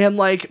 And,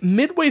 like,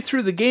 midway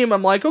through the game,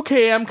 I'm like,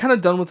 okay, I'm kind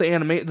of done with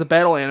the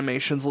battle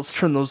animations. Let's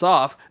turn those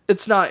off.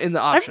 It's not in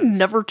the options. I've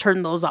never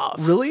turned those off.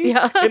 Really?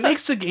 Yeah. It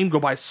makes the game go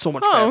by so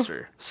much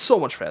faster. So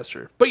much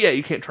faster. But yeah,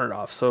 you can't turn it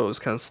off, so it was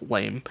kind of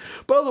lame.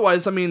 But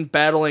otherwise, I mean,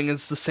 battling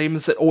is the same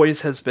as it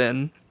always has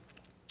been.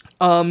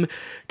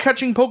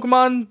 Catching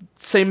Pokemon,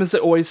 same as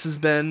it always has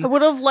been. I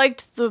would have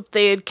liked if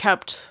they had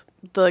kept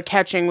the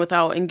catching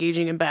without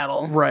engaging in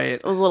battle. Right.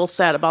 I was a little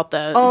sad about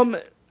that.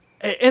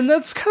 And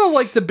that's kind of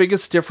like the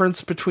biggest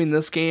difference between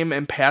this game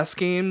and past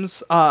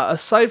games,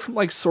 aside from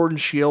like Sword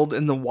and Shield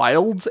in the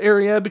Wilds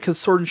area, because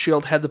Sword and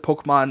Shield had the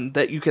Pokemon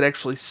that you could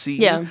actually see.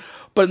 Yeah.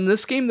 But in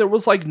this game, there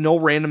was like no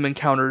random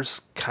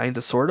encounters,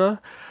 kinda, sorta.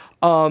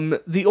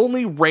 The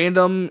only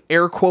random,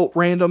 air quote,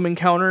 random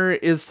encounter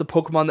is the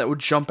Pokemon that would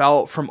jump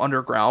out from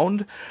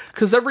underground.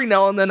 Because every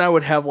now and then I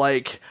would have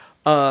like,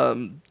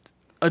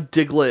 a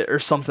Diglett or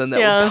something that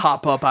would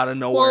pop up out of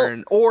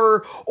nowhere,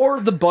 or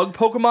the bug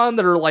Pokemon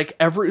that are like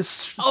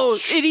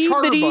itty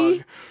Charter bitty.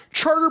 Bug.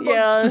 Charter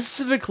Bug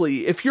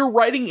specifically. If you're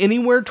riding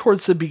anywhere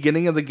towards the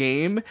beginning of the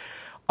game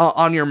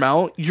on your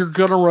mount, you're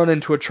gonna run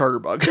into a Charter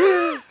Bug.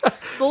 The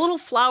little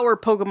flower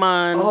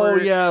Pokemon. Oh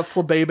yeah,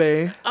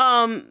 Flabebe.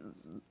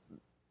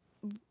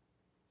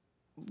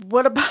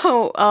 What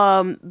about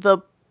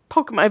the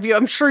Pokemon?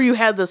 I'm sure you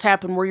had this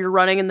happen where you're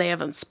running and they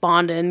haven't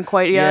spawned in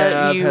quite yet.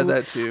 Yeah, I've had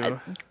that too.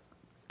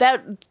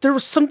 There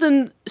was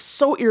something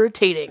so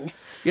irritating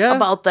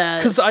about that.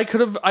 Because I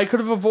could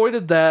have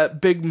avoided that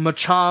big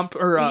Machamp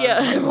or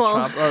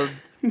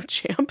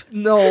Champ.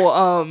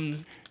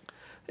 No,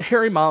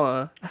 Harry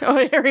Mama.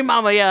 Oh, Harry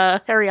Mama, yeah,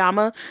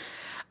 Harryama.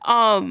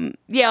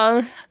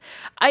 Yeah.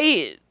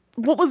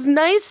 What was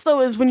nice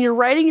though is when you're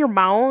riding your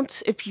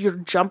mount, if you're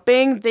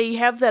jumping, they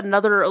have that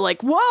another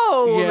like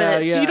whoa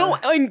minute, so you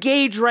don't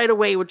engage right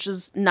away, which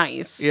is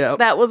nice. Yeah,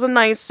 that was a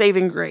nice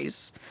saving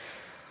grace.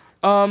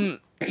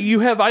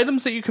 You have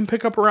items that you can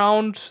pick up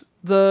around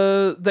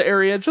the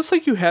area, just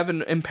like you have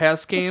in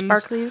past games.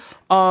 Sparklies.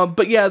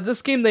 But yeah,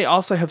 this game they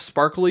also have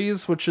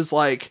Sparklies, which is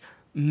like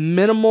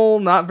minimal,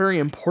 not very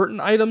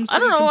important items. I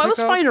don't know. I was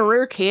finding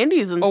rare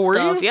candies and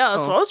stuff. Yeah,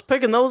 so I was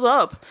picking those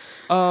up.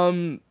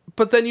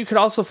 But then you could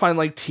also find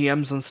like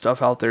TMs and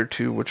stuff out there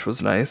too, which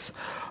was nice.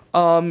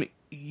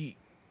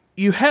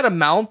 You had a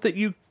mount that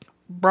you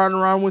brought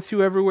around with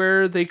you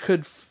everywhere. They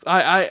could.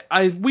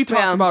 We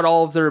talked about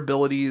all of their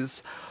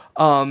abilities.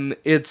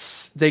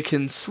 They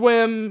can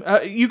swim.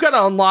 You got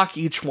to unlock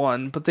each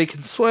one, but they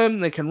can swim,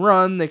 they can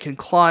run, they can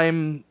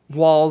climb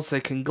walls, they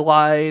can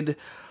glide. Is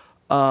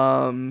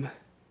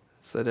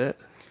that it?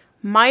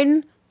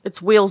 Mine,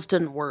 its wheels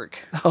didn't work.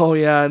 Oh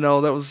yeah,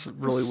 no, that was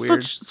really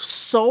weird.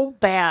 So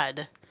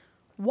bad.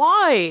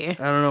 Why?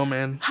 I don't know,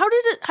 man.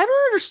 I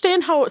don't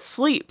understand how it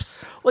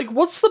sleeps. Like,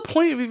 what's the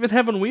point of even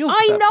having wheels?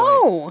 I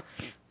know.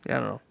 Yeah, I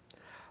don't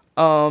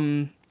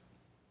know.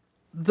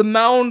 The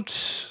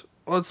mount.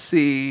 Let's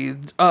see.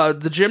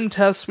 The gym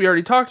tests we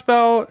already talked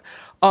about.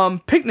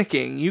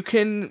 Picnicking. You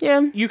can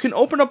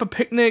open up a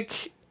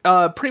picnic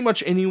pretty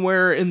much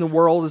anywhere in the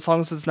world as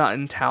long as it's not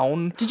in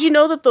town. Did you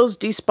know that those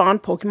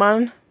despawn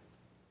Pokemon?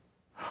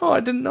 Oh, I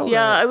didn't know that.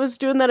 Yeah, I was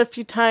doing that a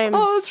few times.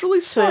 Oh, that's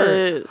really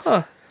smart.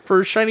 Huh.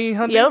 For shiny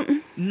hunting? Yep.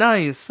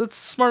 Nice. That's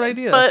a smart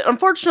idea. But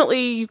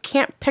unfortunately, you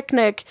can't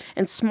picnic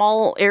in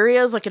small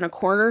areas, like in a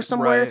corner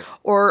somewhere,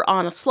 or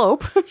on a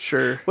slope.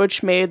 Sure.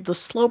 Which made the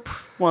slope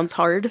ones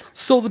hard.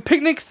 So the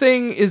picnic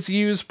thing is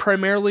used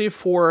primarily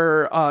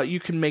for, you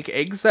can make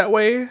eggs that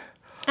way.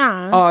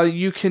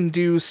 You can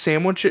do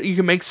sandwiches. You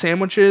can make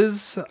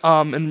sandwiches,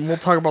 and we'll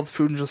talk about the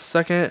food in just a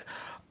second.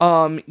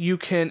 You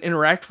can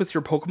interact with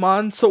your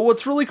Pokemon. So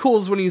what's really cool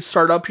is when you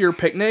start up your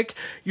picnic,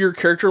 your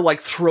character like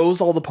throws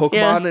all the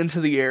Pokemon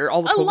into the air,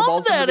 all the Pokeballs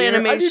love that into the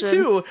animation. air. I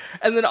do too.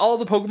 And then all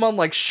the Pokemon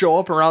like show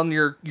up around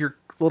your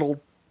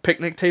little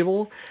picnic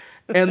table.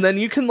 And then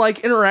you can like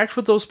interact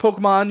with those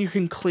Pokemon. You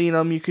can clean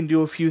them. You can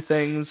do a few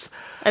things.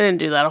 I didn't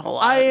do that a whole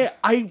lot.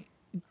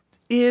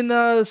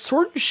 In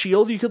Sword and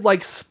Shield, you could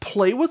like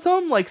play with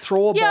them, like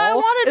throw a ball. I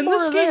wanted in more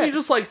this of game, that. you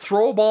just like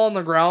throw a ball on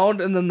the ground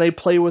and then they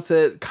play with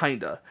it,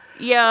 kinda.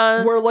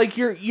 Yeah. Where like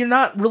you're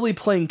not really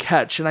playing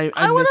catch, and I missed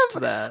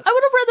that. I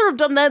would have rather have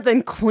done that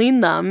than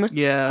clean them.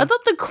 Yeah. I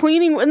thought the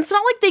cleaning, it's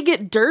not like they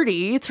get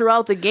dirty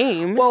throughout the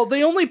game. Well,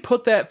 they only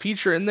put that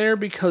feature in there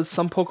because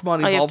some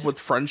Pokemon evolve with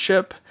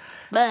friendship.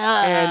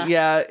 And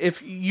yeah,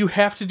 if you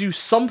have to do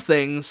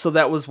something, so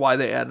that was why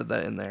they added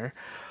that in there.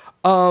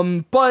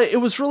 But it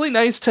was really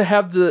nice to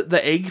have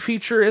the egg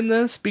feature in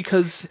this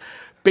because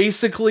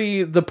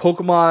basically the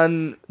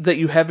Pokemon that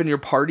you have in your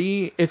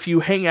party, if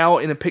you hang out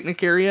in a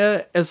picnic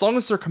area, as long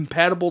as they're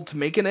compatible to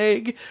make an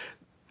egg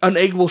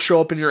will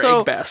show up in your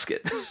egg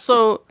basket.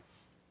 So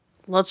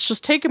let's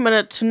just take a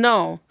minute to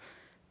know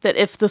that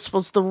if this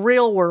was the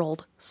real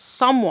world,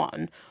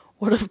 someone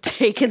would have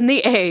taken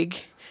the egg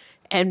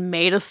and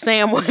made a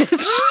sandwich.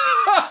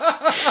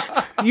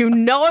 You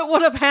know it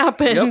would have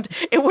happened.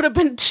 Yep. It would have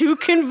been too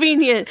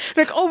convenient.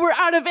 Like, oh, we're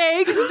out of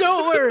eggs.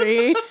 Don't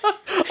worry.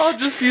 I'll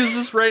just use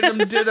this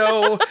random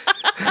Ditto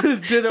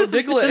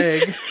Diglett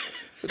egg.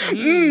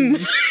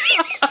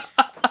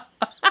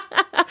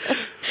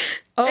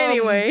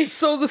 Anyway.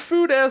 So the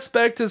food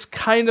aspect is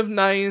kind of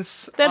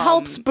nice. That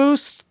helps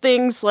boost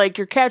things like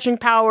your catching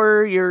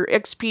power, your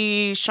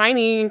XP,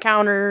 shiny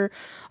encounter,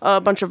 a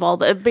bunch of all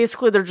that.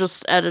 Basically, they're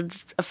just added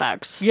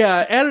effects.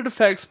 Yeah, added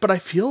effects, but I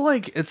feel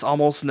like it's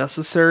almost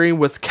necessary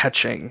with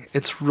catching.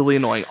 It's really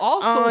annoying.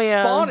 Also,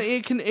 spawn,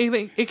 it can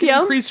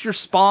increase your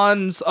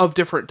spawns of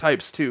different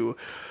types too.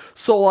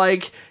 So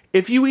like,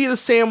 if you eat a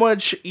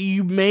sandwich,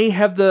 you may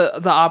have the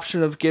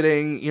option of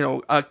getting,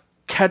 a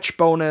catch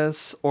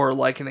bonus or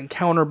like an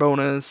encounter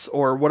bonus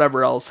or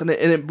whatever else, and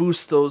it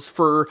boosts those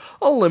for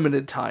a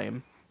limited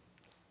time.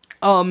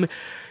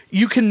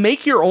 You can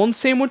make your own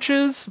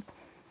sandwiches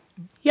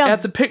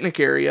at the picnic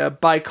area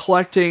by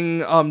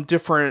collecting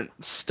different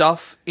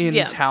stuff in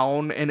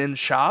town and in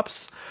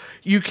shops.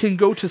 You can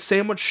go to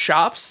sandwich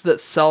shops that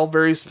sell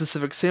very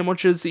specific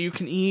sandwiches that you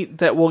can eat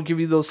that will give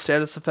you those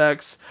status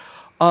effects.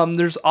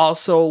 There's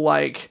also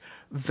like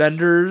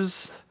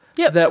vendors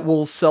that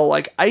will sell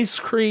like ice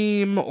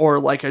cream or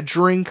like a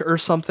drink or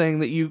something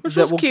that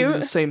will give you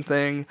the same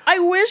thing. I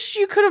wish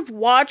you could have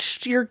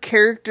watched your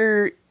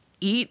character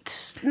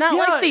eat. Not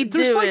like they do.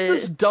 There's like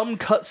this dumb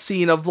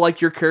cutscene of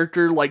like your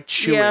character like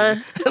chewing.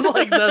 And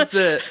like that's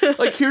it.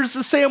 Like here's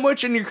the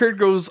sandwich and your character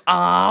goes,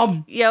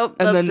 Yep.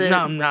 And then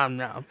nom nom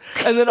nom.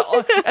 And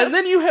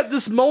then you have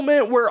this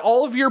moment where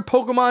all of your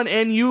Pokemon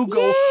and you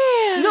go,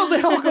 no,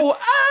 they all go,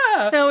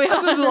 And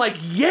then they're like,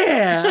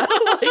 like,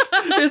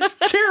 it's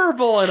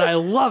terrible and I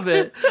love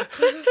it.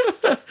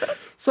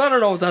 So I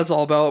don't know what that's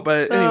all about,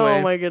 but anyway.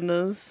 Oh my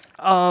goodness.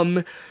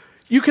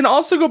 You can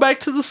also go back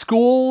to the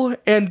school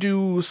and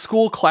do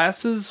school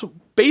classes.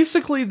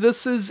 Basically,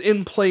 this is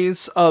in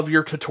place of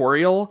your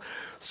tutorial.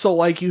 So,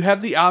 like, you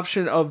have the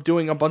option of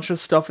doing a bunch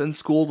of stuff in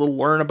school to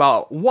learn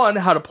about, 1,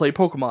 how to play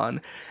Pokemon,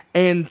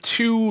 and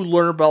 2,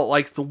 learn about,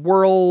 like, the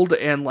world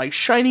and, like,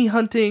 shiny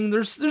hunting.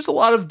 There's a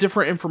lot of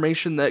different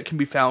information that can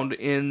be found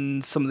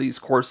in some of these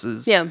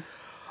courses. Yeah.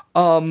 I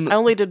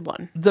only did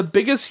 1. The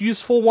biggest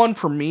useful one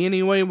for me,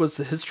 anyway, was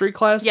the history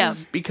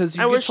classes. Because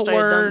you get to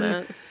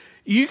learn...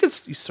 You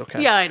still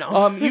can. Yeah, I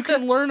know. You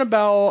can learn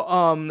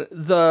about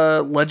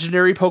the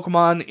legendary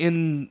Pokemon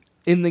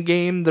in the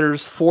game.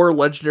 There's 4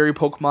 legendary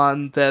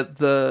Pokemon that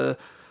the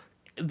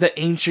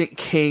ancient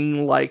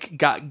king like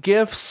got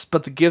gifts,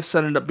 but the gifts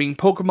ended up being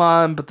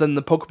Pokemon, but then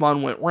the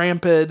Pokemon went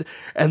rampant,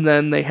 and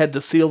then they had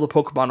to seal the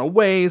Pokemon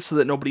away so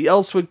that nobody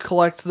else would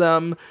collect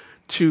them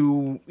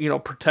to,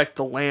 protect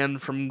the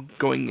land from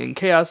going in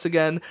chaos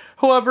again.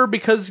 However,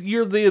 because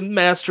you're the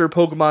master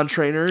Pokemon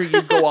trainer,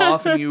 you go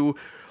off and you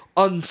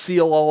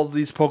unseal all of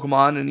these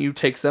Pokemon and you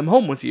take them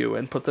home with you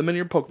and put them in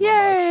your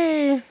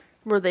Pokemon box.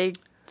 Where they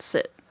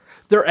sit.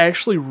 They're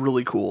actually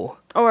really cool.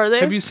 Oh, are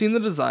they? Have you seen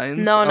the designs?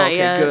 No, not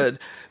yet. Good.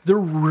 They're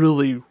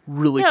really,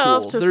 really cool.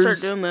 I'll have to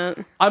start doing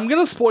that. I'm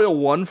gonna spoil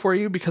one for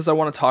you because I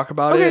want to talk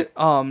about it.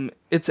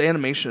 Its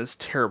animation is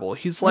terrible.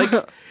 He's like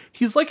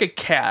a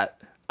cat.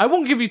 I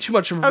won't give you too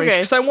much information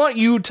because I want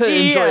you to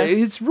enjoy it.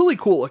 He's really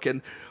cool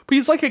looking, but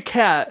he's like a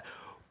cat.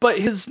 But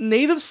his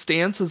native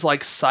stance is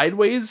like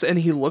sideways and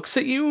he looks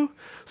at you.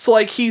 So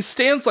like he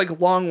stands like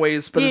long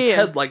ways, but his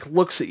head like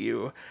looks at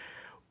you.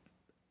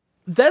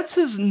 That's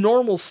his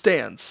normal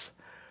stance.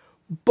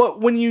 But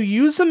when you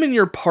use him in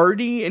your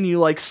party and you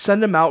like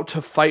send him out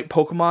to fight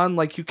Pokemon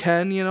like you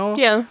can,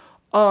 Yeah.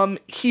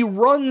 He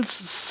runs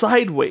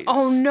sideways.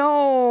 Oh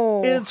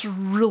no. It's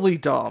really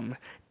dumb.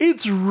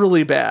 It's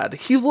really bad.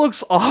 He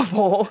looks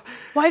awful.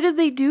 Why did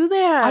they do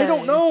that? I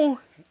don't know,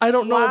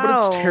 but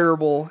it's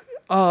terrible.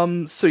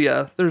 So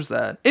yeah, there's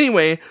that.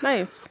 Anyway.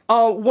 Nice.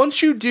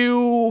 Once you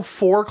do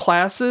 4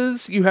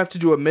 classes, you have to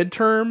do a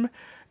midterm.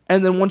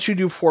 And then once you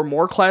do 4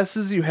 more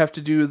classes, you have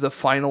to do the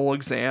final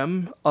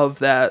exam of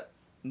that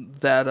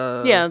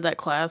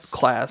class.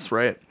 Class,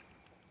 right?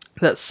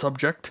 That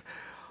subject.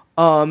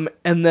 And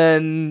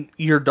then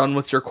you're done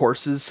with your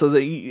courses so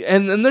that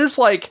and then there's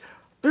like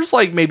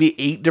maybe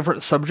 8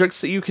 different subjects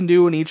that you can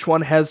do, and each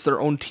one has their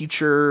own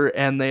teacher,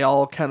 and they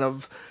all kind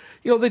of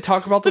they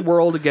talk about the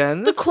world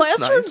again. The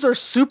classrooms are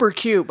super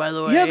cute, by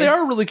the way. Yeah, they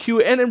are really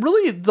cute, and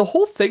really the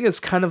whole thing is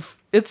kind of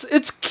it's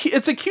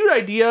a cute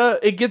idea.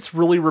 It gets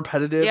really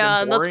repetitive.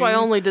 Yeah, and that's why I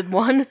only did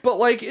 1. But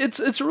like, it's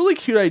a really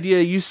cute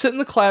idea. You sit in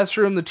the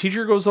classroom, the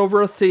teacher goes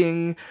over a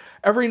thing.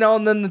 Every now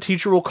and then, the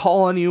teacher will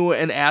call on you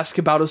and ask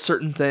about a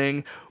certain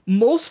thing.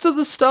 Most of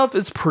the stuff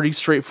is pretty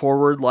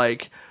straightforward,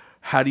 like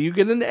how do you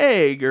get an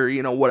egg, or,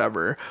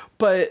 whatever.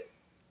 But,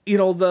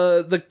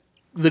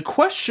 the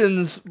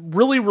questions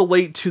really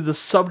relate to the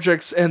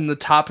subjects and the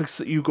topics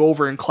that you go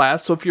over in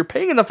class. So if you're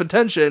paying enough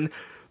attention,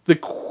 the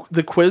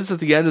quiz at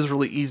the end is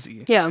really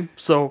easy. Yeah.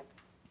 So,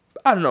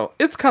 I don't know.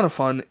 It's kind of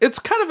fun. It's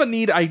kind of a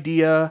neat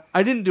idea.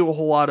 I didn't do a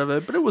whole lot of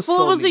it, but it was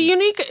Well, it was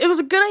neat. it was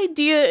a good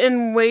idea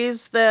in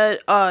ways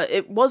that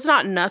it was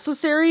not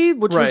necessary,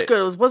 which was Right.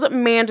 good. It wasn't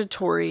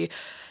mandatory.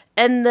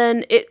 And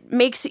then it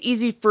makes it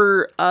easy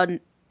for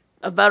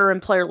a veteran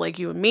player like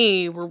you and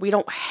me, where we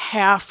don't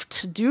have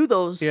to do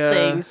those Yeah.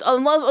 things.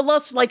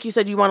 Unless, like you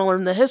said, you want to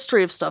learn the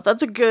history of stuff.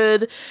 That's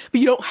but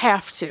you don't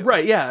have to.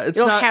 Right, yeah. It's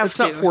don't not have it's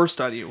not to. forced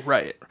on you,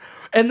 right.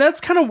 And that's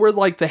kind of where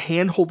like the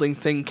hand-holding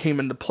thing came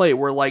into play,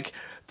 where like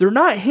they're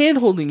not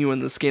hand-holding you in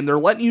this game. They're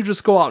letting you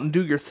just go out and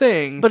do your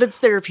thing. But it's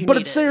there if you need it.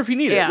 But it's there if you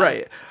need Yeah. it,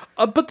 right.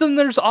 But then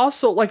there's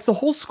also, like, the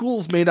whole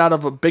school's made out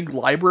of a big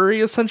library,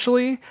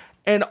 essentially.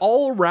 And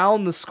all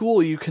around the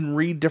school, you can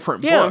read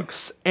different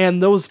books.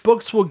 And those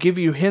books will give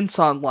you hints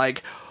on,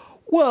 like,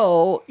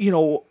 well,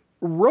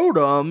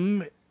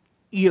 Rotom,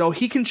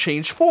 he can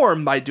change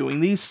form by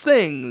doing these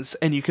things.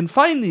 And you can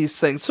find these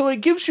things. So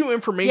it gives you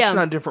information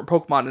on different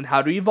Pokemon and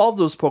how to evolve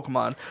those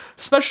Pokemon.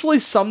 Especially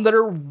some that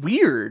are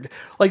weird.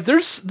 Like,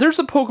 there's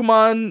a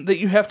Pokemon that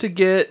you have to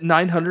get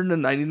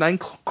 999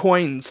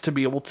 coins to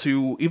be able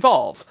to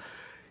evolve.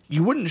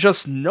 You wouldn't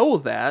just know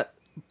that,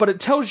 but it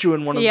tells you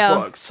in one of the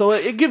books. So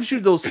it gives you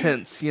those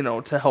hints,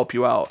 to help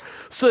you out.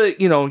 So that,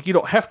 you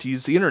don't have to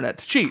use the internet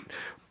to cheat.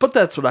 But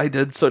that's what I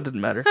did, so it didn't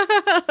matter.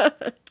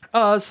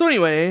 So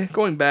anyway,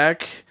 going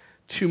back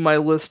to my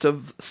list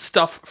of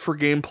stuff for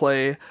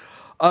gameplay,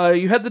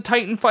 you had the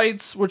Titan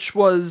fights, which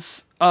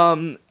was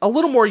a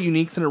little more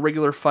unique than a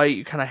regular fight.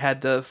 You kind of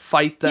had to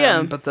fight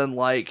them, but then,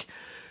 like,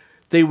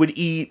 they would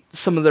eat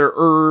some of their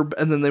herb,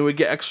 and then they would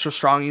get extra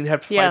strong, and you'd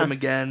have to fight them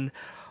again.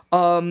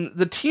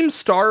 The Team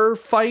Star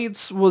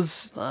fights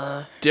was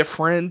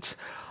different.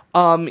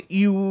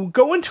 You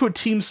go into a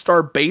Team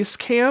Star base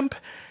camp,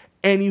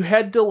 and you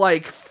had to,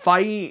 like,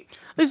 fight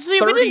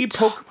 30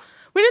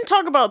 We didn't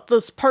talk about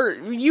this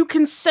part. You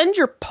can send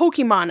your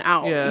Pokemon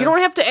out. Yeah. You don't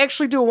have to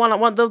actually do a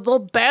one-on-one. They'll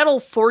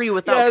battle for you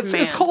without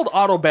command. It's called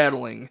auto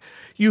battling.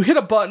 You hit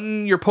a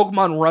button, your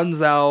Pokemon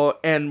runs out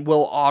and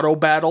will auto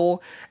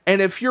battle.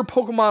 And if your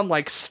Pokemon,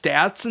 like,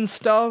 stats and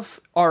stuff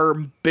are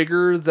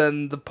bigger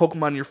than the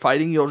Pokemon you're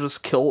fighting,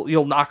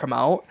 you'll knock them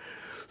out.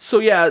 So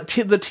yeah,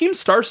 the Team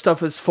Star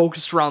stuff is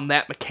focused around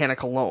that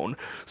mechanic alone.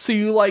 So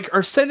you, like,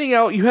 are sending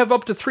out, you have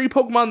up to 3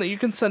 Pokemon that you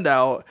can send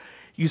out.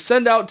 You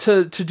send out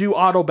to do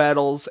auto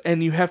battles,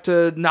 and you have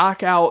to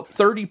knock out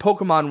 30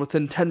 Pokemon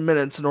within 10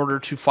 minutes in order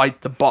to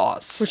fight the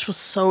boss. Which was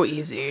so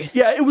easy.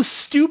 Yeah, it was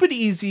stupid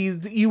easy.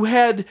 You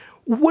had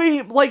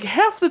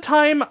half the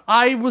time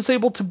I was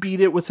able to beat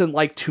it within,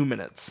 like, 2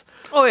 minutes.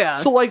 Oh, yeah.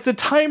 So, like, the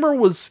timer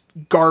was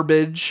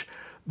garbage.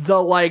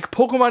 The, like,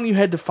 Pokemon you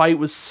had to fight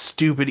was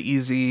stupid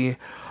easy.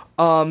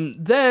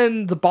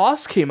 Then the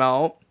boss came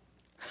out,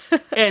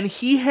 and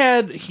he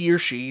or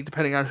she,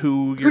 depending on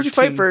who your Who'd you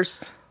fight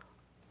first?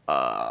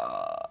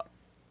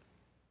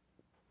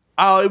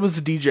 It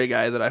was the DJ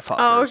guy that I fought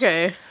first.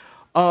 Okay.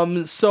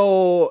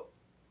 So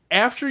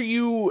after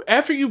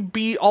you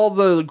beat all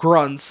the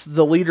grunts,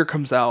 the leader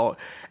comes out,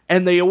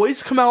 and they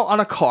always come out on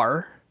a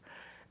car,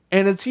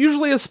 and it's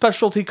usually a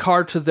specialty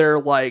car to their,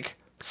 like,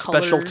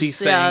 specialty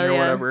thing or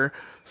whatever.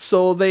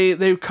 So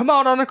they come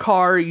out on a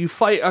car, you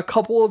fight a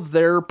couple of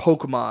their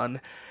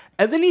Pokemon,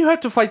 and then you have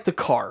to fight the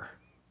car.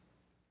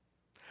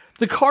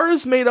 The car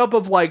is made up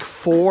of, like,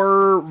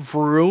 4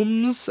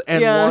 Vrooms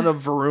and one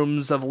of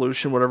Vroom's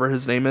evolution, whatever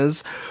his name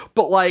is.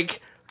 But,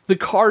 like, the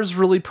car's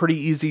really pretty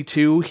easy,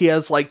 too. He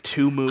has, like,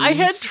 2 moves. I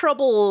had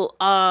trouble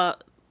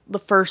the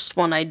first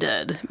one I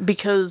did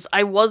because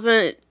I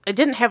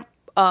didn't have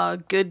a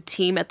good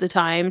team at the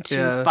time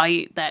to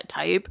fight that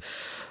type.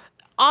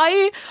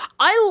 I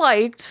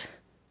liked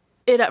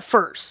it at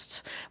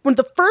first. When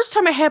the first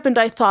time it happened,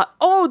 I thought,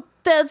 oh,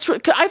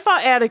 I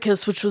fought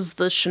Atticus, which was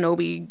the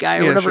shinobi guy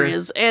or whatever he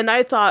is, and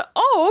I thought,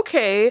 oh,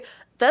 okay,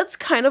 that's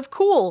kind of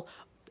cool.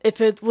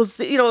 If it was,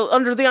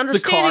 under the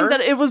understanding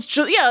that it was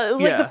just,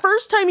 the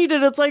first time you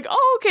did it, it's like,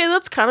 oh, okay,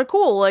 that's kind of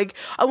cool. Like,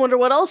 I wonder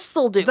what else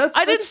they'll do.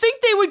 I didn't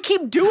think they would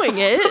keep doing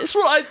it. That's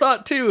what I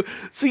thought, too.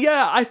 So,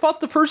 yeah, I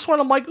fought the first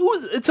one, I'm like,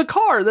 ooh, it's a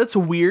car. That's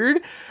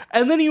weird.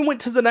 And then you went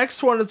to the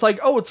next one, it's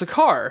like, oh, it's a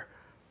car.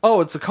 Oh,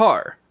 it's a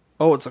car.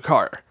 Oh, it's a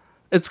car.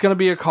 It's gonna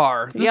be a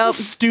car. This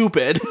is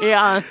stupid.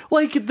 Yeah.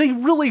 Like, they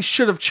really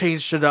should have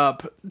changed it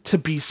up to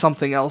be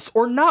something else,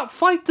 or not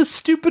fight the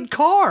stupid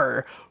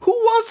car. Who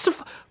wants to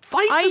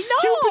fight the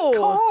stupid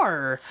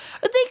car?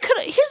 They could.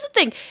 Here's the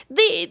thing.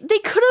 They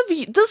could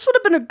have. This would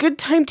have been a good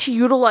time to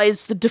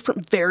utilize the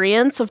different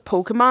variants of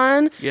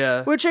Pokemon.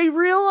 Yeah. Which I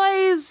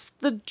realize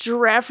the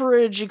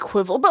Girafarig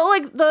equivalent, but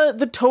like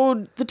the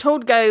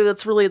Toad guy,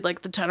 that's really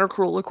like the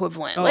Tentacruel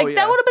equivalent. That would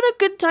have been a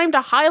good time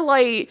to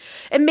highlight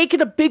and make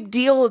it a big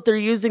deal that they're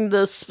using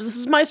this. This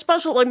is my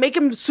special. Like, make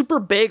him super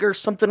big or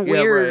something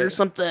weird or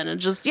something, and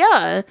just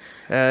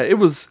it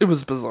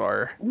was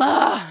bizarre.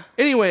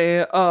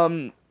 Anyway,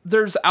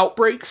 there's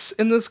outbreaks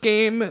in this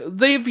game.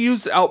 They've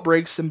used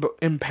outbreaks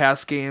in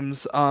past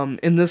games.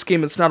 In this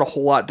game, it's not a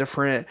whole lot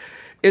different.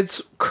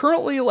 It's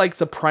currently like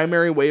the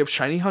primary way of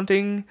shiny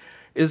hunting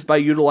is by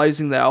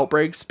utilizing the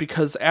outbreaks,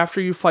 because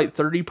after you fight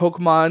 30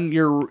 Pokemon,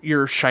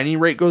 your shiny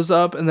rate goes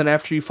up, and then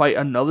after you fight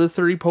another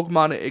 30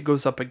 Pokemon, it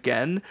goes up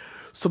again.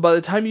 So by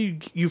the time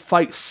you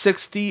fight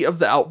 60 of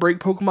the outbreak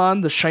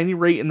Pokemon, the shiny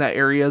rate in that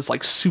area is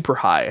like super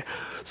high.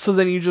 So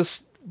then you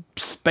just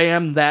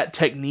spam that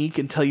technique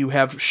until you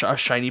have a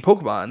shiny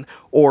Pokemon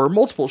or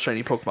multiple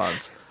shiny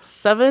Pokemons.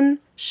 7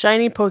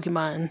 shiny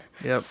Pokemon.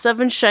 Yep.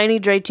 7 shiny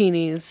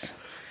Dratinis.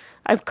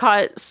 I've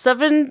caught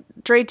 7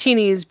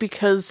 Dratinis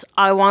because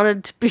I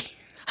wanted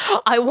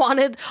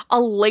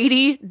a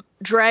lady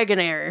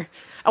Dragonair.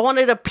 I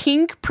wanted a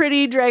pink,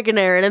 pretty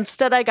Dragonair, and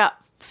instead I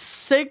got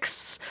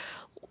 6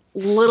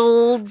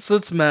 little...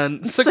 6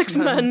 men. 6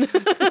 men.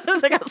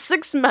 I got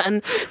 6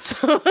 men.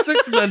 So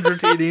 6 men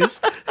Dratinis.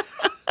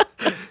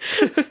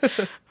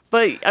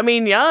 But, I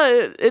mean,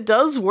 yeah, it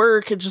does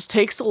work. It just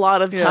takes a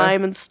lot of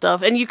time and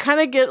stuff. And you kind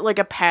of get, like,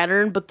 a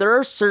pattern, but there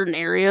are certain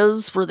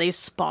areas where they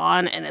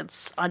spawn, and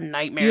it's a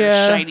nightmare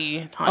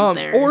shiny hunt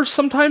there. Or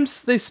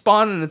sometimes they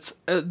spawn, and it's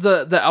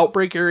the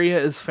outbreak area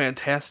is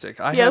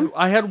fantastic. I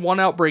had one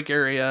outbreak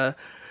area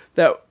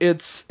that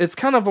it's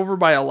kind of over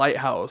by a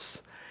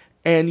lighthouse.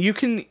 And you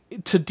can,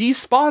 to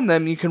despawn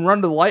them, you can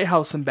run to the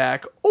lighthouse and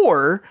back.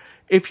 Or,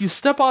 if you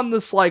step on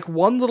this, like,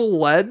 one little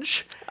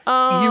ledge...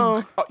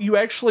 You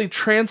actually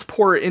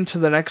transport into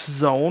the next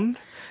zone,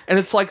 and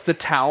it's like the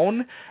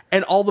town,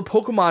 and all the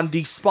Pokemon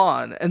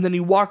despawn, and then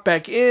you walk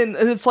back in,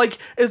 and it's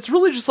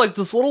really just like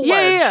this little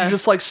ledge. Yeah. You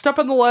just like step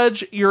on the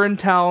ledge, you're in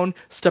town,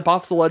 step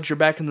off the ledge, you're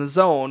back in the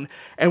zone,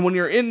 and when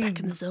you're back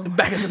in the zone,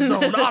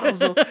 auto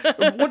zone.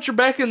 Once you're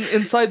back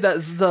inside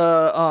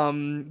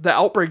the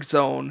outbreak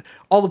zone,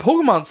 all the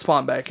Pokemon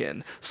spawn back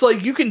in. So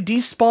like you can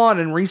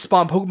despawn and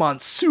respawn Pokemon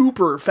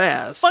super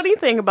fast. Funny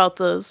thing about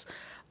this.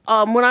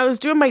 When I was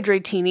doing my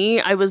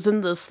Dratini, I was in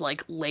this,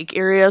 like, lake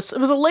area. So it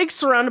was a lake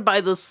surrounded by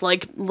this,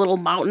 like, little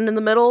mountain in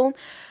the middle.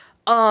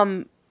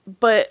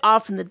 But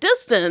off in the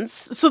distance,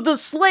 so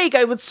this lake,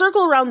 I would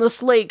circle around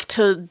this lake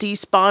to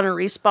despawn and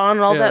respawn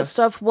and all that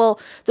stuff. Well,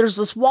 there's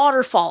this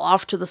waterfall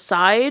off to the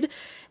side,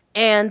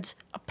 and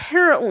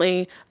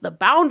apparently the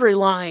boundary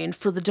line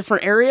for the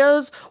different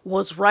areas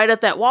was right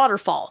at that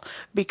waterfall,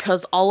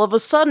 because all of a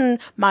sudden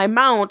my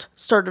mount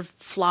started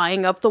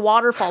flying up the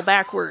waterfall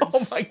backwards.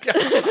 Oh my god.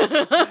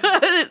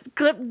 It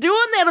kept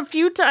doing that a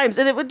few times,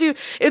 and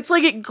it's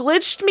like it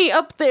glitched me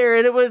up there,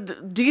 and it would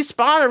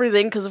despawn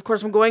everything, because of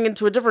course I'm going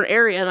into a different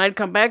area, and I'd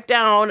come back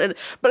down,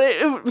 but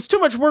it was too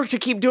much work to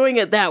keep doing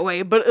it that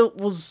way, but it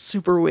was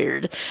super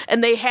weird.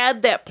 And they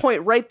had that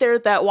point right there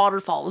at that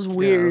waterfall. It was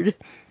weird. Yeah.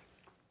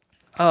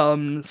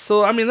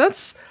 So I mean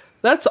that's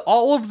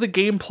all of the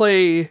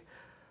gameplay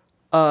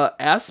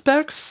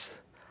aspects.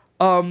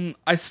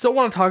 I still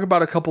want to talk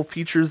about a couple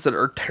features that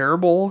are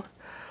terrible.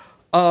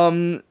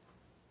 They're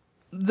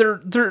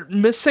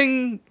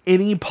missing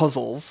any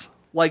puzzles,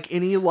 like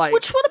any like,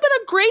 which would have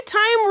been a great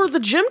time were the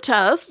gym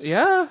tests.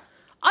 Yeah.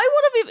 I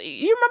would have.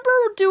 You remember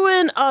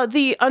doing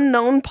the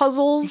unknown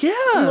puzzles? Yeah.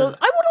 I would have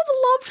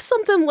loved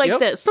something like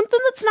that. Something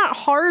that's not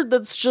hard.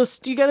 That's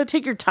just you got to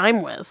take your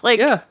time with. Like,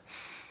 yeah.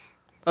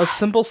 A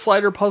simple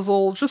slider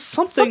puzzle, just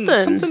something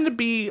to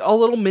be a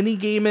little mini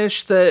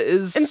game-ish that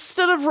is...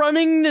 Instead of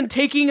running and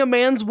taking a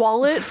man's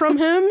wallet from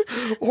him.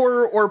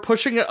 or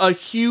pushing a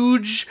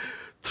huge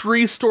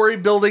 3-story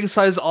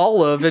building-size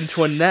olive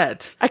into a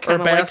net or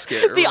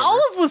basket. The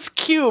olive was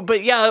cute,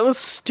 but yeah, it was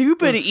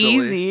stupid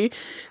easy.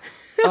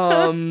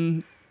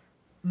 Some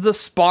of the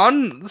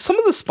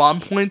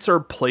spawn points are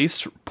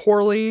placed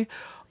poorly.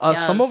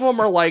 Some of them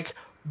are like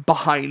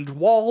behind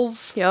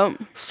walls. Yep.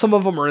 Some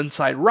of them are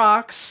inside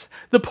rocks.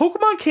 The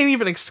Pokemon can't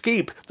even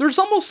escape. There's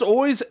almost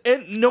always,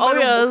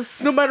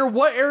 no matter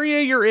what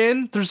area you're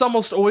in, there's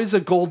almost always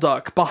a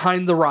Golduck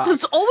behind the rock.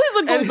 There's always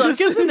a Golduck,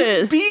 isn't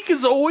it? His beak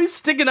is always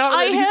sticking out,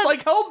 and he's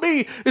like, "Help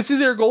me!" It's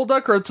either a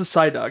Golduck or it's a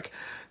Psyduck.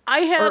 I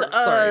had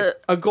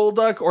a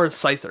Golduck or a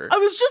Scyther. I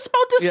was just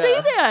about to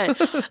say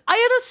that. I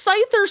had a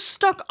Scyther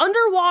stuck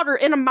underwater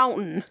in a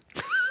mountain.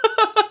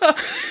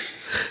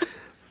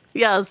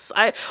 Yes,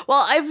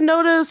 I've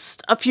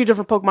noticed a few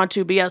different Pokemon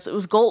too, but yes, it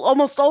was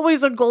almost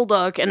always a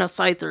Golduck and a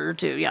Scyther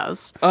too,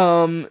 yes.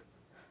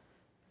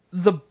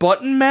 The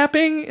button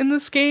mapping in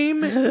this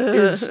game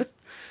is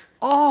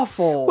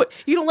awful. What,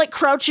 you don't like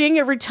crouching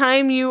every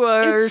time you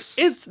are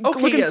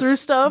looking through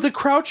stuff? The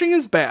crouching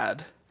is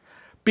bad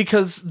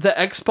because the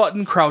X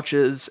button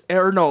crouches,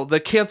 or no, the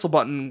cancel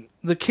button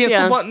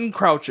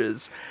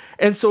crouches.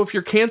 And so if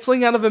you're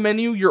canceling out of a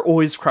menu, you're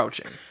always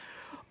crouching.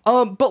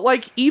 But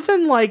like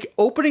even like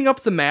opening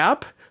up the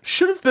map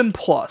should have been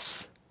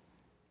plus.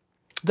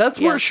 That's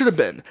where it should have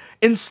been.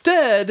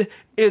 Instead,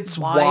 it's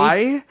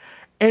Y.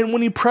 And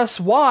when you press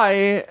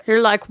Y,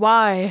 you're like,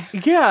 why?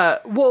 Yeah,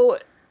 well,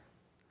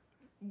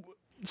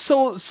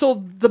 so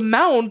the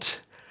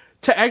mount,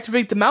 to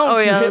activate the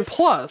mount, you hit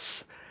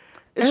plus.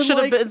 It should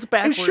have been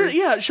backwards.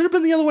 It should have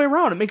been the other way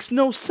around. It makes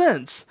no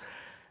sense.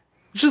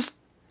 Just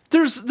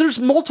there's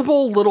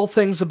multiple little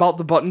things about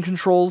the button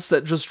controls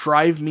that just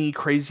drive me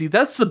crazy.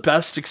 That's the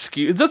best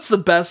excuse. That's the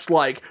best,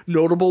 like,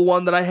 notable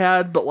one that I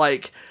had, but,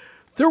 like,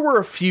 there were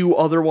a few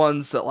other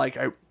ones that, like,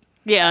 I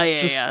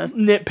Yeah.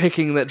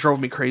 nitpicking that drove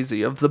me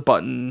crazy of the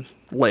button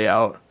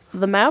layout.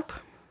 The map?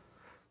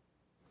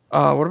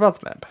 What about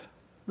the map?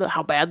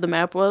 How bad the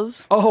map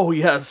was? Oh,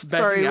 yes.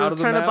 Sorry, we're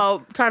talking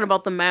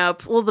about the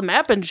map. Well, the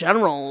map in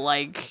general,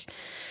 like...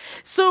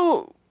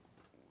 So...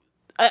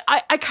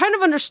 I kind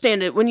of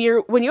understand it. When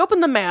you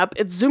open the map,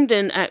 it's zoomed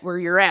in at where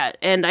you're at,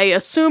 and I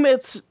assume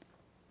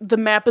the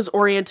map is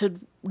oriented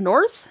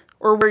north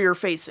or where you're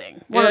facing.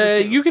 One of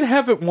the two. You can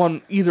have it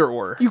either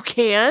or. You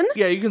can?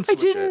 Yeah, you can switch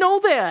I didn't know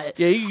that.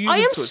 Yeah, you I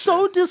can am switch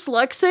so it.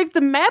 dyslexic.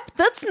 The map,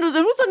 that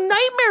was a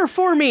nightmare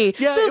for me.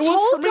 Yeah, this it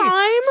was whole for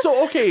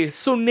me. time.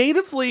 So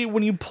natively,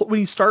 when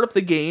you start up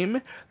the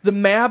game, the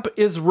map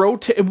it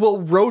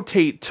will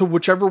rotate to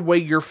whichever way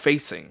you're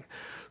facing.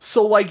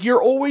 So, like,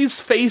 you're always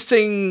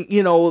facing,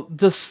 the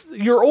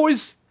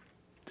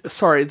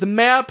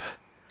map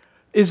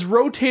is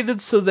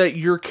rotated so that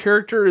your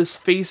character is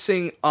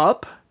facing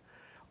up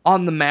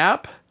on the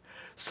map.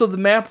 So the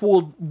map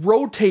will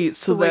rotate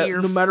so that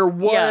no matter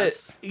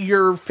what,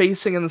 you're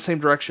facing in the same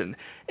direction.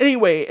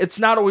 Anyway, it's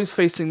not always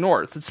facing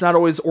north. It's not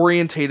always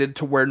orientated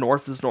to where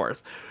north is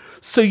north.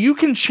 So you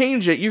can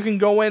change it. You can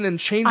go in and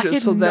change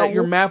it so that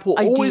your map will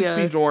always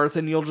be north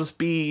and you'll just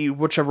be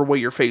whichever way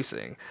you're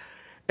facing.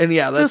 And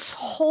yeah, that's...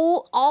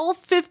 all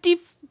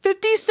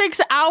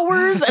 56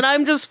 hours, and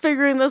I'm just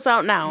figuring this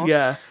out now.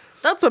 Yeah.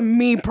 That's a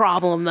me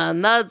problem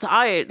then. That's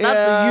a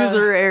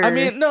user error. I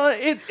mean, no,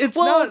 it's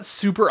not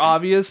super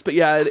obvious, but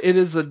yeah, it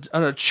is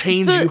a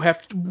change you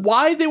have to...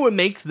 Why they would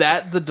make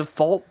that the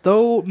default,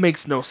 though,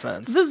 makes no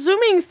sense. The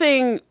zooming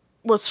thing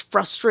was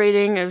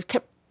frustrating. It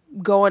kept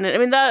going. I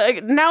mean,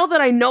 now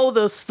that I know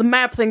this, the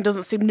map thing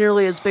doesn't seem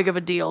nearly as big of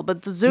a deal,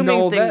 but the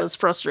zooming thing was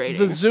frustrating.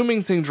 The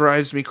zooming thing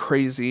drives me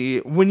crazy.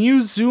 When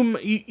you zoom,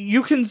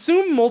 you can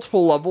zoom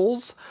multiple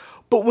levels,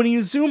 but when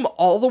you zoom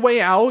all the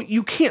way out,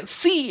 you can't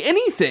see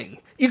anything.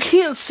 You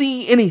can't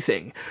see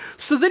anything.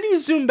 So then you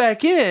zoom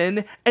back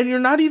in, and you're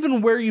not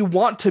even where you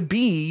want to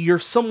be. You're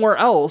somewhere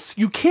else.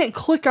 You can't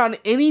click on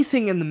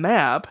anything in the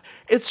map.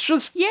 It's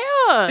just...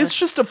 Yeah. It's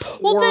just a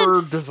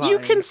poor design. You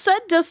can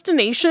set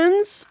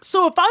destinations.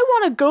 So if I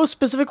want to go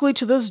specifically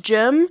to this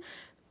gym...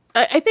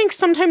 I think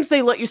sometimes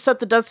they let you set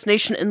the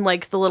destination in,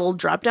 like, the little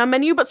drop-down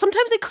menu, but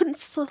sometimes they couldn't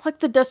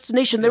select the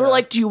destination. They were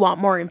like, do you want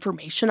more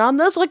information on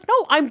this? Like,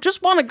 no, I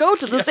just want to go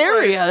to this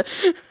area.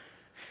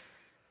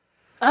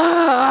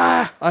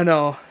 I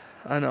know.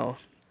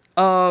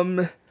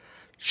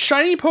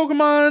 Shiny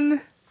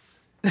Pokemon.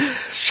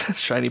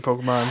 Shiny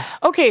Pokemon.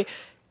 Okay.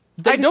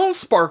 They don't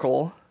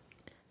sparkle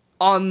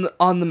on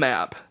the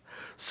map.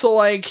 So,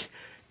 like,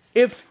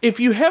 if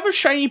you have a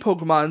shiny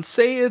Pokemon,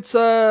 say it's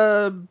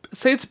a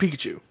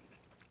Pikachu.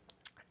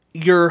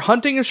 You're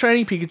hunting a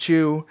shiny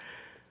Pikachu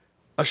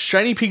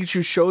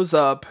shows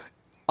up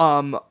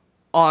on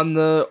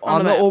the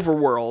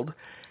overworld,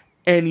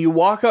 and you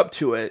walk up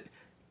to it,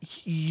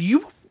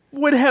 you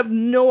would have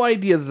no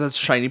idea that that's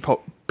shiny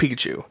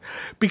Pikachu.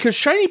 Because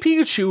shiny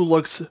Pikachu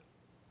looks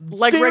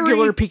like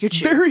regular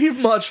Pikachu. Very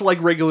much like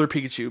regular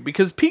Pikachu.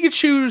 Because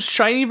Pikachu's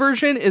shiny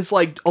version is,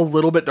 like, a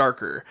little bit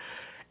darker.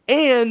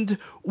 And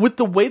with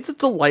the way that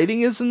the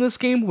lighting is in this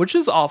game, which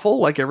is awful,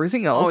 like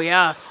everything else. Oh,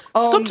 yeah.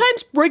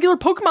 Sometimes regular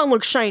Pokemon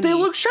look shiny. They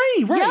look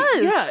shiny,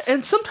 right? Yes. Yeah,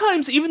 and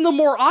sometimes even the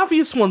more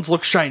obvious ones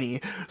look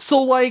shiny.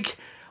 So, like,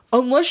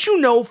 unless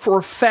you know for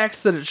a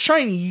fact that it's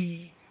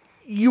shiny,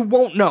 you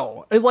won't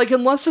know. Like,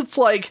 unless it's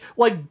like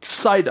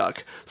Psyduck.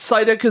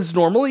 Psyduck is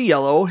normally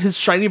yellow, his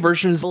shiny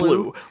version is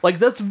blue. Like,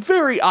 that's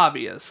very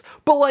obvious.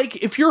 But, like,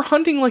 if you're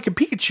hunting like a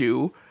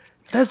Pikachu...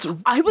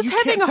 I was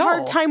having a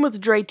hard time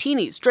with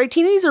Dratini's.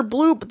 Dratini's are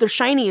blue, but their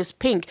shiny is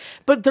pink.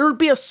 But there would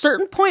be a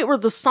certain point where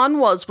the sun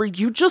was where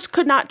you just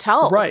could not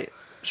tell. Right.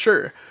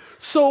 Sure.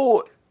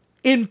 So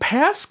in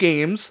past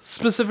games,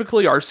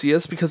 specifically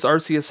Arceus, because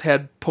Arceus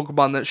had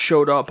Pokemon that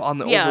showed up on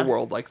the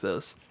overworld like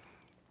this,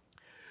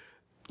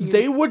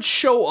 they would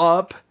show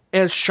up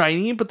as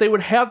shiny, but they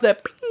would have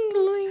that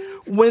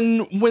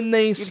when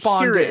they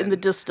spawned hear it in the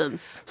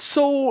distance.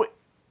 So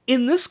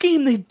in this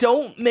game, they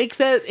don't make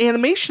that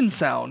animation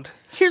sound.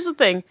 Here's the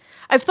thing.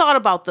 I've thought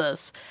about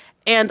this,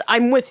 and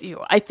I'm with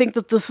you. I think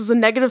that this is a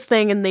negative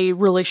thing, and they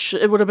really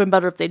should. It would have been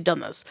better if they'd done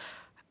this.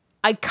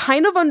 I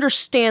kind of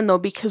understand, though,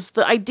 because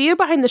the idea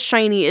behind the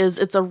shiny is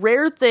it's a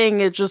rare thing.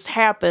 It just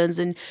happens,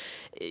 and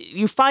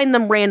you find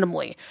them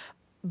randomly.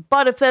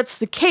 But if that's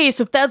the case,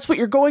 if that's what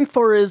you're going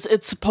for, is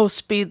it's supposed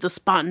to be the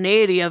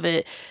spontaneity of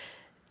it,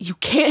 you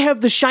can't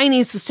have the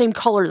shinies the same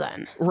color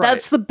then. Right.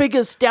 That's the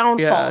biggest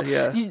downfall.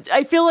 Yeah.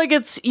 I feel like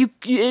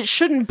it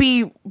shouldn't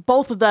be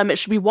both of them. It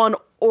should be one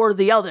or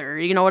the other.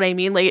 You know what I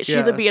mean? Like, it should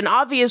either be an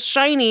obvious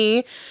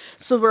shiny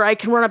so where I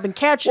can run up and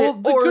catch it,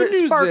 or good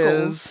it sparkles.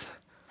 News is,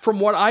 from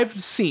what I've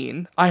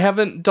seen, I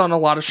haven't done a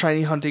lot of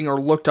shiny hunting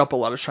or looked up a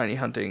lot of shiny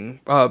hunting,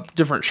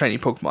 different shiny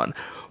Pokemon.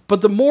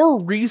 But the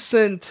more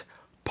recent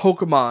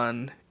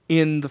Pokemon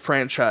in the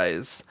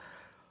franchise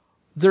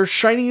their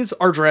shinies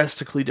are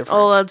drastically different.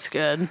 Oh, that's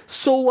good.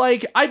 So,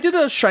 like, I did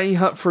a shiny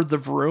hunt for the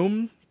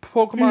Vroom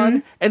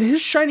Pokemon, and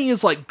his shiny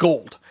is, like,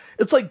 gold.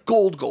 It's, like,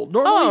 gold.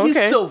 Normally,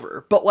 he's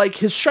silver, but, like,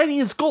 his shiny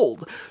is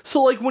gold.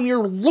 So, like, when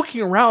you're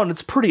looking around,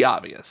 it's pretty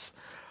obvious.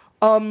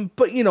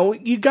 But, you know,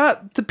 you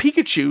got the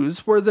Pikachus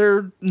where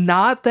they're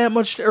not that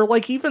much, or,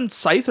 like, even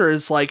Scyther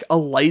is, like, a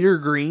lighter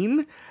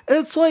green, and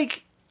it's,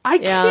 like, I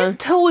can't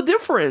tell a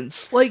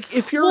difference. Like,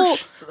 if you're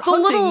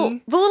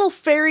hunting... The little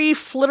fairy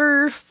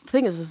flitter, I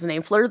think is his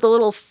name, Flitter, the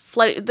little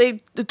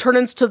they turn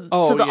into the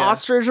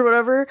ostrich or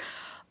whatever.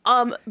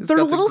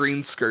 Their little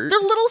green skirt. Their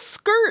little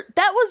skirt.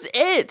 That was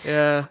it.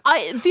 Yeah.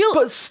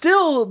 But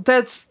still,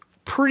 that's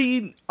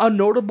pretty a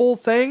notable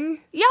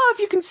thing. Yeah, if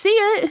you can see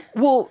it.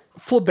 Well,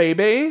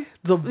 Flabebe,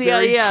 the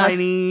very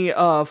tiny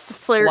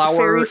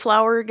fairy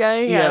flower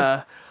guy.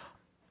 Yeah.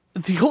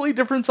 The only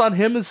difference on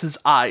him is his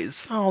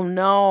eyes. Oh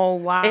no,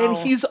 wow. And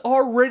he's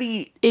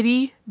already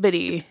itty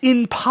bitty.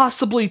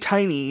 Impossibly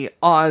tiny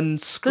on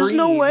screen. There's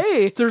no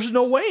way. There's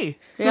no way.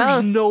 Yeah.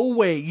 There's no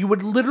way. You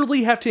would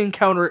literally have to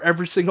encounter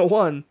every single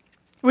one.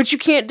 Which you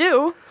can't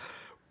do.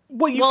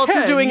 Well, you can. If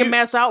you're doing a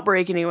mass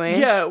outbreak anyway.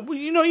 Yeah, well,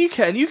 you know, you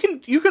can. You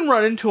can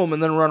run into them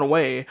and then run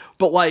away.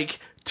 But, like,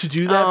 to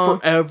do that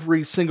for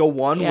every single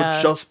one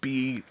would just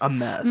be a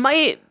mess.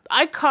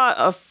 I caught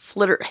a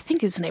Flitter, I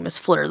think his name is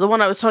Flitter, the one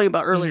I was talking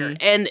about earlier,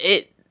 and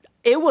it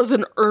was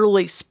an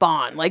early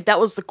spawn. Like, that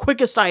was the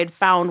quickest I had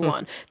found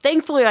one.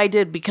 Thankfully I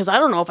did, because I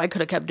don't know if I could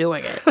have kept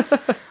doing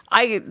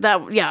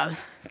it.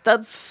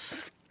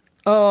 That's...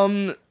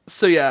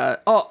 So yeah.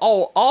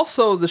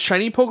 Also, the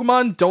shiny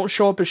Pokemon don't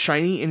show up as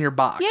shiny in your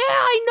box. Yeah,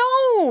 I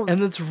know!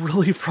 And it's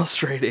really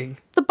frustrating.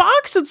 The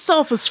box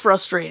itself is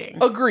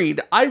frustrating.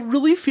 Agreed. I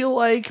really feel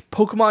like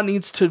Pokemon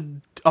needs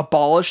to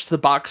abolish the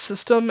box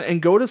system and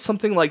go to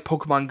something like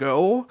Pokemon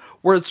Go,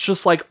 where it's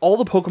just like all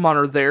the Pokemon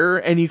are there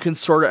and you can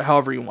sort it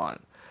however you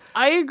want.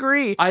 I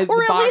agree.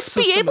 Or at least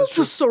be able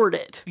to sort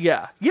it.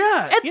 Yeah.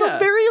 At the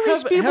very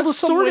least, be able to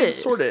sort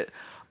it.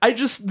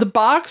 The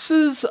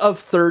boxes of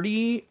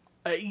 30...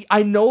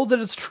 I know that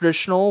it's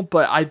traditional,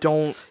 but I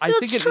think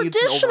it needs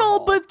an overhaul.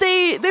 But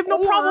they've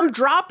no problem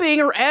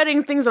dropping or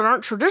adding things that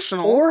aren't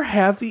traditional. Or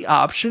have the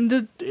option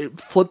to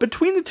flip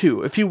between the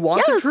two. If you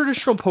want a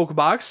traditional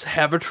Pokebox,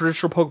 have a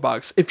traditional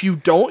Pokebox. If you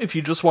don't, if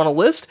you just want a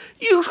list,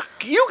 you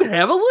can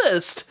have a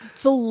list.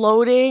 The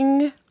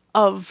loading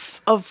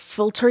of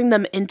filtering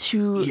them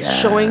into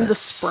showing the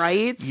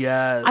sprites.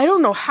 Yes. I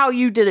don't know how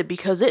you did it,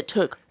 because it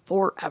took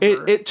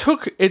forever. It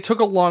took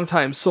a long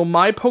time. So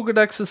my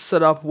Pokedex is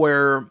set up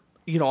where,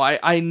 you know,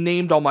 I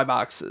named all my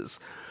boxes.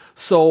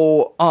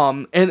 So,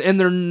 and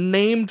they're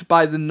named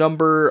by the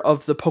number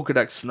of the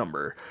Pokedex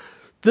number.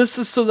 This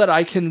is so that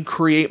I can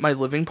create my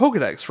living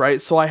Pokedex,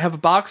 right? So I have a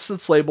box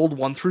that's labeled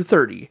 1 through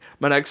 30.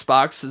 My next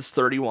box is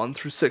 31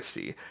 through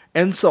 60,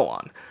 and so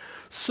on.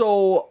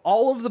 So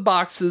all of the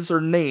boxes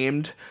are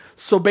named.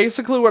 So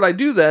basically what I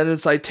do then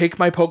is I take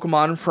my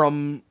Pokemon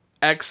from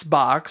X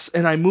box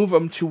and I move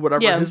them to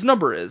whatever his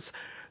number is.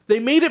 They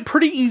made it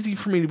pretty easy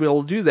for me to be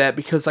able to do that,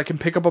 because I can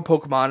pick up a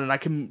Pokemon and I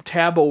can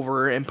tab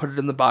over and put it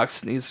in the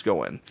box it needs to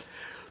go in.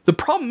 The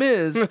problem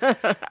is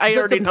the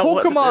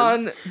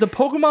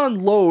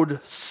Pokemon load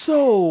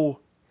so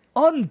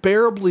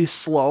unbearably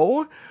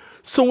slow.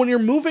 So when you're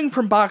moving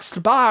from box to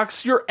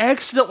box, you're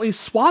accidentally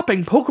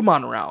swapping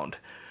Pokemon around.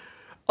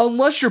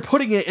 Unless you're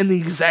putting it in the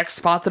exact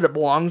spot that it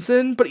belongs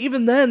in, but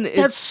even then...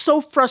 That's so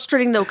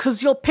frustrating, though,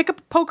 because you'll pick up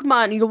a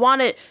Pokemon and you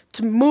want it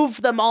to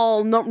move them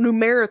all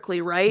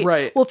numerically, right?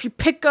 Right. Well, if you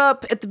pick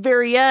up at the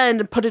very end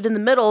and put it in the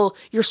middle,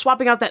 you're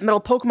swapping out that middle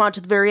Pokemon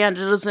to the very end.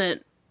 It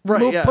doesn't push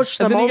them over.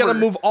 And then you gotta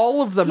move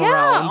all of them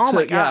around. Oh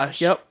my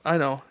gosh. Yeah, yep, I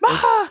know.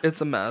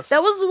 It's a mess.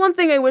 That was the one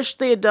thing I wish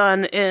they had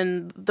done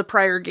in the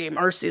prior game,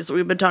 Arceus, that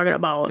we've been talking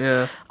about.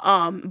 Yeah.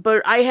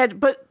 But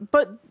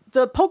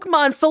the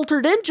Pokemon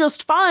filtered in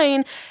just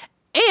fine,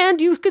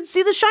 and you could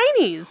see the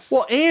shinies.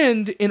 Well,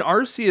 and in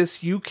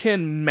Arceus, you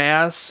can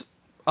mass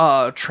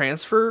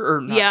transfer,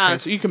 or not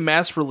transfer, you can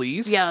mass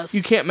release. Yes.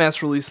 You can't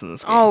mass release in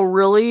this game. Oh,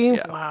 really?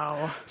 Yeah.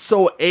 Wow.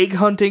 So egg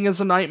hunting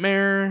is a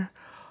nightmare.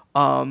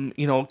 You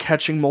know,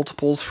 catching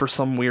multiples for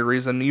some weird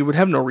reason. You would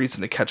have no reason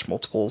to catch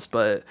multiples,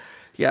 but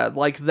yeah,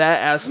 like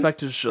that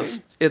aspect is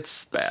just,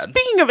 it's bad.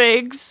 Speaking of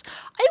eggs,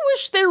 I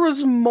wish there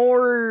was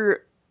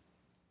more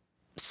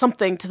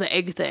something to the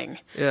egg thing.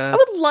 Yeah. I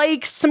would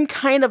like some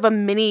kind of a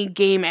mini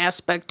game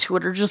aspect to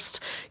it, or just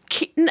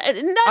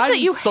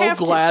I'm so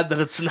glad that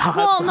it's not.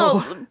 Well,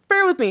 no,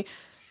 bear with me.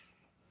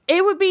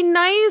 It would be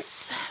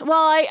nice. Well,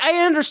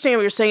 I understand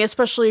what you're saying,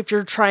 especially if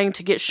you're trying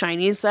to get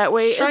shinies that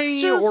way.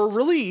 Shiny, or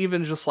really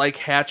even just like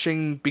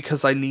hatching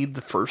because I need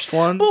the first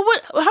one. But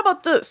how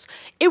about this?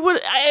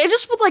 I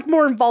just would like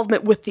more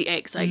involvement with the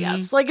eggs, I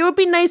guess. Like, it would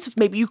be nice if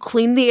maybe you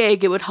clean the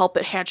egg, it would help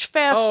it hatch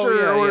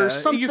faster,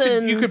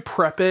 something. You could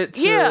prep it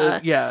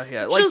to,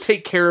 like just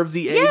take care of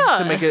the egg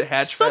to make it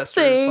hatch faster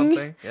or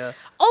something. Yeah.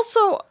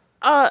 Also,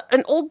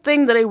 an old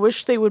thing that I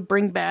wish they would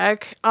bring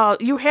back,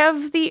 you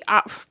have the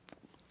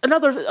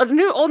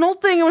an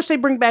old thing I wish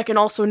they'd bring back, and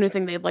also a new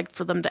thing they'd like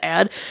for them to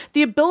add: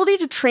 the ability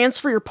to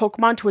transfer your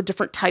Pokemon to a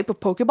different type of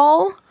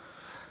Pokeball.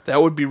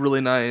 That would be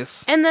really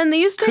nice. And then they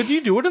used to... Could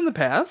you do it in the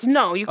past?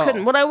 No, you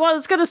couldn't. What I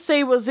was gonna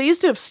say was they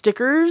used to have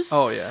stickers.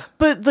 Oh yeah.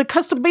 But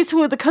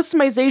basically the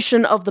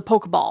customization of the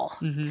Pokeball.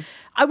 Mm-hmm.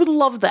 I would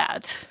love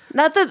that.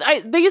 Not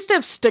that they used to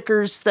have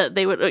stickers that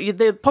the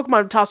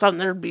Pokemon would toss out and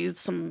there'd be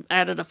some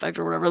added effect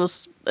or whatever. It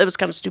was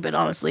kind of stupid,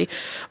 honestly.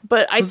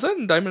 But Was that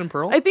in Diamond and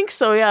Pearl? I think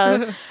so,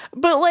 yeah.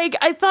 But like,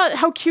 I thought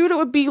how cute it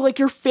would be, like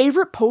your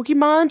favorite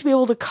Pokemon to be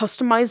able to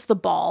customize the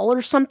ball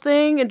or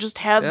something and just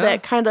have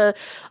that kind of.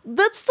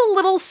 That's the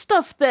little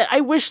stuff that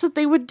I wish that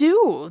they would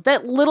do.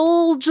 That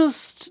little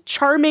just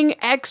charming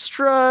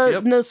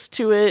extra-ness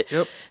to it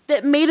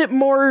that made it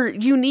more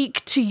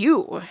unique to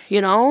you. You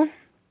know.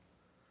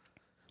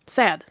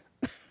 Sad.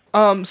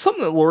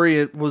 Something that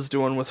Lori was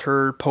doing with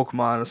her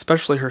Pokemon,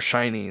 especially her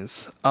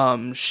shinies,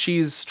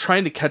 she's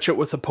trying to catch it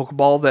with a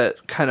Pokeball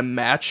that kind of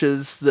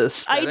matches the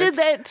aesthetic. I did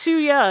that too,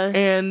 yeah.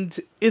 And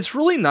it's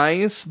really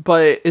nice,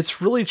 but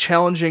it's really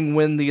challenging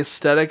when the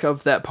aesthetic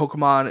of that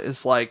Pokemon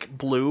is like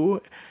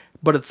blue,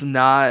 but it's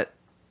not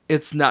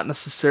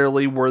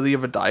necessarily worthy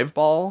of a dive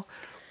ball.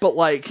 But,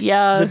 like,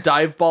 the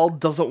dive ball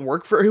doesn't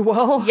work very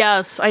well.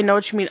 Yes, I know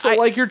what you mean. So,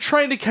 like, you're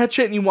trying to catch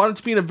it and you want it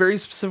to be in a very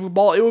specific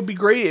ball. It would be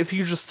great if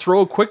you could just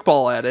throw a quick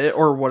ball at it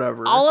or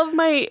whatever.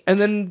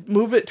 And then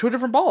move it to a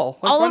different ball.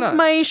 Like, all of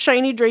my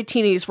shiny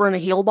Dratinis were in a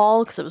heal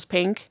ball because it was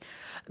pink.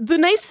 The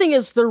nice thing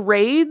is the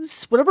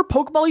raids, whatever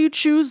Pokeball you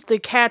choose, they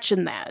catch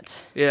in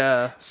that.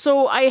 Yeah.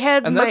 So I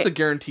had that's a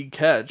guaranteed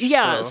catch.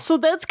 Yeah, so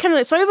that's kind of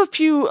nice. So I have a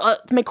few,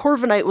 my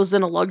Corviknight was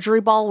in a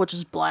luxury ball, which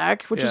is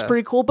black, which is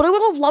pretty cool. But I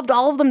would have loved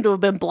all of them to have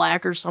been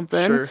black or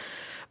something. Sure.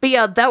 But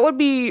yeah, that would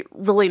be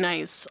really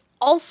nice.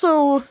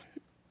 Also,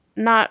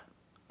 not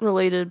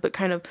related, but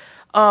kind of,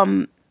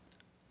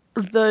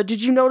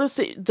 did you notice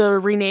the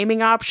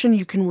renaming option?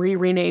 You can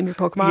rename your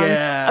Pokemon.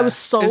 Yeah, I was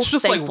so it's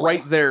just thankful. Like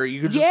right there.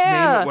 You could just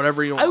name it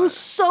whatever you want. I was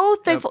so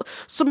thankful.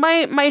 So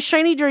my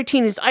shiny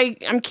Dratinis,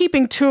 I'm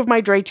keeping 2 of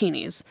my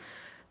Dratinis.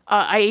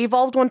 I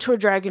evolved one to a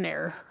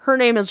Dragonair. Her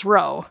name is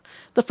Ro.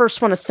 The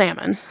first one is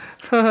Salmon.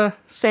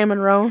 Salmon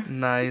Ro.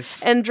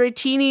 Nice. And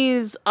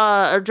Dratini's,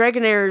 or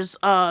Dragonair's,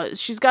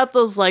 she's got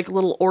those like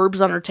little orbs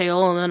on her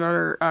tail and then on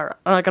her,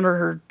 like under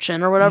her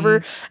chin or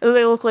whatever. And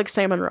they look like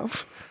Salmon Ro.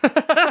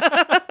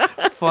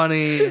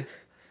 Funny.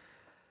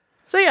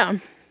 So yeah,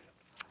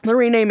 the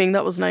renaming,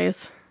 that was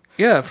nice.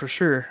 Yeah, for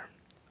sure.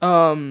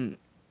 To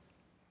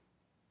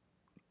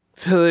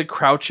the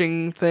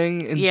crouching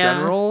thing in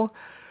general.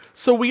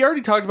 So we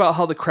already talked about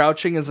how the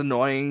crouching is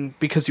annoying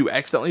because you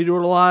accidentally do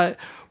it a lot,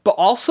 but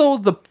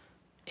also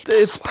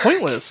it's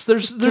pointless.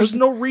 There's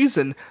no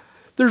reason.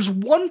 There's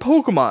one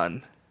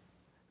Pokemon,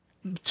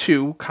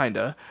 2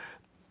 kinda,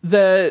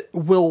 that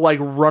will like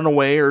run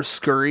away or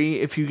scurry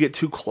if you get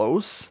too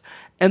close.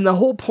 And the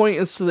whole point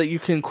is so that you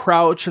can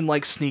crouch and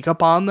like sneak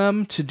up on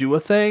them to do a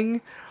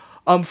thing.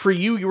 For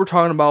you were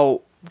talking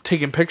about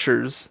taking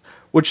pictures,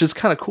 which is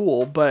kind of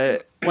cool,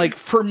 but like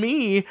for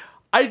me,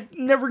 I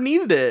never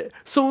needed it.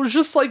 So it was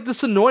just like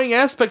this annoying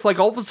aspect, like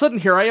all of a sudden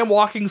here I am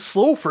walking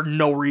slow for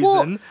no reason.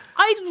 Well,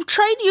 I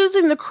tried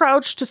using the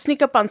crouch to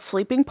sneak up on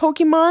sleeping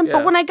Pokemon,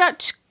 but when I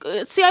got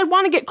I'd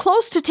want to get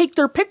close to take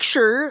their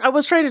picture. I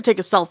was trying to take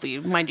a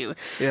selfie, mind you.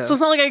 Yeah. So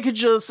it's not like I could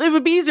just, it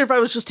would be easier if I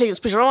was just taking a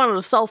picture. I wanted a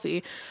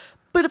selfie.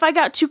 But if I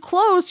got too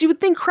close, you would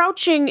think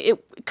crouching,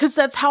 because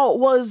that's how it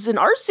was in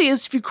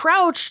Arceus. If you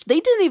crouched, they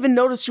didn't even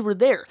notice you were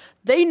there.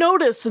 They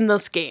notice in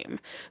this game.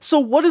 So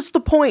what is the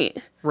point?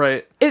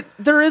 Right.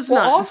 There is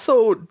none.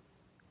 Also,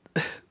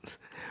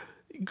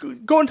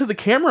 going to the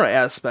camera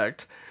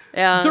aspect,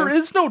 there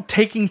is no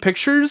taking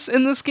pictures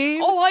in this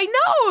game. Oh, I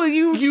know.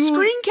 You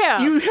screen cap.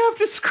 You have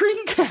to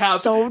screen cap.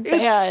 So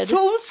bad. It's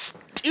so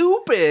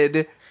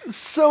stupid.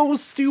 So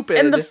stupid.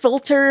 And the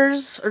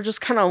filters are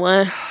just kind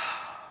of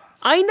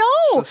I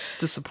know. It's just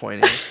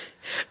disappointing.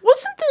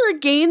 Wasn't there a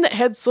game that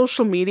had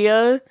social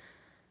media?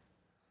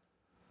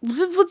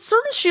 Would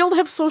Sword and Shield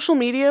have social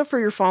media for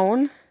your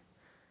phone?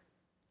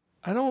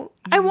 I want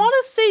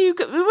to say it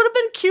would have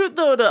been cute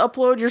though to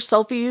upload your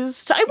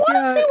selfies. I want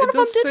to say one of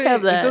them did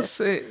have that. It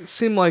does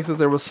seem like that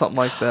there was something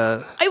like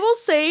that. I will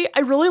say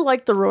I really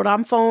like the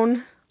Rotom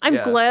phone. I'm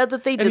glad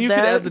that they did that. And you could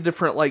add the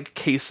different like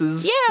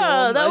cases.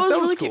 Yeah, that was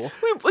really cool.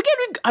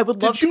 Again, I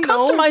would love to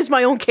customize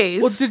my own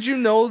case. Well, did you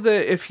know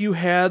that if you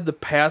had the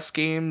past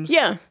games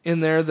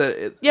in there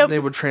that they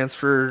would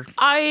transfer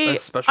a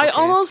special case?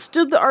 Almost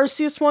did the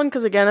Arceus one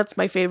because again, it's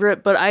my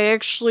favorite, but I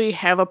actually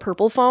have a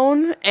purple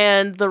phone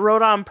and the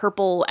Rotom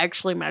purple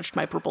actually matched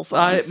my purple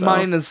phone.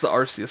 Mine is the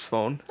Arceus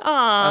phone.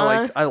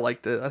 I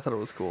liked it. I thought it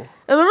was cool.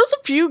 And there was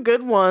a few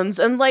good ones,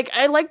 and like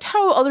I liked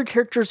how other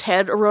characters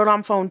had a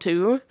Rotom phone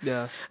too.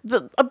 Yeah.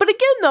 But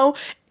again, though,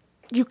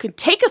 you can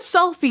take a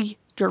selfie.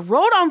 Your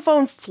Rotom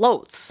phone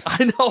floats.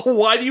 I know.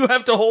 Why do you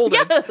have to hold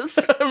it? Yes.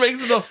 It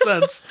makes no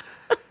sense.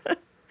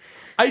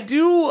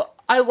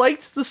 I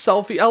liked the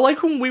selfie. I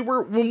like when we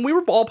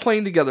were all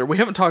playing together. We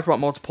haven't talked about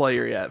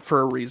multiplayer yet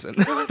for a reason.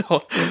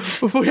 No,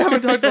 we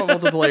haven't talked about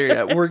multiplayer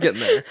yet. We're getting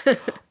there.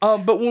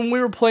 But when we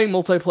were playing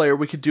multiplayer,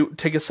 we could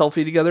take a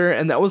selfie together,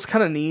 and that was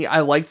kind of neat.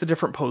 I liked the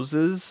different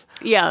poses.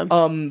 Yeah.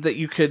 That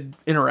you could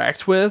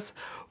interact with.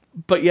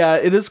 But yeah,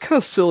 it is kind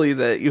of silly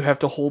that you have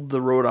to hold the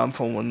Rotom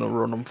foam when the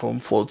Rotom foam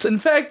floats. In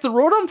fact, the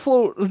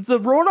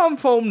Rotom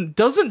foam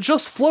doesn't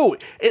just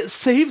float; it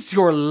saves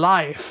your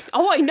life.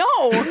 Oh, I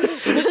know.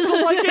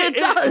 So like it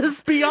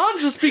does.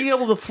 Beyond just being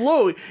able to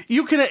float,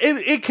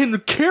 it can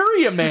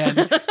carry a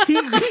man.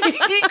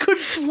 He could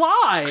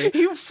fly.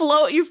 You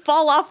float, you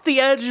fall off the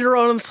edge, and your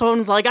Rotom's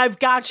phone's like, "I've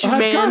got you,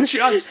 man. I've got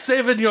you. I'm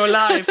saving your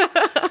life.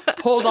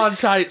 Hold on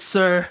tight,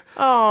 sir."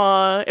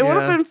 Aw, it would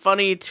have been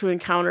funny to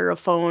encounter a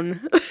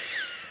phone.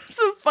 It's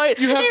a fight.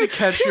 You have to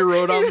catch your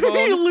Rotom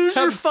phone. You lose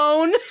your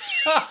phone.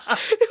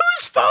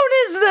 Whose phone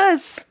is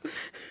this?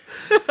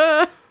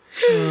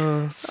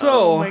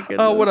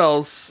 What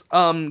else?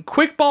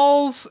 Quick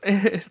balls.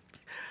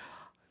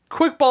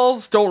 Quick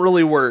balls don't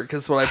really work,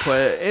 is what I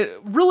put.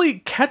 Really,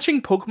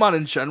 catching Pokemon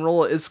in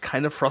general is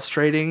kind of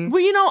frustrating.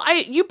 Well,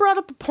 you brought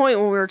up a point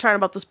when we were talking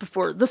about this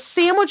before. The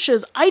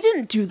sandwiches, I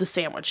didn't do the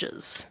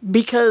sandwiches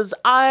because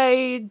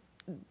ain't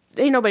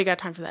nobody got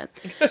time for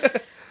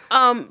that.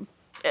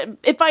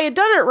 If I had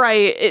done it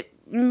right, it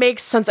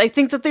makes sense. I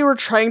think that they were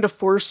trying to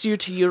force you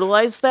to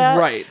utilize that.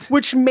 Right.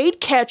 Which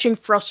made catching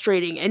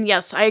frustrating. And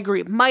yes, I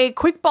agree. My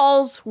quick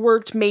balls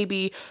worked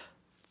maybe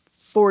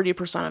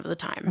 40% of the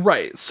time.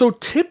 Right. So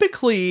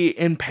typically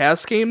in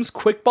past games,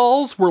 quick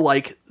balls were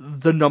like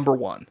the number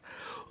one.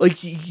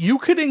 Like you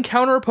could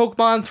encounter a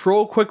Pokemon,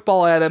 throw a quick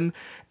ball at him,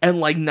 and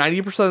like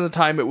 90% of the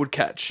time it would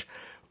catch.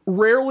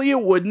 Rarely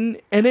it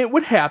wouldn't, and it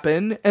would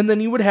happen, and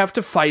then you would have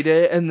to fight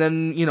it, and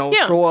then,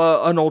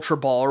 throw an Ultra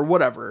Ball or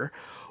whatever.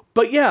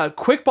 But yeah,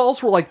 quick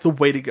balls were like the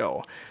way to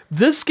go.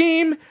 This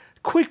game,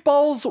 quick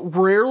balls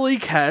rarely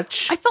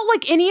catch. I felt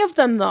like any of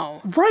them,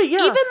 though. Right, yeah.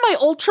 Even my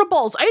Ultra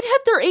Balls, I'd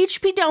have their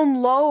HP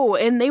down low,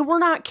 and they were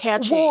not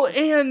catching. Well,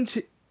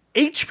 and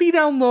HP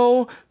down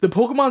low, the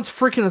Pokemon's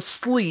freaking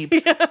asleep,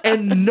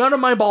 and none of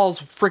my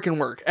balls freaking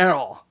work at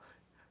all.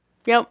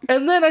 Yep.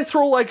 And then I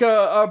throw like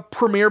a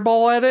Premier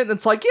Ball at it, and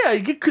it's like, yeah,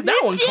 that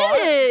one caught.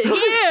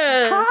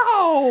 Yeah.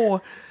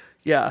 How?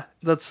 Yeah,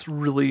 that's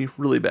really,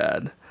 really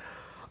bad.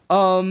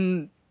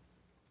 Oh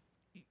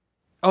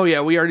yeah,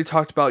 we already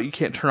talked about you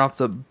can't turn off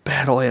the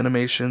battle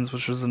animations,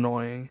 which was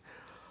annoying.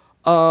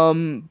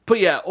 But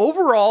yeah,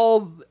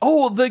 overall,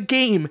 the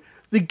game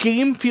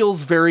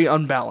feels very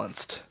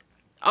unbalanced.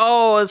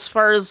 Oh, as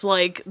far as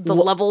like the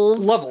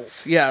levels?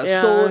 Levels, yeah.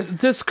 So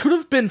this could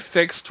have been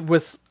fixed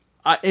with,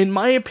 in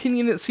my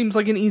opinion, it seems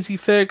like an easy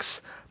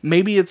fix.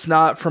 Maybe it's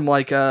not from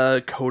like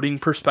a coding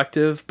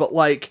perspective, but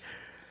like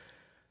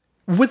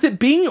with it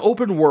being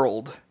open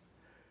world,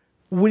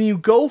 when you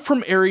go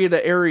from area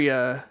to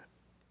area,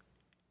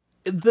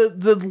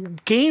 the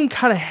game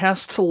kind of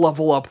has to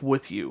level up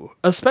with you,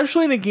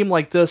 especially in a game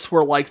like this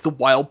where like the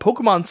wild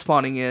Pokemon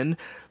spawning in,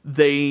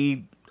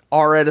 they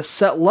are at a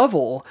set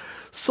level.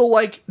 So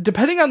like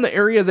depending on the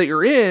area that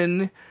you're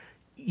in,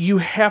 you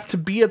have to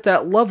be at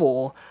that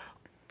level,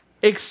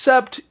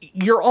 except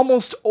you're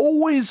almost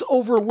always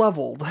over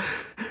leveled.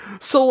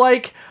 So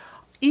like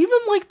even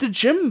like the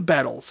gym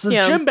battles,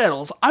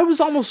 I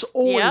was almost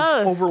always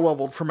over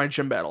leveled for my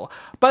gym battle.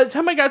 By the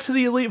time I got to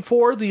the Elite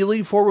Four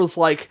was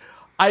like,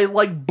 I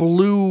like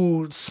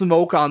blew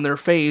smoke on their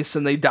face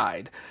and they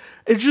died.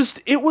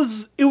 It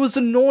was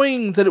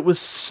annoying that it was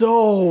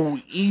so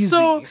easy.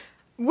 So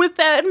with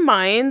that in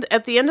mind,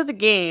 at the end of the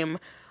game,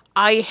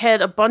 I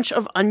had a bunch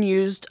of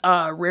unused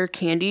rare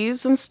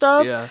candies and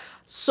stuff. Yeah.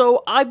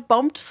 So I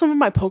bumped some of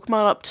my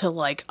Pokemon up to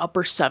like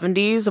upper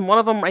 70s, and one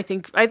of them I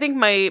think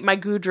my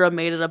Goodra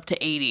made it up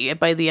to 80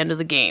 by the end of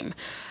the game.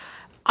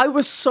 I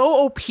was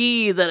so OP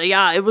that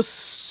it was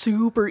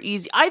super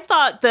easy. I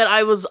thought that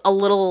I was a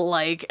little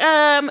like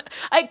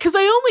because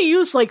I only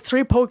used like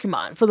 3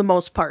 Pokemon for the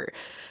most part,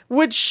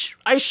 which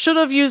I should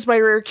have used my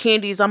rare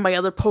candies on my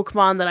other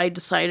Pokemon that I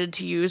decided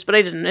to use, but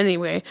I didn't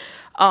anyway.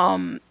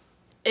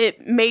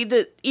 It made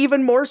it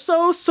even more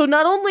so. So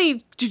not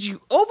only did you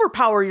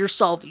overpower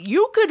yourself,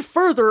 you could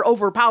further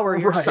overpower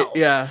yourself. Right,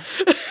 yeah.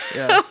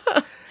 Yeah.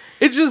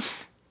 It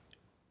just,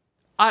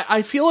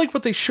 I feel like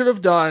what they should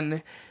have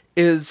done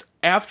is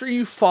after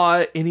you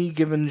fought any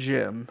given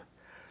gym,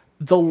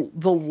 the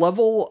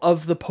level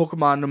of the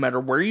Pokemon, no matter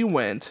where you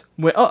went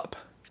up.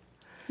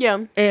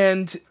 Yeah.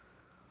 And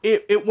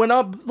it went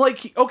up,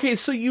 like, okay,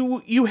 so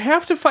you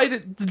have to fight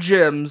at the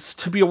gyms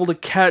to be able to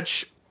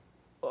catch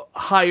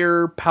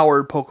higher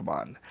powered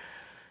Pokemon,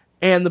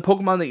 and the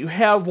Pokemon that you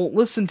have won't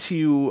listen to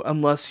you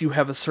unless you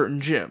have a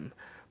certain gym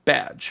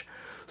badge.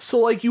 So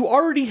like you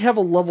already have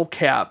a level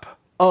cap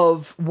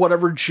of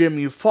whatever gym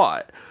you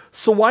fought,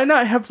 so why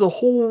not have the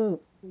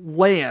whole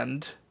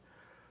land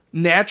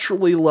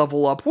naturally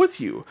level up with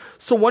you?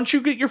 So once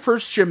you get your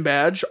first gym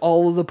badge,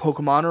 all of the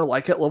Pokemon are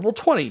like at level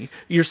 20.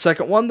 Your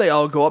second one, they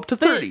all go up to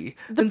 30,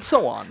 and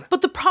so on.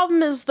 But the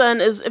problem is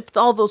then if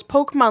all those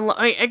Pokemon,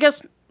 I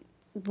guess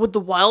would the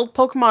wild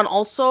Pokemon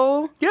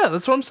also? Yeah,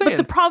 that's what I'm saying. But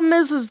the problem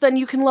is then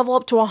you can level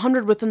up to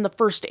 100 within the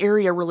first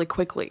area really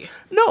quickly.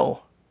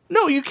 No,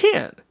 you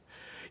can't.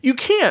 You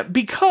can't,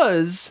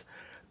 because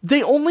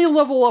they only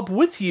level up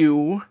with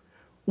you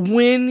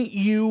when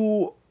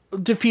you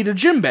defeat a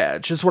gym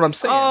badge, is what I'm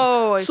saying.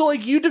 Oh, so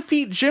like you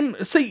defeat gym,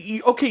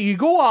 you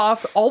go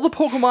off, all the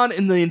Pokemon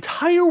in the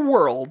entire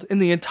world, in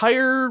the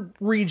entire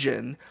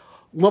region,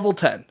 level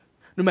 10,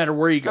 no matter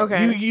where you go.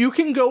 Okay. You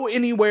can go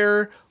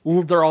anywhere,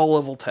 they're all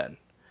level 10.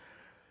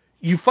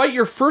 You fight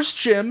your first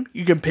gym,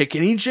 you can pick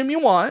any gym you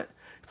want.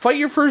 Fight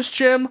your first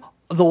gym,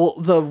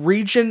 the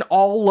region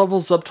all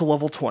levels up to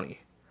level 20.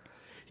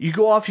 You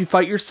go off, you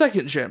fight your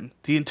second gym,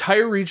 the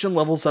entire region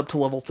levels up to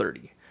level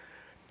 30.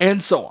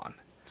 And so on.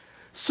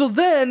 So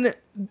then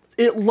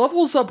it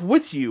levels up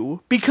with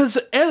you, because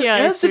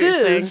as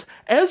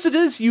it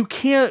is, you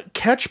can't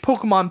catch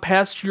Pokemon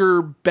past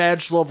your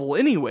badge level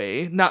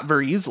anyway, not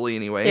very easily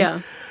anyway.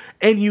 Yeah.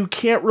 And you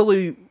can't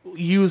really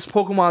use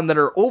Pokemon that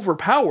are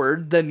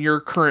overpowered than your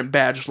current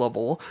badge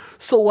level.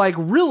 So like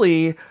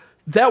really,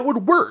 that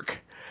would work.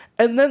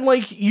 And then,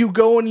 like, you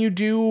go and you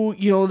do,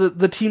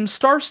 the Team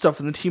Star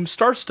stuff, and the Team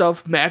Star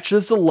stuff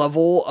matches the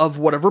level of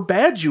whatever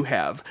badge you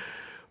have.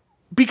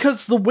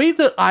 Because the way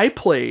that I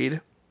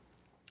played,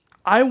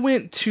 I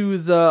went to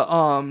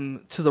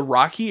the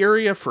Rocky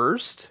area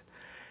first,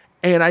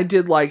 and I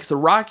did, like, the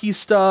Rocky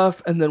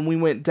stuff, and then we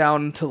went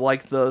down to,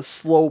 like, the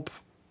slope.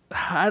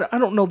 I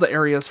don't know the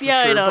areas for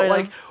sure, but,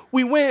 like,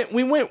 we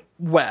went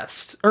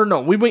west. Or, no,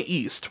 we went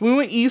east. We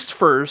went east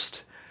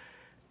first,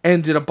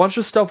 and did a bunch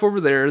of stuff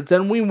over there.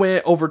 Then we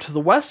went over to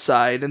the west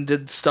side and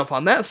did stuff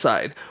on that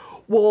side.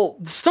 Well,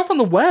 the stuff on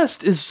the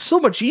west is so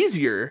much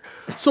easier.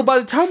 So by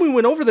the time we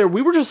went over there,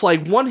 we were just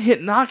like one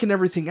hit knocking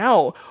everything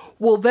out.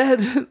 Well,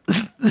 then,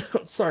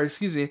 sorry,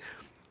 excuse me.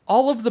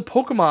 All of the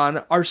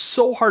Pokemon are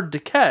so hard to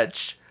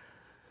catch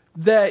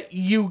that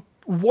you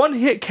one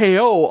hit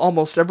KO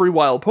almost every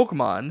wild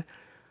Pokemon.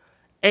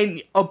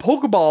 And a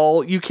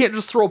Pokeball, you can't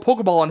just throw a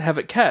Pokeball and have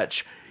it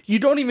catch. You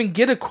don't even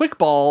get a Quick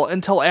Ball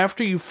until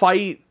after you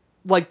fight,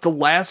 like, the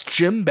last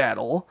gym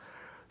battle.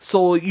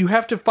 So you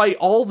have to fight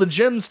all the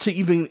gyms to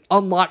even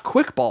unlock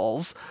Quick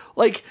Balls.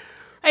 Like,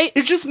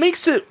 it just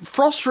makes it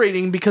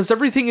frustrating, because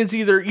everything is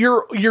either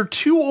you're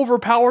too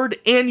overpowered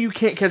and you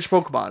can't catch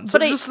Pokemon. So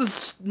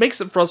this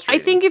makes it frustrating.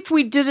 I think if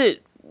we did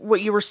it,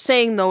 what you were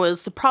saying, though,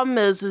 is the problem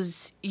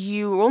is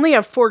you only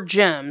have 4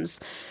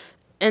 gyms.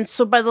 And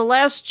so by the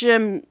last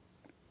gym,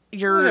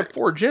 You only have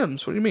 4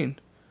 gyms? What do you mean?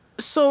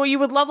 So you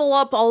would level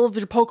up all of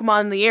your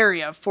Pokemon in the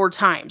area 4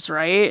 times,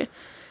 right?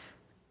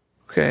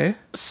 Okay.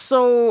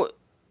 So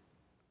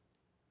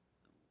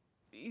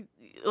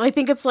I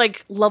think it's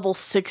like level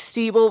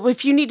 60. Well,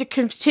 if you need to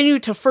continue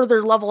to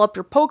further level up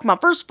your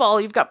Pokemon, first of all,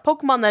 you've got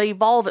Pokemon that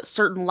evolve at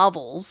certain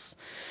levels.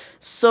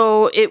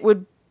 So it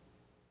would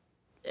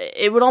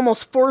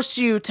almost force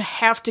you to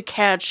have to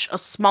catch a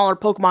smaller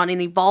Pokemon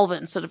and evolve it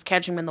instead of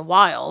catching them in the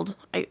wild.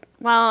 I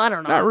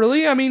don't know. Not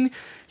really. I mean,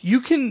 you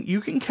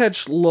can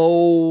catch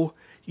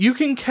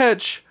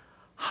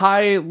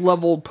high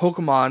leveled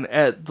Pokemon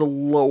at the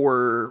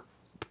lower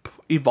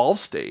evolve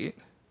state.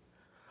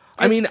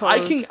 I mean,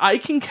 suppose. I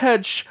can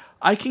catch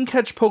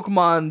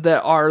Pokemon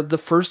that are the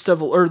first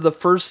level or the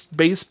first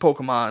base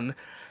Pokemon,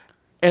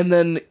 and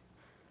then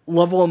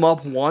level them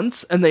up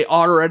once, and they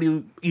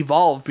already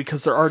evolve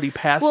because they're already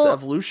past the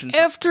evolution.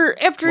 After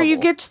level. You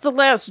get to the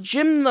last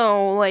gym,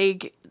 though,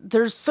 like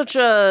there's such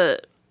a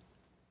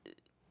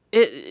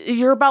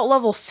you're about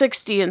level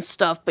 60 and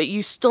stuff, but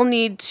you still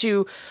need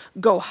to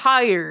go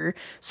higher.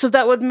 So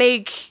that would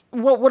make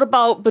what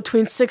about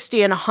between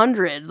 60 and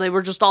 100? They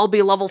would just all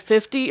be level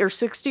 50 or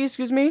 60,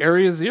 excuse me.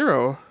 Area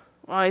 0.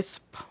 I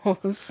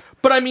suppose.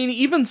 But I mean,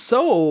 even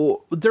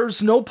so,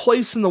 there's no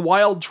place in the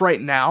wilds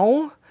right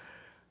now.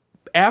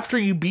 After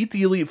you beat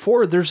the Elite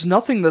Four, there's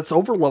nothing that's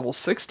over level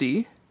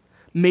 60.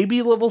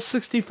 Maybe level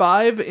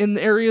 65 in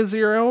Area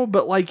 0,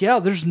 but like, yeah,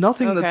 there's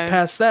nothing that's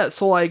past that.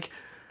 So like,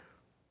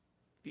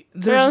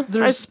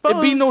 I suppose,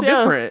 it'd be no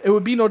different. It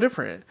would be no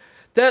different.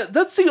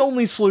 That's the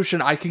only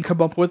solution I can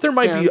come up with. There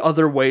might be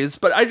other ways,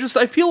 but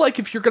I feel like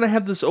if you're gonna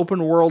have this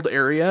open world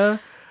area,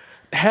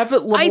 have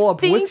it level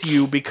up with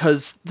you,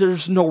 because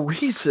there's no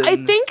reason. I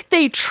think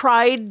they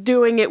tried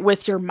doing it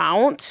with your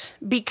mount,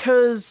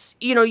 because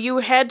you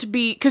had to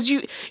be, because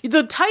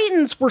the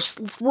Titans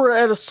were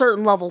at a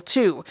certain level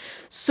too,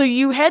 so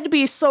you had to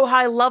be so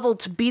high level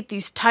to beat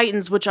these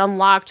Titans, which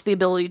unlocked the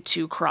ability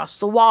to cross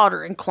the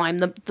water and climb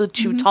the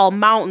 2 tall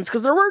mountains.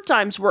 Because there were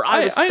times where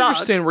I was stuck. I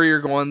understand where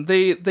you're going.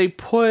 They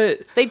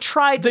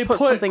tried to put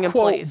something in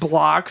place,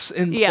 blocks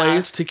in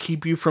place to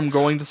keep you from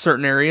going to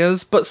certain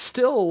areas, but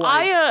still,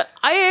 like,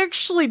 I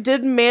actually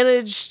did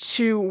manage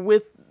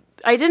to,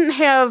 I didn't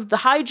have the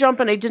high jump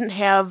and I didn't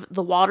have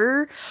the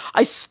water.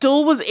 I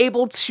still was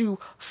able to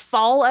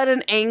fall at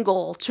an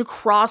angle to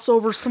cross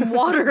over some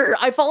water.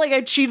 I felt like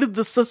I cheated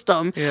the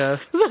system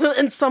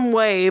in some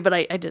way, but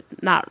I did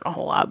not a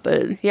whole lot.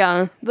 But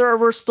yeah, there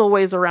were still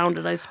ways around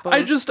it, I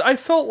suppose. I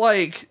felt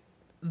like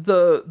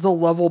the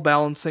level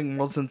balancing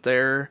wasn't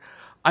there.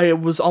 I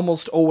was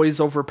almost always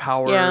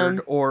overpowered Yeah.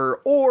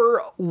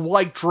 or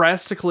like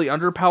drastically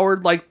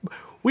underpowered. Like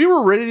we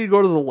were ready to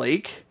go to the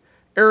lake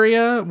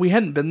area. We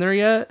hadn't been there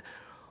yet.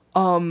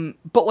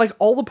 But like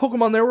all the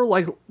Pokemon there were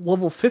like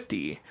level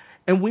 50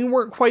 and we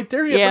weren't quite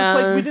there yet. But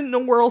it's like we didn't know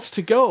where else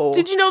to go.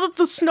 Did you know that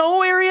the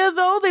snow area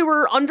though, they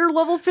were under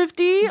level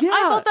 50? Yeah.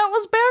 I thought that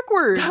was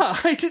backwards. Yeah,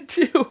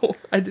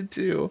 I did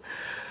too.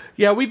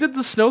 Yeah, we did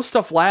the snow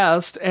stuff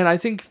last and I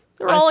think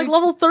They were all like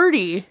level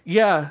 30.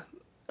 Yeah.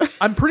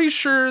 I'm pretty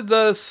sure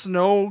the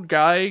snow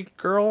guy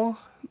girl,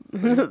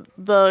 Not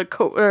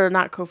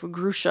Kofu,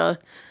 Grusha.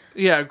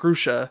 yeah,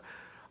 Grusha,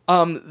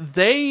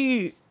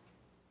 they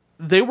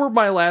were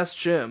my last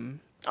gym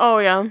Oh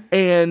yeah.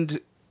 and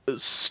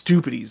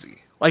stupid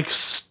easy. Like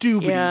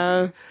stupid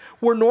Yeah. easy.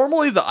 Where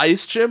normally the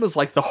ice gym is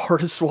like the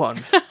hardest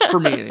one for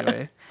me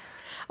anyway.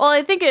 Well,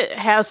 I think it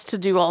has to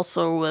do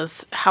also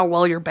with how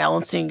well you're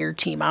balancing your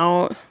team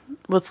out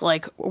with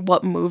like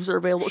what moves are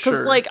available. Because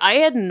Sure. like I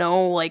had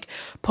no like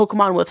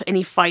Pokemon with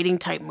any fighting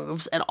type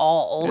moves at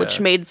all, which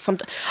Yeah. made some.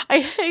 I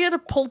had a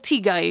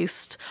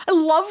Poltegeist. I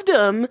loved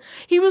him.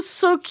 He was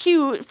so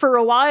cute for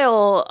a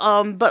while.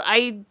 But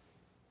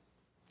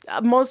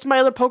most of my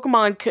other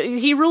Pokemon,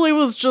 he really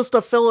was just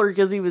a filler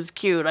because he was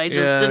cute. I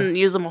just Yeah. didn't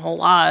use him a whole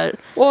lot.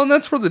 Well, and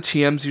that's where the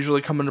TMs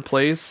usually come into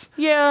place.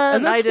 Yeah,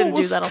 And I that's didn't what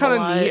do was that a kind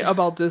whole of neat lot.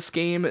 about this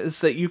game is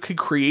that you could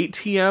create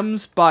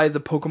TMs by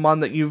the Pokemon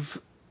that you've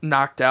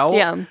knocked out.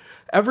 Yeah.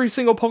 Every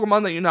single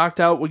Pokemon that you knocked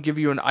out would give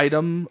you an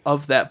item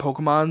of that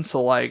Pokemon.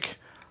 So like,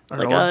 I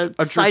don't know,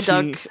 A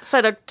Dratini-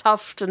 Psyduck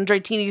Tuft and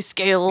Dratini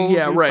scales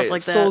Yeah, and right. stuff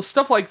like that. So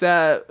stuff like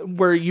that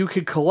where you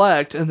could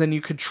collect and then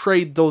you could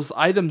trade those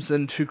items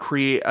in to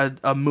create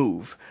a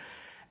move.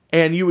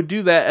 And you would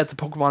do that at the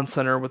Pokemon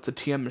Center with the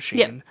TM machine.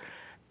 Yep.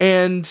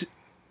 And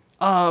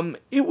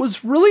it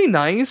was really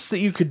nice that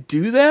you could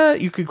do that.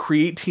 You could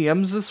create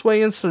TMs this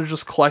way instead of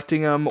just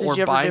collecting them or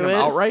you ever buying do them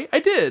it? outright. I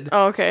did.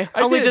 Oh, okay. I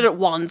I only did. did it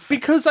once.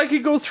 Because I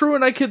could go through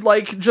and I could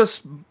like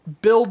just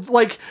build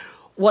like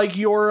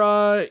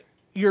your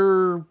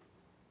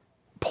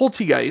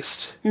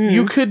Poltegeist.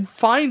 You could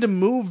find a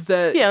move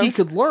that Yeah. he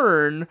could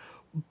learn,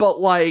 but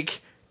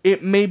like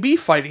it may be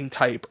fighting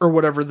type or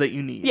whatever that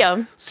you need.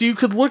 Yeah. So you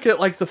could look at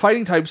like the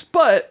fighting types,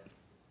 but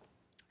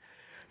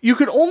you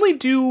could only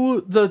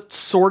do the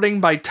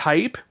sorting by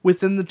type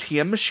within the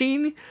TM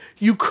machine.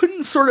 You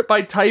couldn't sort it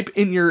by type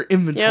in your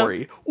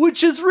inventory,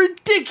 which is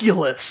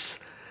ridiculous.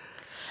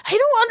 I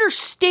don't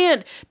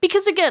understand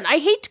because again, I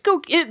hate to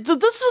go.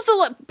 This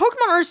was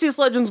Pokemon Arceus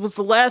Legends was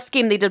the last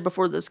game they did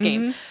before this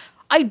game. Mm-hmm.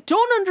 I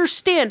don't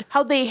understand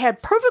how they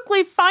had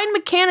perfectly fine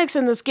mechanics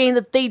in this game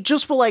that they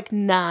just were like,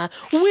 nah,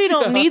 we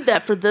don't need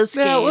that for this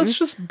Now game. let's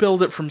just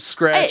build it from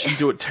scratch and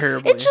do it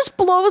terribly. It just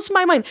blows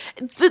my mind.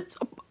 The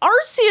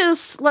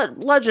Arceus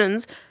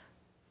Legends,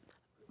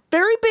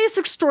 very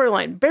basic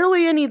storyline,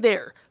 barely any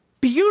there.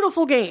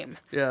 Beautiful game.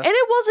 Yeah. And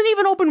it wasn't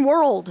even open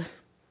world.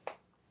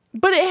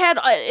 But that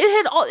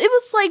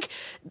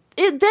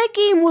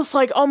game was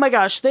like, oh my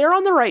gosh, they're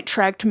on the right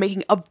track to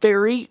making a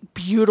very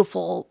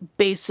beautiful,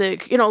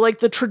 basic,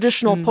 like the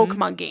traditional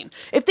Pokemon game.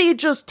 If they had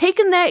just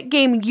taken that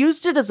game and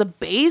used it as a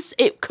base,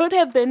 it could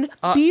have been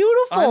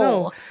beautiful. I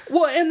know.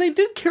 Well, and they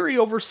did carry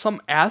over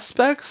some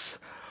aspects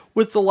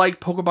with the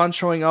like Pokemon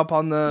showing up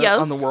on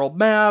the world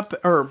map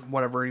or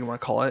whatever you want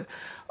to call it.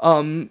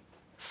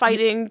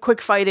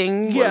 Quick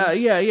fighting.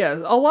 Yeah.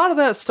 A lot of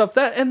that stuff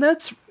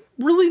that's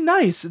really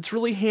nice. It's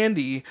really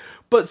handy.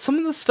 But some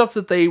of the stuff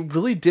that they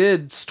really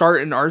did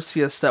start in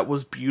Arceus that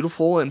was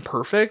beautiful and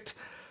perfect,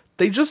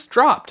 they just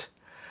dropped.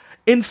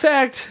 In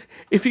fact,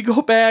 if you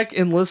go back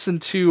and listen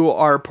to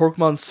our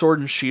Pokemon Sword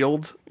and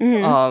Shield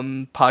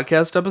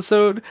podcast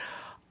episode,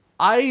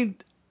 I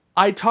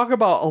talk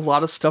about a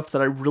lot of stuff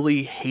that I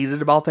really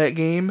hated about that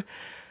game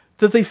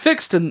that they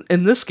fixed in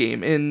this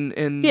game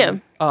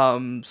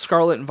in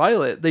Scarlet and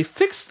Violet. They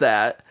fixed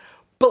that.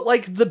 But,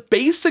 like, the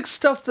basic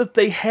stuff that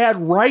they had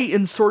right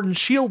in Sword and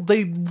Shield,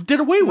 they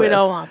did away with. We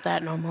don't want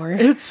that no more.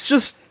 It's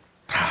just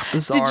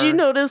bizarre. Did you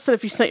notice that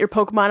if you sent your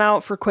Pokemon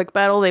out for quick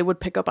battle, they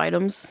would pick up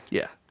items?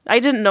 Yeah. I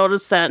didn't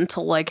notice that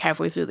until, like,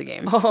 halfway through the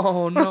game.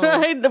 Oh, no.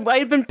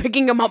 I'd been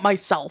picking them up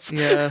myself.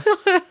 Yeah.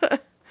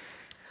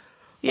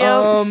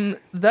 Yeah.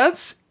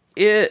 That's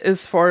it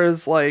as far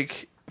as,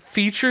 like,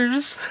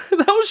 features.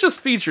 That was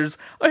just features.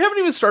 I haven't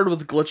even started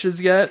with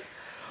glitches yet.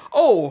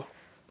 Oh,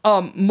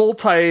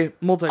 multiplayer.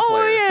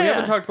 Oh, yeah. We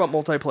haven't talked about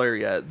multiplayer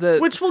yet.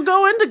 Which will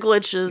go into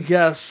glitches.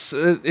 Yes,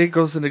 it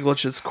goes into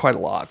glitches quite a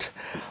lot.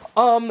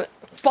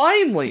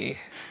 Finally,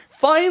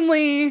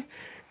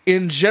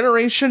 in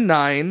Generation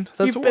 9,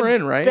 that's what we're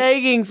in, right?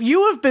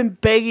 You have been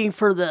begging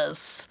for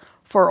this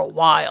for a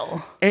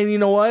while. And you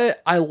know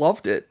what? I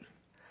loved it.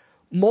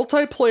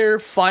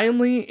 Multiplayer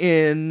finally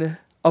in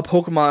a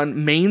Pokemon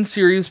main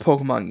series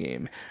Pokemon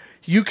game.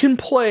 You can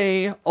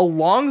play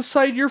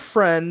alongside your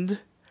friend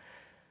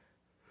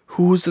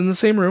who's in the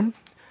same room,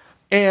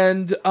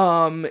 and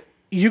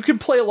you can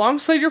play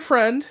alongside your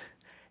friend,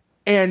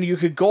 And you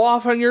could go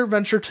off on your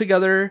adventure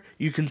together.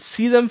 You can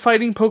see them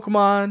fighting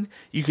Pokemon.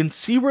 You can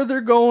see where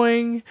they're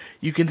going.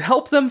 You can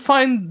help them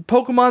find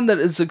Pokemon that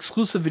is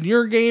exclusive in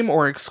your game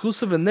or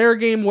exclusive in their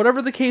game,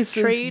 whatever the case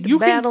is. Trade, You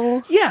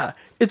battle. Yeah,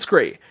 it's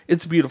great.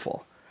 It's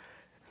beautiful.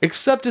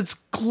 Except it's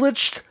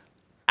glitched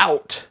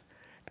out.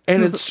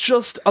 And it's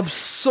just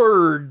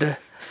absurd.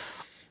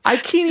 I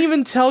can't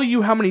even tell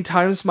you how many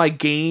times my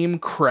game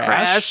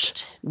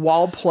crashed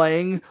while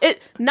playing.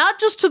 It not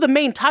just to the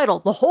main title,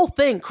 the whole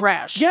thing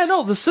crashed. Yeah,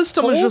 no, the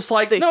system was just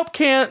like, nope,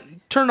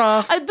 can't turn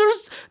off.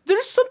 There's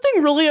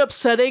something really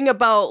upsetting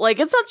about, like,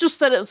 it's not just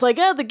that it's like,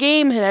 the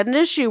game had an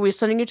issue, we're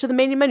sending you to the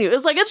main menu.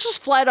 It's like, it's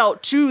just flat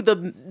out to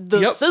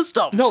the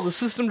system. No, the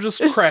system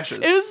just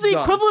crashes. It's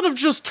the equivalent of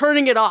just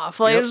turning it off.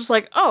 Like, it's just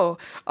like, oh,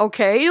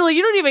 okay. Like,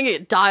 you don't even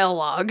get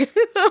dialogue.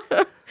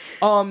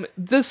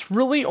 This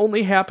really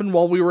only happened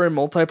while we were in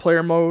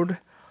multiplayer mode.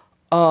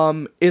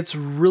 It's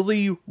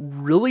really,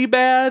 really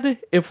bad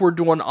if we're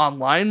doing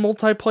online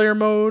multiplayer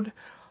mode.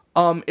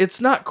 It's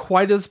not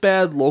quite as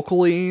bad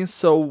locally.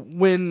 So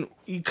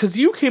because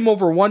you came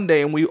over one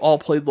day and we all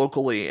played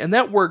locally, and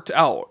that worked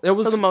out. It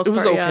was, for the most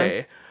part,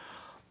 okay.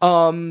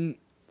 Yeah.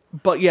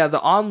 But yeah,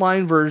 the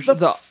online version,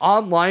 the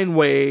online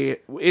way,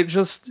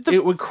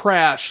 it would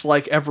crash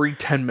like every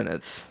 10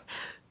 minutes.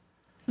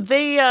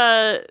 They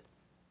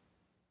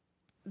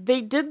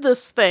did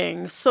this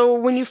thing. So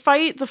when you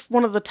fight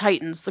one of the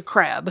Titans, the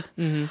crab,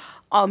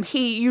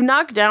 you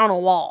knock down a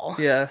wall.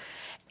 Yeah.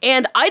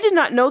 And I did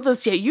not know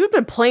this yet. You'd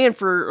been playing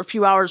for a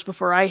few hours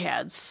before I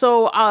had.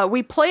 So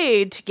we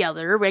played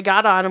together. We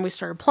got on and we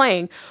started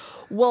playing.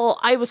 Well,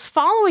 I was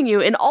following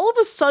you, and all of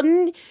a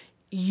sudden,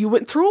 you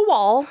went through a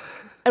wall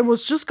and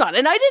was just gone.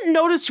 And I didn't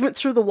notice you went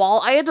through the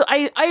wall.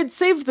 I had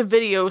saved the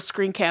video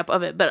screen cap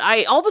of it, but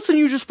all of a sudden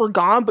you just were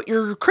gone, but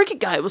your cricket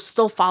guy was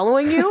still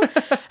following you.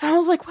 And I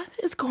was like, what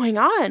is going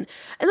on? And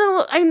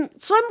then I'm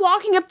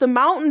walking up the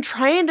mountain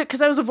trying to,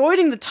 because I was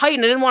avoiding the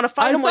Titan. I didn't want to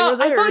fight him while you were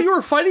there. I thought you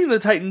were fighting the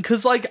Titan,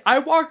 because like I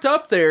walked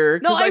up there,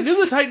 because I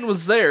knew the Titan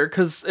was there,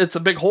 because it's a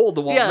big hole in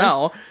the wall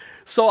now.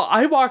 So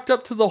I walked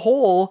up to the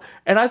hole,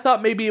 and I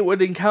thought maybe it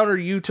would encounter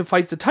you to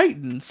fight the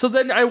Titan. So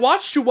then I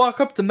watched you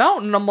walk up the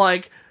mountain, I'm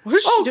like, what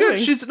is she doing?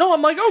 Good.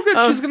 I'm like, oh,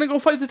 good. She's gonna go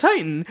fight the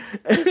Titan.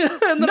 And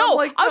then no,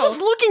 I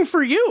was looking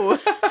for you.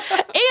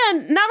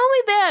 And not only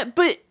that,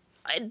 but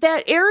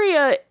that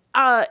area,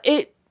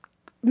 it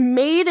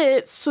made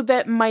it so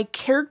that my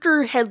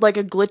character had like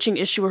a glitching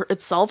issue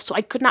itself, so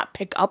I could not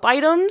pick up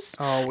items.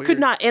 Oh, weird. Could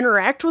not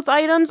interact with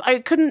items. I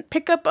couldn't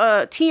pick up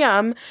a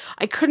TM.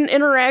 I couldn't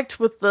interact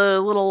with the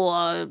little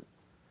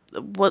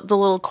the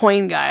little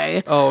coin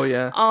guy. Oh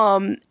yeah.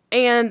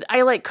 And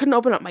I couldn't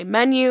open up my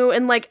menu,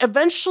 and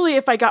eventually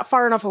if I got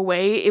far enough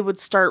away, it would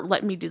start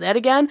letting me do that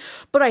again.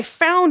 But I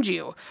found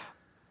you.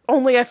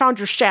 Only I found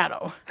your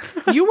shadow.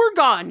 You were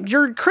gone.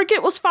 Your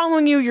cricket was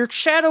following you, your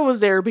shadow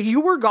was there, but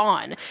you were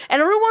gone.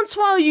 And every once in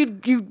a while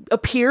you'd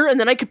appear, and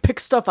then I could pick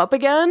stuff up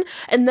again,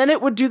 and then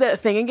it would do that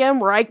thing again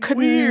where I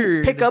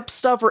couldn't pick up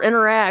stuff or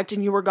interact,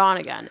 and you were gone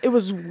again. It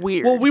was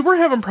weird. Well, we were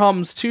having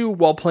problems too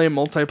while playing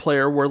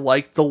multiplayer where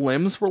the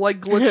limbs were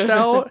glitched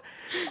out.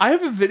 I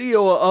have a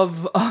video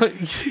of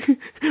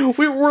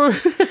we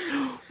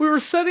were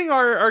setting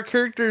our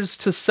characters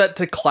to set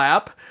to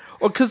clap,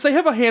 because they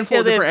have a handful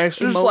of different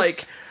actions.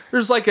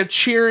 There's a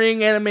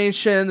cheering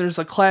animation, there's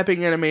a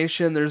clapping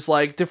animation, there's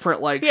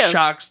different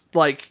shocks,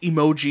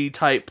 emoji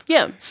type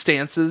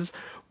stances.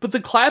 But the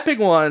clapping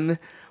one,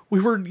 we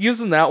were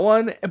using that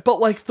one,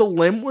 but the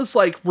limb was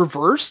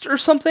reversed or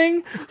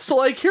something.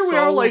 So here we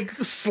are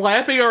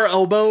slapping our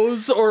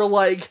elbows, or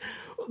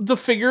the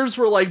fingers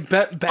were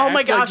bent back. Oh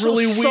my gosh,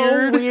 really it was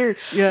weird. So weird.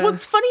 Yeah.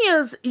 What's funny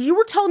is you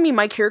were telling me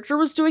my character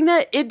was doing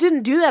that. It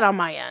didn't do that on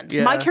my end.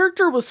 Yeah. My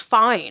character was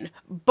fine,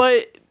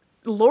 but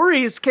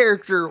Lori's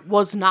character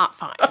was not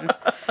fine.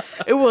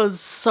 It was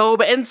so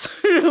bad. And so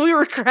we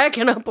were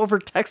cracking up over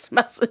text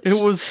message. It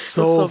was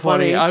so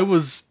funny. I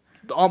was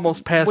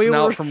almost passing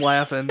out from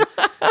laughing.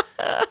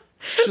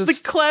 The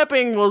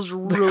clapping was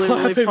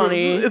really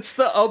funny. It's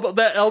the elbow,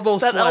 that elbow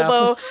slap. That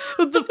elbow.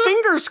 The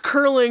fingers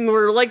curling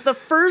were the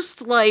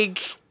first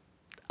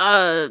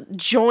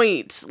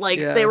joint.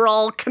 They were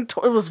all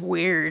it was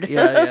weird.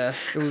 Yeah.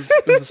 It was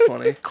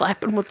funny.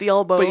 Clapping with the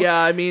elbow. But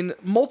yeah, I mean,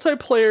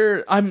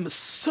 multiplayer, I'm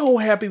so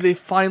happy they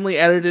finally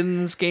added it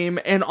in this game.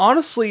 And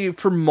honestly,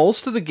 for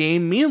most of the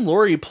game, me and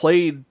Lori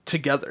played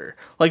together.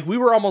 We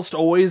were almost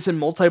always in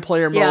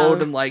multiplayer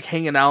mode and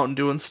hanging out and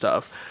doing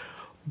stuff.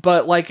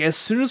 But as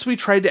soon as we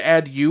tried to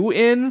add you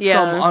in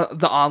from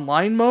the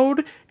online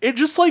mode, it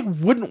just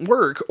wouldn't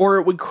work, or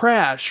it would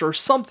crash or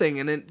something,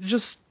 and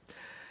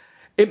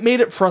it made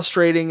it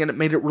frustrating, and it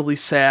made it really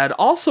sad.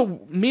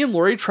 Also, me and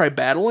Lori tried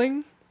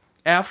battling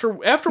after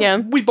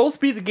we both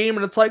beat the game,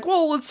 and it's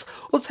well, let's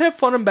have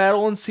fun and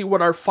battle and see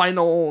what our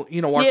final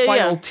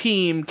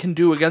team can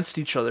do against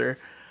each other.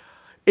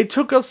 It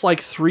took us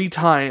 3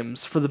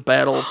 times for the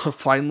battle to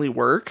finally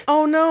work.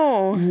 Oh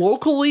no.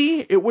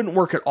 Locally, it wouldn't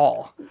work at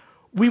all.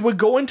 We would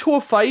go into a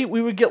fight,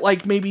 we would get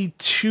maybe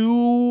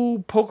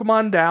 2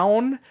 Pokemon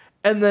down,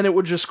 and then it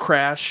would just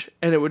crash,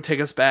 and it would take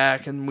us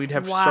back, and we'd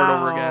have to start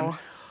over again.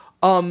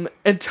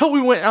 Until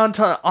we went on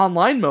to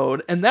online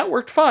mode, and that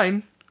worked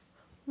fine.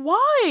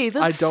 Why?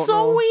 That's don't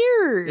so know.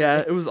 weird. Yeah,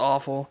 it was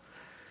awful.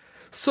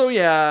 So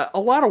yeah, a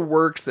lot of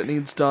work that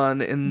needs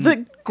done in The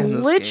in this game.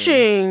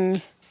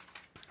 glitching.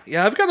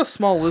 Yeah, I've got a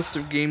small list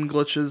of game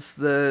glitches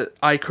that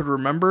I could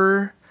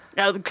remember.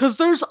 Yeah, because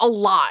there's a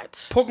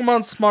lot.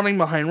 Pokemon spawning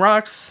behind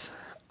rocks.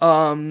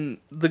 Your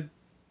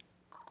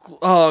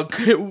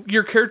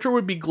character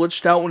would be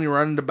glitched out when you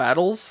run into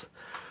battles.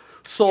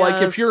 So, like,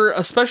 if Yes. you're,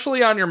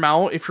 especially on your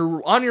mount, if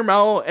you're on your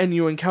mount and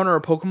you encounter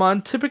a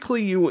Pokemon,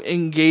 typically you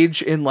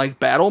engage in, like,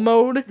 battle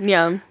mode.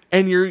 Yeah.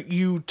 And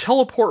you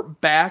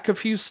teleport back a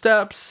few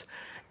steps,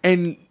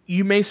 and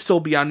you may still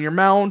be on your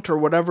mount or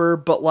whatever,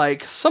 but,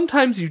 like,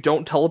 sometimes you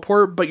don't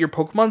teleport, but your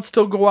Pokemon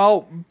still go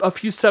out a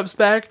few steps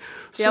back.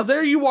 So Yep.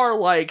 there you are,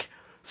 like,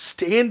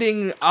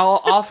 standing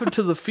off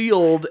into the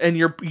field, and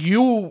your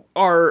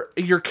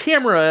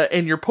camera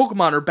and your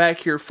Pokemon are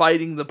back here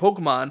fighting the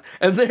Pokemon,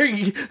 and there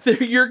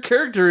your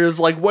character is,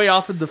 like, way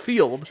off in the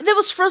field. That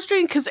was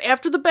frustrating because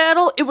after the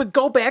battle, it would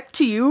go back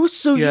to you.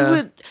 So Yeah. you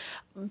would.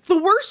 The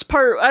worst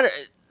part.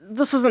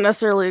 This isn't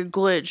necessarily a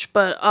glitch,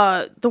 but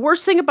the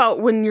worst thing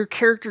about when your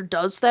character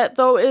does that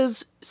though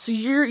is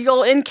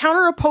you'll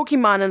encounter a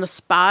Pokemon in a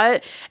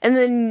spot, and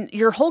then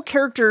your whole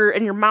character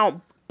and your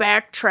mount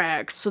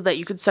backtracks so that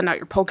you could send out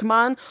your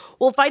Pokemon.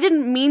 Well, if I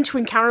didn't mean to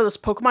encounter this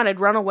Pokemon, I'd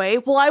run away.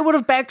 Well, I would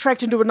have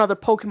backtracked into another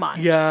Pokemon.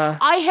 Yeah.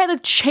 I had a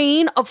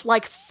chain of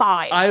like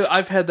 5.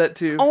 I've had that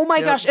too. Oh my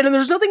Yep. gosh! And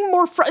there's nothing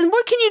more. And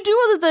what can you do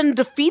other than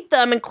defeat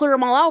them and clear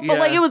them all out? But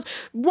like Yeah. it was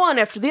one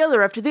after the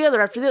other, after the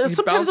other, after the other. He's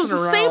Sometimes it was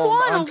bouncing the same around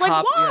one. I on was like,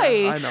 top. why?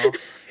 Yeah, I know.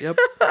 Yep.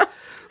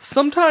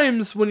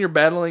 Sometimes when you're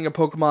battling a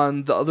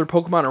Pokemon, the other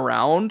Pokemon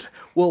around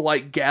will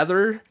like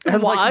gather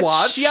and like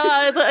watch. Yeah,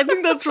 I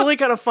think that's really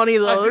kind of funny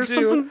though. I There's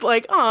do. something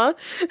like, Oh,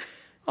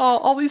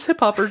 all these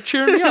hip hop are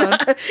cheering me on.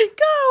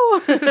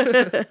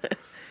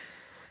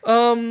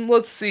 go.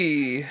 Let's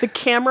see. The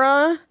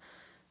camera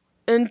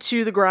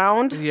into the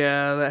ground.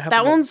 Yeah, that happened.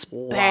 That one's a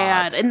lot.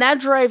 bad, and that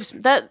drives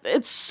that.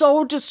 It's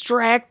so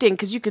distracting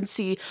because you can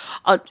see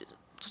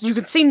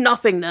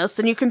nothingness,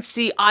 and you can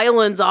see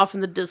islands off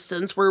in the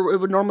distance where it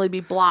would normally be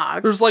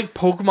blocked. There's like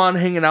Pokemon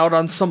hanging out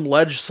on some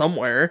ledge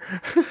somewhere.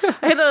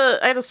 I had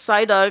a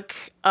Psyduck,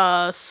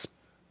 a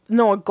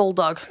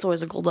Golduck. It's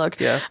always a Golduck.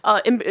 Yeah.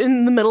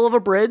 In the middle of a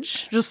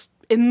bridge, just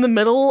in the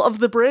middle of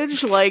the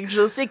bridge, like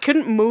just it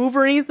couldn't move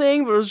or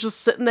anything, but it was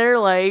just sitting there,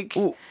 like.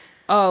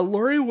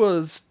 Lori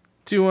was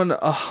doing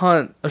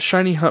a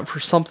shiny hunt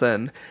for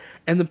something,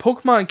 and the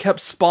Pokemon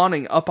kept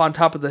spawning up on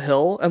top of the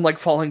hill and like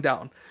falling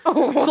down. So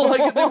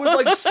like they would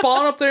like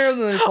spawn up there and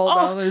then they fall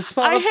down. They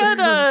spawn up there and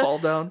then fall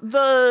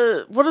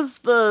down. What is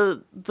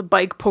the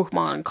bike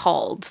Pokemon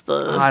called?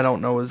 I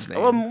don't know his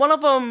name. One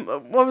of them.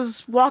 I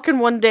was walking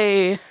one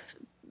day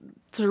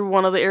through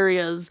one of the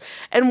areas,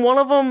 and one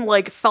of them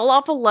like fell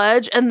off a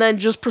ledge and then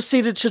just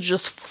proceeded to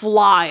just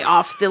fly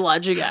off the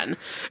ledge again.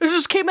 It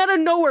just came out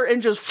of nowhere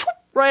and just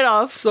right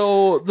off.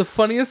 So the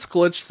funniest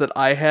glitch that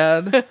I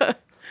had.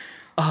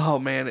 Oh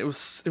man, it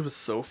was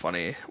so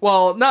funny.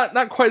 Well,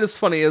 not quite as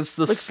funny as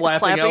the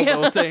slapping clapping.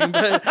 elbow thing,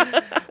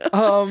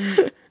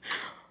 but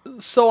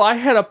so I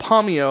had a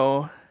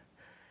Pamio,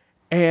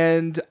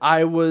 and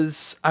I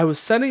was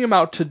sending him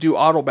out to do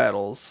auto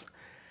battles,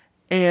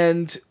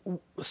 and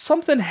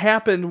something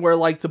happened where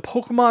like the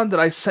Pokemon that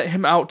I sent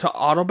him out to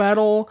auto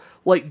battle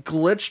like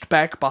glitched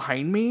back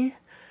behind me,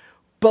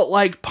 but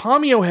like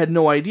Pamio had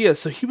no idea,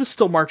 so he was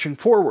still marching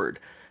forward.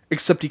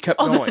 Except he kept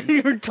going.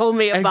 You told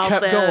me about and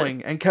kept that.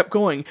 going and kept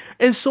going.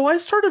 And so I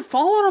started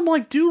following him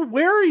like, dude,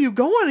 where are you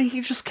going? And he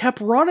just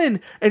kept running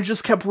and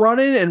just kept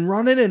running and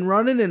running and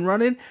running and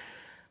running.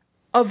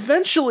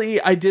 Eventually,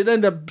 I did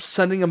end up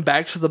sending him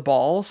back to the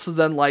ball. So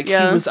then, like, he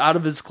was out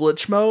of his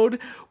glitch mode.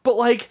 But,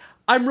 like,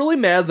 I'm really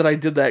mad that I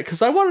did that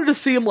because I wanted to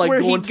see him, like,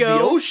 go into the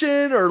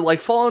ocean or,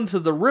 like, fall into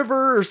the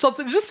river or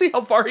something. Just see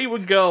how far he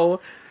would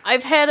go.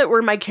 I've had it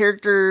where my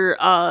character,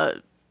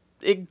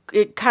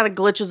 it kind of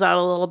glitches out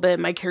a little bit.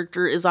 My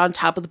character is on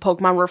top of the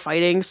Pokemon we're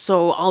fighting,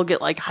 so I'll get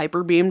like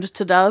hyper beamed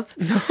to death.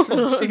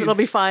 It'll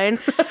be fine.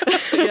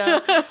 Yeah,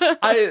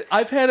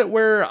 I've had it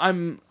where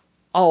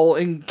I'll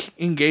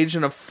engage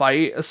in a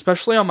fight,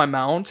 especially on my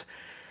mount,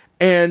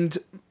 and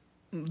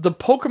the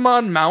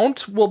Pokemon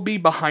mount will be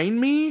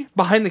behind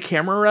the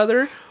camera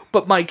rather,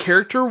 but my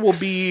character will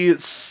be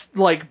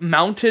like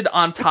mounted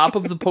on top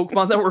of the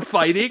Pokemon that we're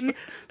fighting.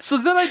 So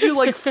then I do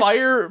like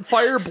fire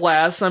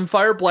blast. I'm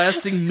fire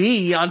blasting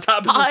me on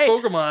top of this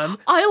Pokemon.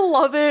 I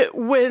love it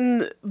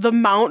when the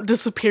mount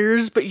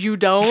disappears, but you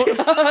don't.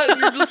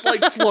 You're just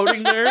like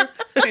floating there.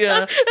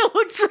 Yeah. It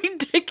looks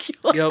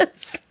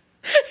ridiculous.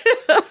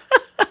 Yep.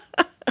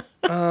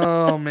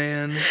 Oh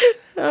man.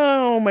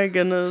 Oh my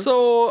goodness.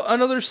 So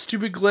another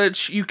stupid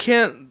glitch, you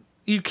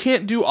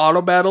can't do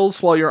auto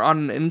battles while you're on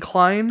an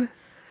incline,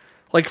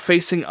 like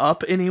facing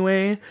up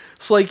anyway.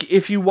 So like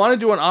if you want to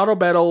do an auto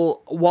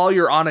battle while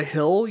you're on a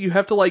hill, you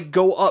have to like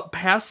go up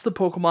past the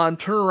Pokemon,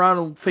 turn around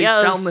and face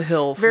down the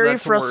hill for very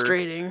that to work.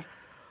 frustrating.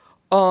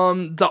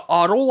 The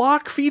auto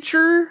lock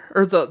feature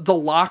or the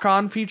lock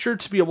on feature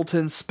to be able to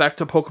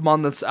inspect a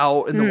Pokemon that's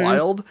out in the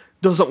wild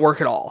doesn't work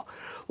at all.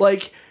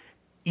 Like,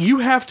 you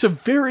have to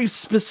very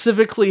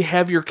specifically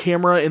have your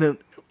camera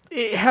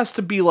it has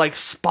to be like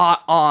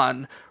spot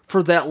on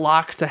for that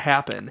lock to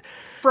happen.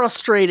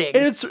 Frustrating.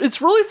 And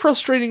it's really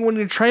frustrating when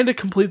you're trying to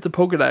complete the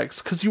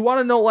Pokedex because you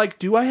want to know, like,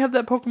 do I have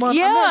that Pokemon?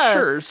 Yeah. I'm not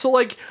sure. So,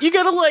 like, you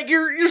gotta, like,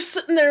 you're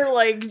sitting there,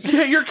 like,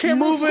 yeah, your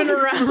camera's moving like,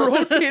 around,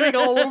 rotating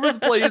all over the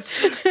place,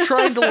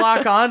 trying to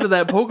lock onto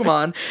that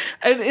Pokemon.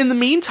 And in the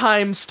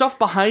meantime, stuff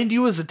behind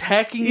you is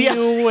attacking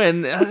you,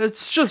 and it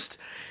just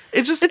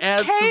adds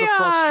chaos. to the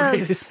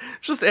frustration.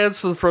 Just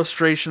adds to the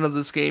frustration of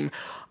this game.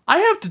 I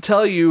have to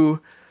tell you,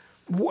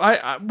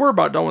 we're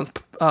about done with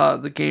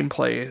the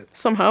gameplay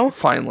somehow.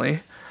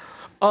 Finally.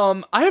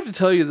 I have to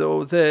tell you,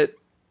 though, that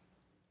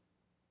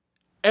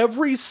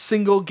every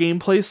single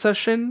gameplay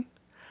session,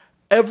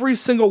 every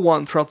single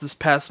one throughout this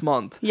past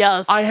month,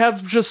 yes, I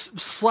have just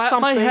slapped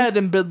my head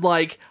and been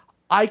like,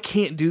 I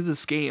can't do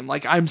this game.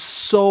 Like, I'm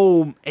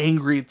so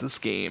angry at this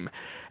game.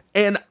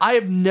 And I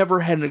have never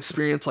had an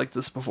experience like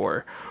this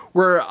before,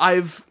 where I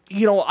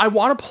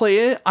want to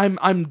play it.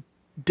 I'm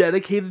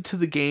dedicated to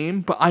the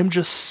game, but I'm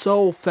just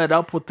so fed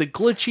up with the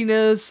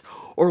glitchiness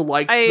or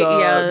like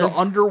the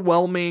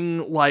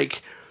underwhelming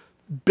like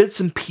bits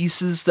and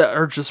pieces that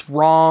are just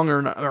wrong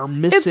or are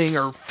missing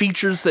or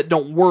features that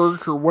don't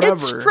work or whatever.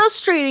 It's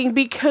frustrating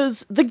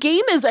because the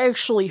game is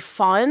actually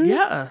fun.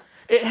 Yeah.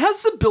 It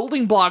has the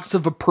building blocks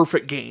of a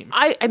perfect game.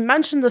 I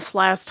mentioned this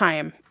last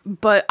time,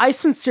 but I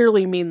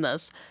sincerely mean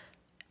this.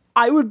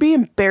 I would be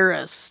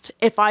embarrassed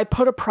if I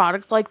put a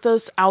product like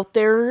this out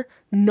there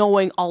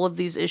knowing all of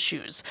these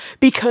issues,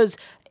 because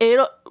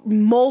all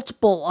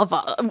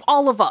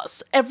of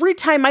us, every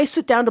time I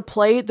sit down to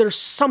play, there's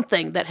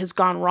something that has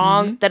gone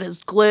wrong, that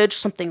has glitched,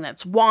 something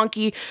that's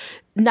wonky.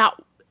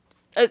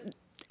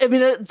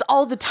 It's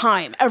all the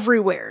time,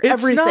 everywhere,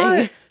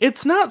 everything.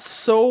 It's not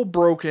so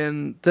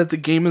broken that the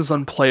game is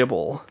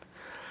unplayable,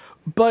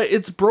 but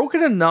it's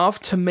broken enough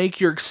to make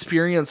your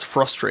experience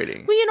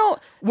frustrating.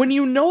 Well, when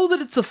you know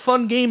that it's a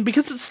fun game,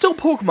 because it's still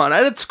Pokemon.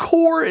 At its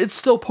core, it's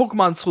still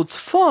Pokemon, so it's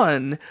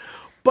fun,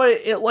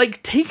 but it,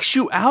 like, takes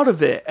you out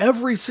of it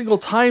every single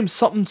time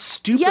something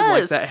stupid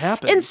like that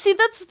happens. And see,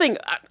 that's the thing.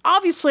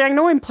 Obviously, I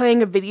know I'm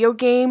playing a video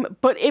game,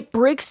 but it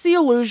breaks the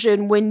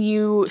illusion when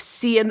you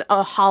see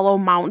a hollow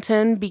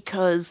mountain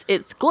because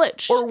it's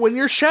glitched. Or when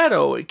your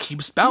shadow, it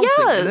keeps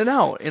bouncing in and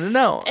out, in and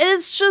out.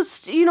 It's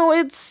just,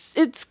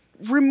 it's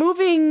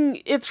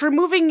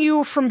removing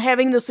you from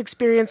having this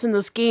experience in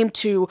this game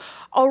to,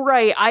 all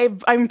right,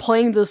 I'm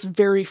playing this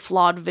very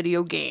flawed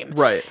video game.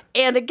 Right.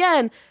 And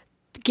again,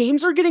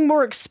 games are getting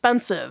more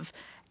expensive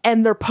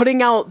and they're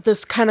putting out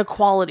this kind of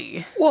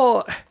quality.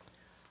 Well,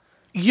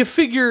 you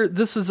figure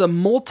this is a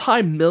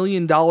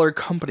multi-million-dollar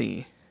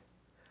company.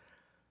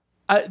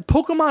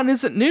 Pokemon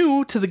isn't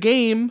new to the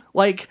game.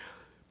 Like,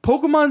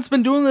 Pokemon's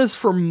been doing this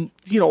for,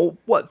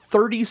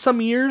 30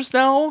 some years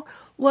now?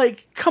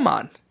 Like, come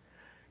on.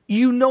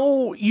 You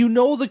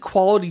know the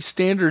quality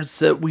standards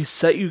that we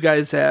set you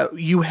guys at.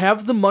 You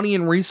have the money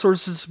and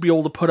resources to be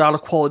able to put out a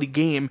quality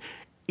game.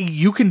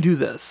 You can do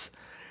this.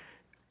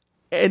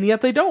 And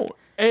yet they don't.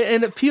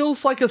 And it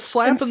feels like a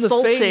slap in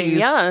the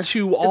face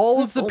to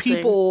all of the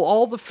people,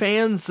 all the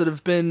fans that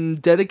have been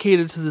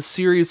dedicated to the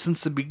series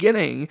since the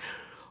beginning,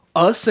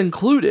 us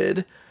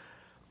included.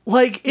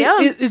 Like,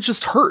 it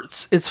just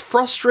hurts. It's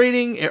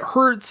frustrating. It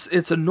hurts.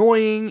 It's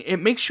annoying. It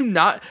makes you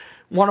not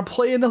want to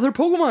play another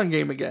Pokemon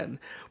game again.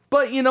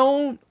 But,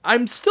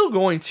 I'm still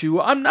going to.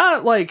 I'm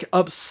not, like,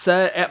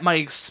 upset at my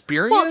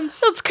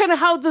experience. Well, that's kind of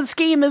how this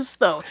game is,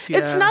 though. Yeah.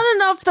 It's not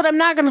enough that I'm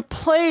not going to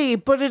play,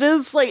 but it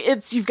is, like,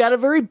 you've got a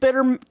very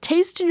bitter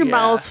taste in your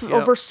mouth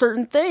over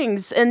certain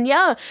things. And,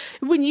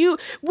 when you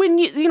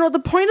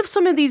the point of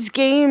some of these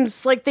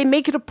games, like, they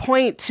make it a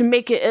point to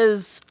make it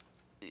as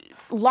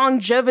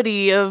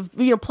longevity of,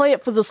 play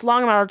it for this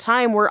long amount of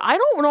time, where I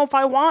don't know if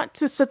I want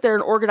to sit there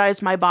and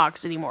organize my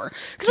box anymore,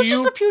 because it's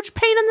just a huge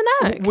pain in the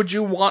neck. Would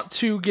you want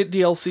to get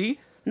DLC?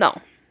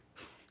 No.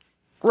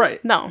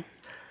 Right. No.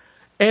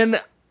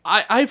 And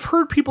I've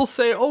heard people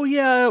say, oh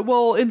yeah,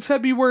 well, in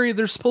February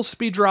they're supposed to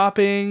be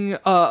dropping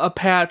a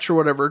patch or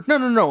whatever.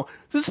 No.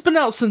 This has been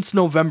out since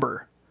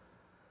November.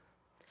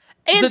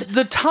 And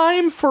the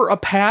time for a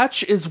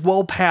patch is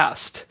well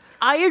past.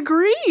 I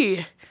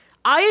agree.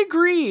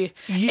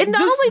 And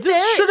not only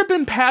this should have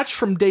been patched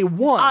from day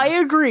one. I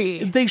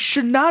agree. They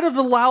should not have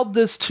allowed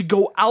this to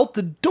go out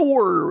the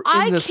door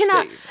in this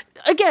state.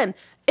 Again,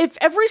 if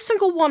every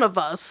single one of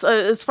us,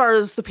 as far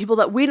as the people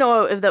that we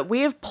know that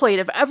we have played,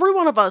 if every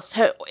one of us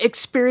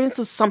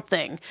experiences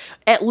something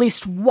at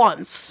least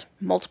once,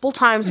 multiple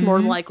times more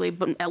than likely,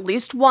 but at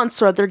least once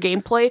throughout their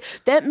gameplay,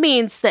 that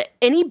means that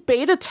any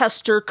beta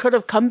tester could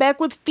have come back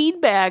with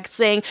feedback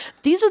saying,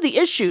 these are the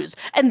issues,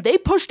 and they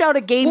pushed out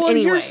a game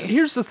anyway.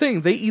 Here's the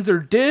thing. They either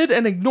did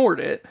and ignored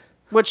it,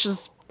 which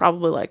is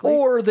probably likely,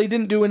 or they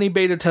didn't do any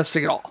beta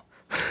testing at all.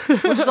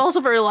 which is also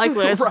very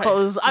likely, I Right,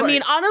 suppose. I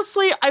mean, right.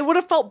 honestly, I would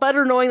have felt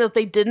better knowing that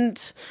they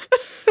didn't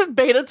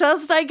beta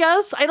test, I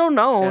guess. I don't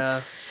know.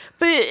 Yeah.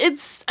 But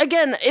it's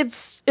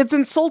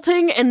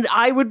insulting, and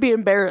I would be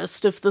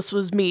embarrassed if this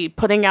was me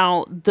putting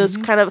out this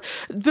kind of,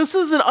 this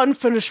is an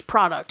unfinished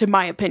product, in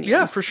my opinion.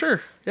 Yeah, for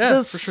sure. Yeah,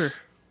 This- for sure.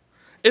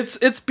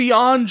 It's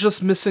beyond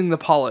just missing the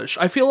polish.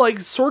 I feel like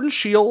Sword and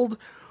Shield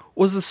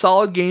was a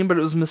solid game, but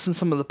it was missing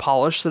some of the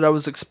polish that I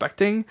was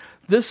expecting.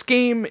 This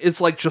game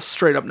is like just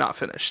straight up not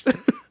finished.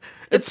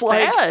 It's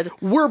like bad.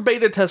 we're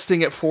beta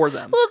testing it for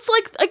them. Well, it's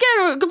like,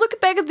 again,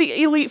 look back at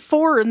the Elite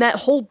Four and that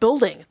whole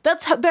building.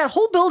 That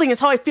whole building is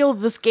how I feel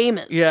this game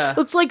is. Yeah.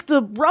 It's like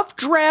the rough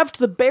draft,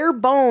 the bare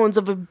bones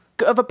of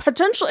a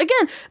potential.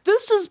 Again,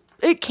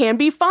 it can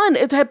be fun.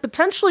 It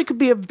potentially could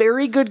be a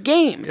very good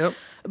game. Yep.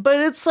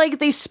 But it's like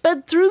they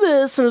sped through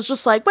this, and it's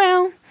just like,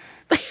 well,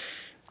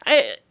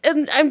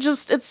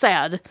 it's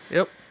sad.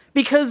 Yep.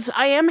 Because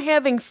I am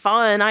having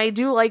fun. I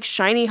do like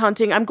shiny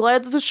hunting. I'm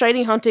glad that the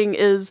shiny hunting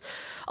is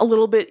a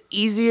little bit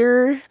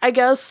easier, I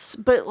guess.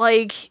 But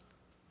like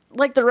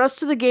the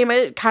rest of the game,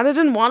 I kind of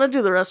didn't want to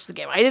do the rest of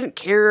the game. I didn't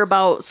care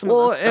about some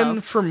of the stuff.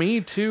 And for me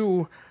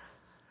too,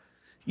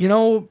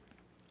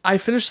 I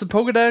finished the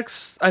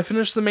Pokedex. I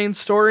finished the main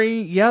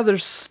story. Yeah,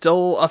 there's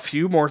still a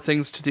few more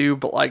things to do,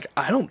 but like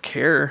I don't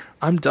care.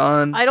 I'm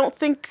done. I don't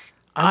think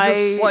I'm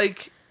just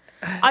like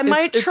I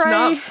might it's try.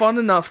 not fun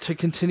enough to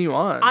continue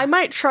on. I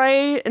might try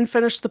and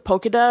finish the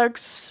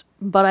Pokedex,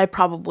 but I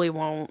probably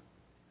won't.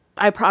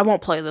 I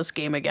won't play this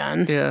game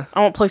again. Yeah. I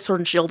won't play Sword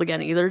and Shield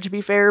again either, to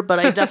be fair, but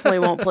I definitely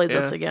won't play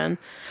this Yeah. again.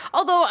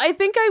 Although I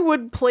think I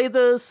would play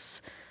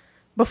this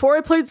before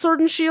I played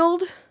Sword and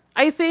Shield,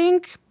 I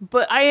think.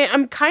 But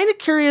I'm kind of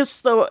curious,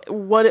 though,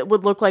 what it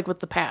would look like with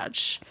the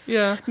patch.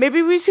 Yeah.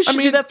 Maybe we should do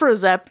mean- that for a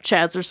Zap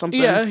Chats or something.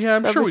 Yeah,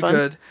 I'm That'd sure be we fun.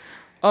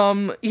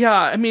 could. Yeah,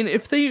 I mean,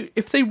 if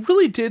they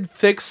really did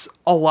fix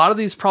a lot of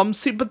these problems,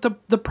 see, but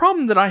the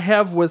problem that I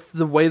have with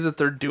the way that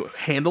they're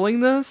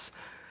handling this,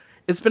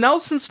 it's been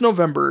out since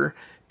November.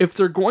 If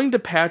they're going to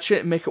patch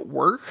it and make it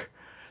work,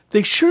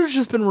 they should have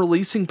just been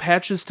releasing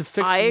patches to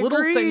fix I little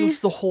agree. things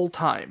the whole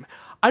time.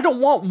 I don't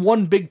want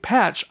one big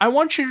patch. I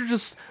want you to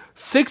just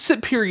fix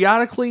it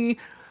periodically.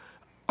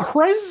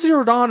 Horizon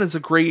Zero Dawn is a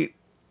great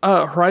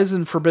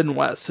Horizon Forbidden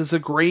West is a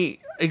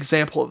great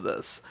example of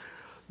this.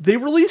 They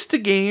released a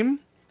game,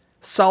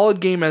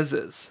 solid game as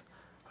is.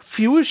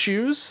 Few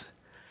issues,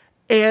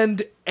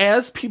 and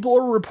as people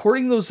are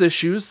reporting those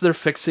issues, they're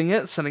fixing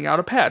it, sending out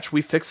a patch.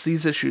 We fixed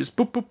these issues.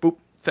 Boop, boop, boop.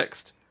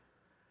 Fixed.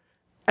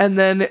 And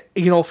then,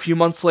 a few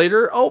months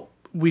later,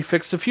 we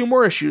fixed a few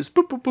more issues.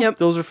 Boop, boop, boop. Yep.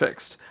 Those are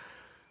fixed.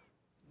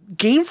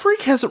 Game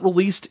Freak hasn't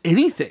released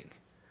anything.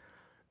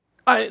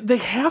 They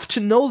have to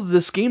know that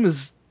this game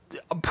is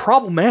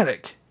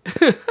problematic.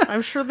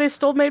 I'm sure they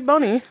still made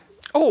money.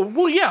 Oh,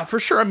 well, yeah, for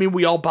sure. I mean,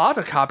 we all bought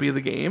a copy of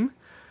the game.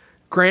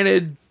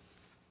 Granted,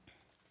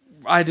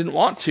 I didn't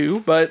want to,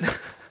 but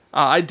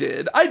I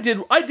did. I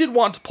did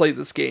want to play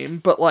this game,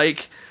 but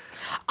like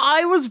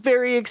I was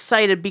very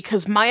excited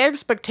because my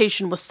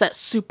expectation was set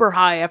super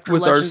high after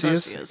with Legends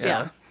Arceus. Arceus.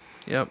 Yeah.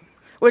 Yep.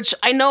 Which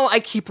I know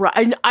I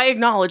I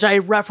acknowledge I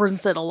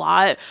reference it a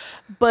lot,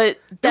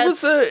 but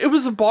that's It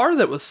was a bar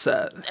that was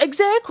set.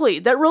 exactly,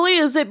 that really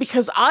is it,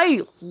 because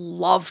I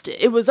loved it.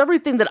 It was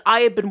everything that I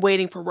had been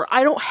waiting for, where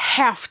I don't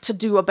have to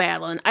do a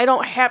battle, and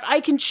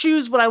I can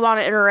choose what I want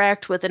to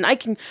interact with, and I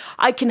can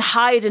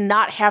hide and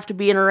not have to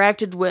be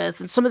interacted with.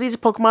 And some of these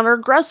Pokemon are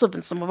aggressive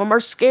and some of them are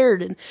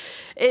scared, and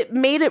it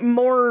made it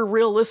more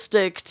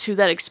realistic to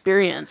that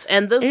experience.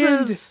 And this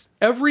is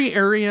every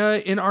area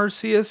in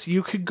Arceus,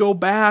 you could go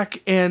back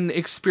and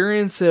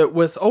experience it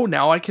with,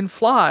 now I can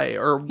fly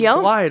or Yep.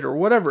 glide or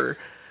whatever.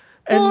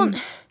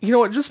 And,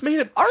 it just made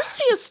it...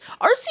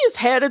 Arceus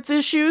had its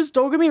issues,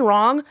 don't get me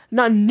wrong,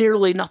 not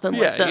nearly nothing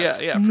like this.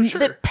 Yeah, for sure.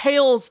 That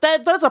pales,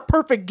 that's a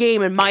perfect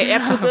game in my,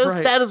 after this,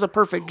 right. that is a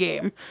perfect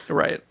game.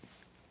 Right.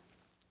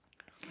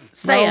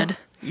 Sad.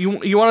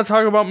 Well, you want to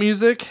talk about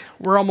music?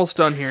 We're almost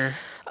done here.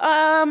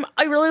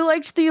 I really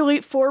liked the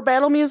Elite Four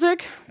battle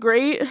music.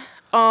 Great.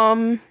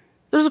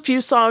 There's a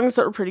few songs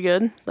that were pretty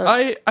good.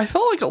 I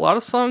felt like a lot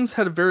of songs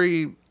had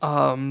very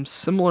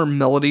similar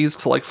melodies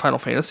to like Final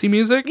Fantasy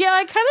music. Yeah,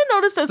 I kind of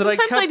noticed that. That I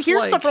Sometimes I'd kept, hear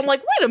like- stuff and I'm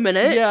like, wait a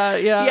minute.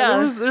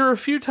 Yeah. There were a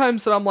few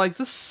times that I'm like,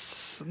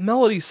 this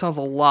melody sounds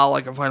a lot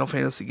like a Final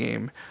Fantasy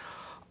game.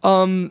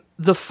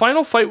 The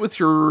final fight with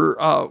your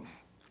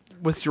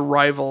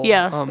rival,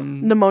 Yeah.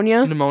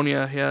 Pneumonia.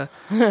 Pneumonia, yeah.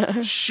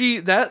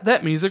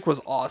 That music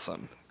was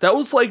awesome. That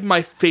was like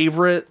my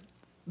favorite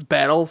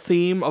battle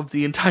theme of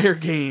the entire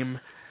game.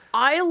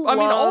 I mean,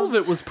 all of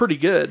it was pretty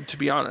good, to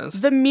be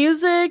honest. the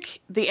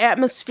music, the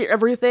atmosphere,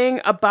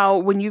 everything about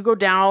when you go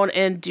down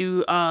and do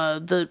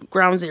the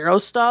Ground Zero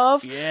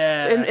stuff.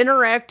 Yeah. And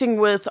interacting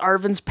with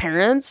Arven's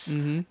parents.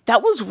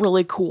 That was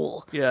really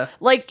cool. Yeah.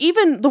 Like,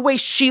 even the way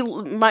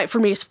for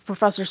me,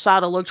 Professor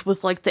Sada looked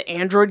with, like, the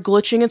android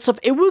glitching and stuff,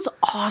 it was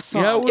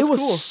awesome. Yeah, it was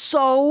cool.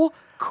 so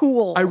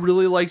cool. I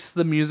really liked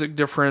the music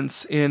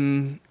difference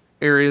in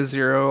Area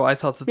Zero. I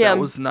thought that Yeah.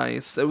 that was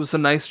nice. It was a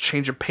nice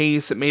change of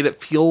pace. It made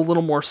it feel a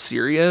little more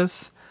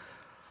serious.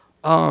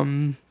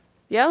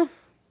 Yeah.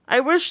 I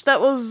wish that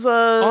was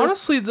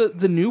Honestly,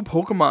 the new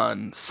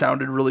Pokemon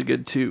sounded really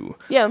good too.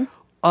 yeah.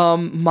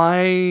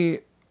 My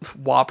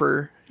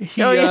Whopper,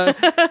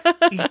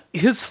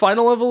 his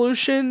final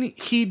evolution,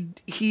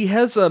 he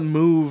has a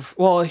move.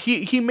 Well,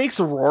 he makes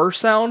a roar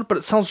sound, but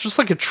it sounds just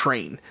like a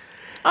train.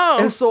 Oh.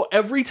 And so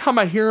every time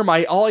I hear him,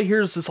 all I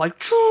hear is this like,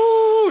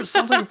 choo! It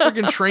sounds like a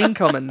freaking train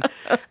coming.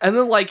 And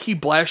then like he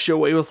blasts you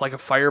away with like a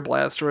fire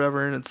blast or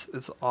whatever, and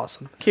it's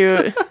awesome.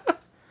 Cute.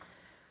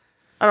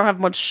 I don't have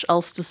much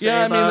else to say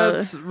Yeah, I mean about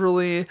that's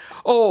really.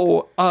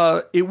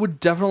 It would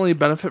definitely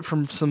benefit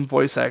from some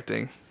voice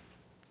acting.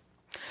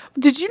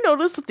 Did you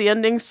notice that the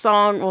ending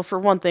song, well, for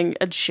one thing,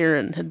 Ed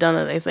Sheeran had done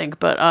it, I think,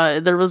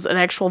 but there was an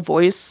actual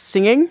voice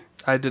singing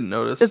I didn't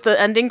notice. at the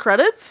ending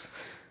credits?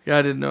 Yeah,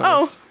 I didn't notice.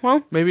 Oh,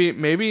 well. Maybe.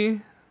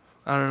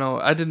 I don't know.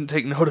 I didn't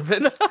take note of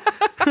it.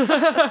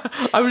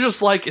 I was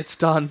just like, it's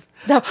done.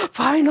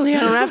 Finally,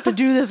 I don't have to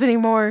do this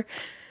anymore.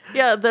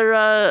 Yeah, they're,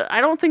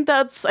 I think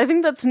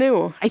that's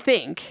new. I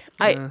think.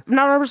 I'm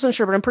not 100%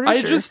 sure, but I'm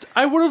pretty sure.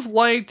 I would have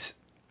liked,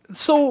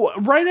 so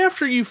right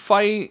after you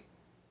fight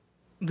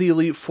the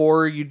Elite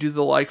Four, you do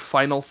the like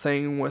final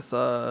thing with,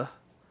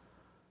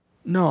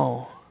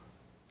 no.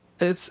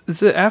 Is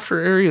it after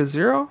Area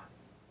Zero?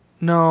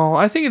 No,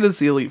 I think it is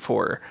the Elite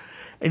Four.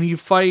 And you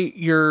fight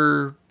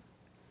your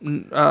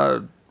pneumonia.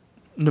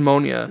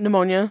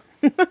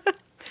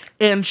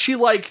 And she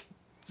like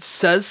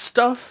says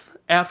stuff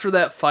after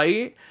that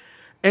fight,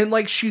 and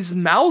like she's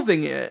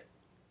mouthing it.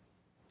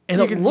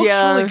 And it looks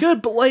really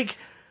good, but like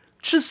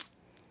just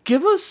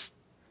give us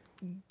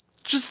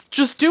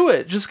just do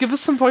it. Just give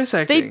us some voice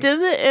acting. They did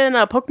it in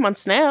Pokemon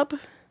Snap.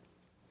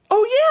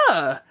 Oh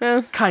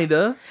yeah.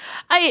 Kinda.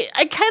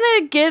 I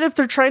kind of get if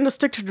they're trying to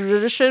stick to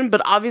tradition,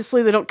 but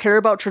obviously they don't care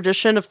about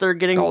tradition if they're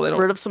getting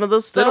rid of some of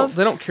this stuff.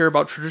 They don't care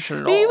about tradition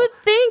at all. You would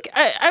think.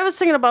 I was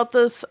thinking about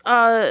this.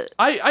 I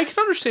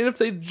can understand if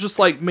they just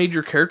like made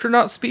your character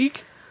not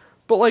speak,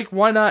 but like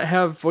why not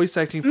have voice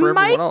acting for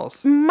everyone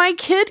else? My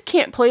kid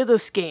can't play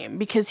this game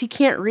because he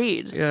can't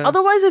read. Yeah.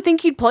 Otherwise, I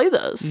think he'd play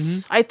this.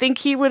 Mm-hmm. I think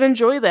he would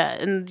enjoy that.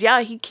 And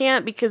yeah, he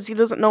can't because he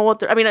doesn't know what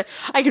they're. I mean,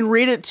 I can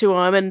read it to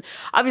him, and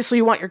obviously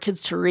you want your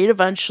kids to read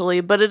eventually,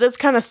 but it is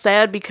kind of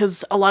sad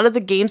because a lot of the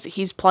games that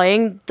he's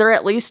playing, they're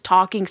at least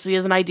talking, so he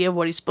has an idea of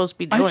what he's supposed to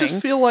be doing. I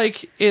just feel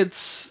like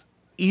it's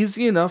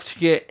easy enough to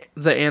get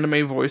the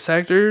anime voice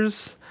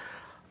actors.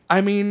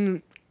 I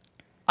mean,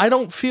 I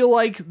don't feel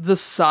like the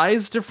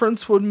size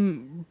difference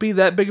would be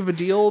that big of a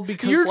deal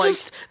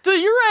because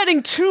you're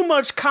adding too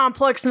much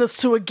complexness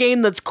to a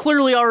game that's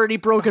clearly already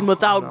broken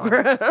without.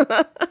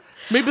 No.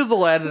 Maybe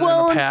they'll add it in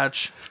a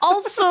patch.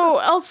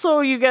 also,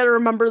 you got to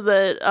remember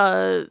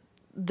that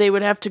they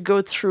would have to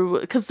go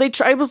through because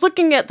I was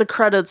looking at the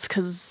credits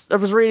because I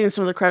was reading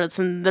some of the credits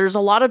and there's a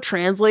lot of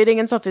translating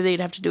and stuff that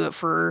they'd have to do it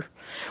for,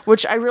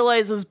 which I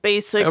realize is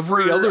basic.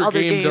 Every for other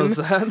game does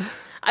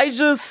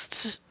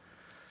that.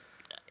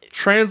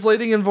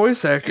 Translating and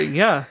voice acting,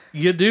 yeah,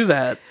 you do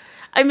that.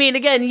 I mean,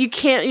 again, you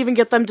can't even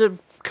get them to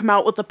come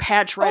out with a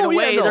patch right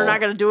away. Yeah, no. They're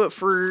not going to do it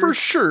for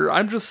sure.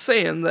 I'm just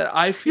saying that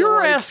I feel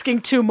you're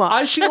asking too much.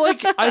 I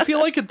feel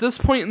like at this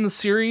point in the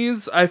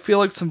series, I feel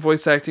like some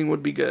voice acting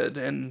would be good,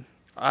 and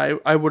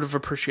I would have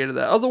appreciated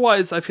that.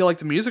 Otherwise, I feel like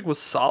the music was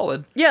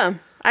solid. Yeah,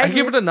 I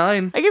give it a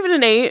 9. I give it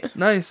an 8.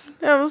 Nice.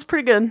 Yeah, it was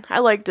pretty good. I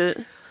liked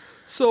it.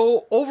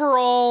 So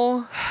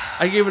overall,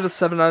 I gave it a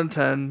 7 out of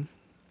 10.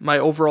 My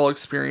overall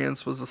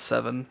experience was a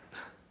 7.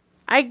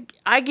 I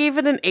gave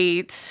it an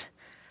 8.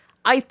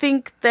 I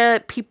think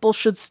that people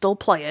should still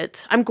play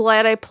it. I'm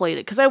glad I played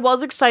it because I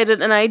was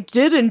excited and I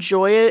did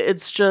enjoy it.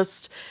 It's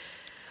just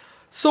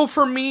so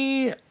for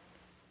me,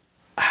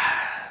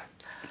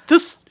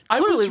 this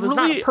clearly was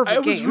not a perfect game.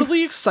 I was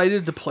really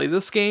excited to play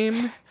this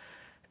game,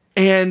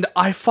 and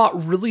I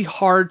fought really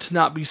hard to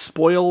not be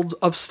spoiled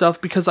of stuff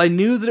because I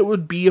knew that it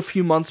would be a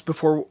few months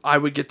before I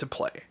would get to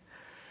play.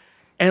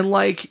 And,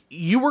 like,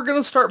 you were going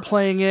to start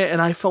playing it,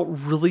 and I felt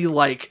really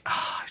like,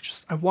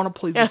 I want to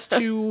play this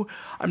too.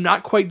 I'm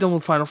not quite done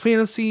with Final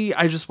Fantasy.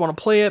 I just want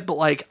to play it, but,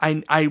 like,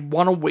 I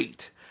want to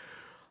wait.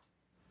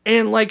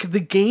 And, like,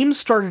 the game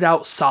started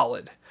out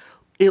solid.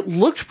 It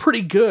looked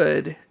pretty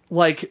good.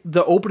 Like,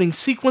 the opening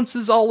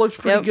sequences all looked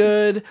pretty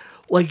good.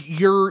 Like,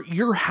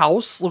 your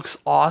house looks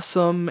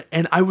awesome,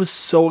 and I was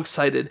so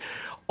excited.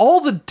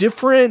 All the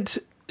different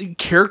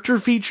character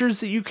features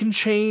that you can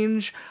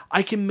change,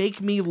 I can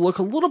make me look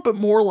a little bit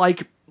more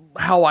like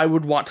how I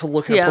would want to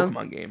look in a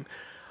Pokemon game.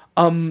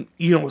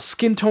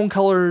 Skin tone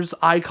colors,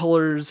 eye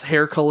colors,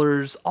 hair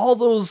colors, all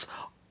those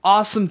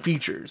awesome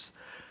features.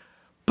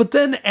 But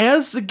then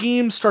as the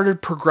game started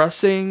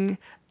progressing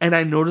and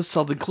I noticed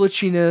all the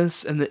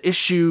glitchiness and the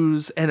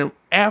issues, and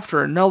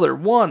after another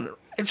one,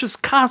 it's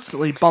just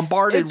constantly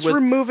bombarded with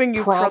removing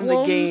you problems.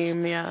 From the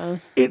game, yeah.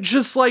 It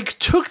just like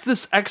took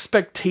this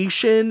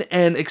expectation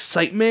and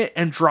excitement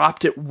and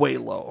dropped it way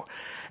low.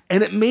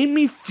 And it made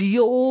me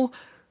feel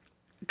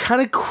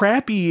kind of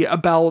crappy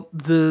about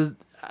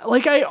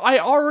like I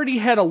already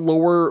had a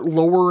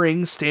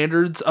lowering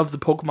standards of the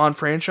Pokemon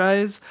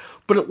franchise,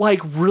 but it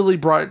like really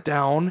brought it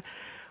down.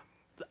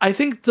 I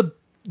think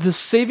the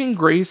saving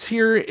grace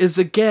here is,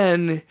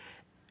 again,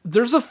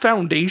 there's a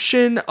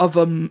foundation of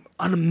an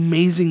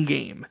amazing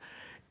game.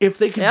 If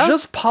they could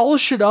just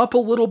polish it up a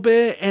little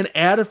bit and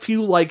add a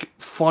few like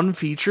fun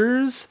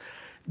features,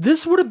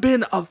 this would have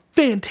been a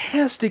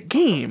fantastic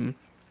game.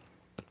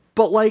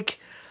 But like,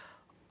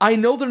 I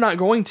know they're not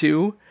going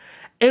to.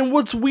 And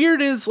what's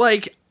weird is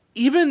like,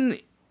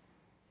 even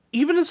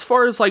as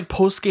far as like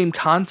post-game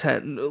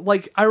content,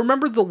 like I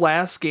remember the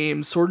last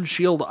game, Sword and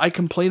Shield, I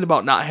complained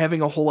about not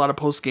having a whole lot of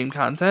post-game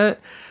content.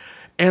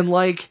 And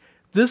like,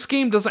 this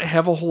game doesn't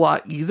have a whole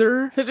lot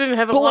either. It didn't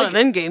have a lot of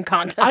in-game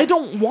content. I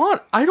don't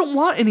want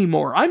any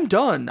more. I'm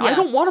done. Yeah. I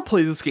don't want to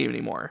play this game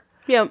anymore.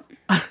 Yep.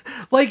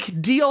 Like,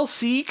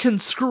 DLC can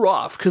screw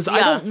off, because I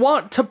don't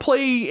want to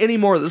play any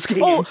more of this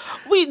game. Oh,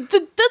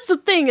 that's the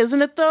thing,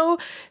 isn't it, though?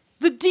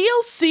 The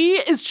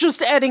DLC is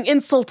just adding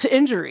insult to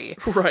injury.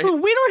 Right.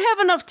 We don't have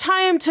enough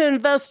time to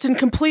invest in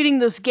completing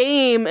this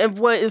game of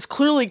what is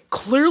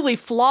clearly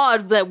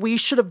flawed that we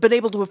should have been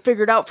able to have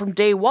figured out from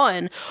day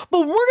one. But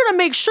we're going to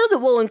make sure that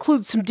we'll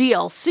include some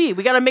DLC.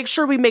 We got to make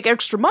sure we make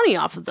extra money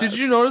off of this. Did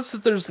you notice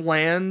that there's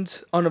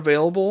land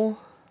unavailable?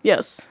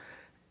 Yes.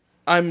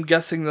 I'm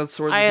guessing that's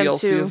where the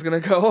DLC is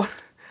going to go.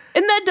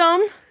 Isn't that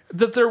dumb?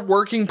 That they're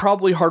working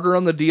probably harder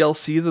on the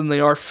DLC than they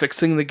are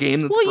fixing the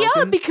game that's broken?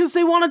 Yeah, because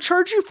they want to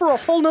charge you for a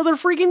whole nother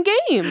freaking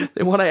game.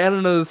 They want to add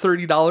another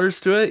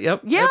 $30 to it?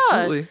 Yep. Yeah.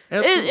 Absolutely.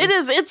 It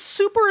is. It's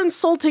super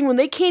insulting when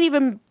they can't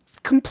even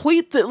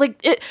complete the,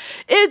 like,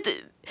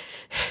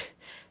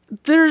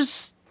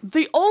 there's...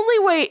 The only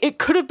way it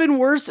could have been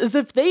worse is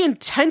if they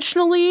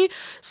intentionally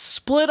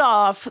split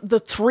off the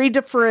 3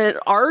 different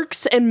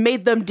arcs and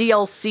made them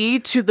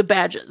DLC to the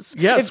badges.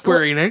 Yeah,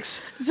 Square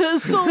Enix.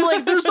 So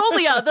like, there's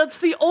only, that's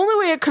the only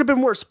way it could have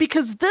been worse,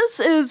 because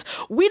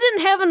we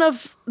didn't have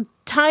enough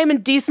time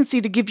and decency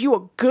to give you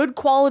a good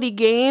quality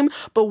game,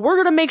 but we're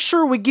going to make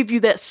sure we give you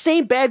that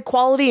same bad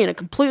quality and a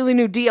completely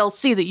new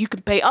DLC that you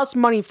can pay us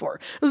money for.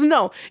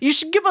 No, you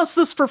should give us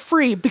this for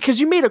free because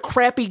you made a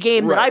crappy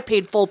game that I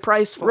paid full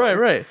price for.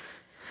 Right.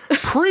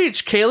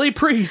 Preach, Kaylee,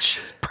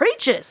 preach.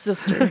 Preach it,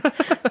 sister.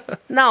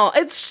 No,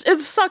 it's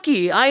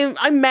sucky.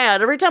 I'm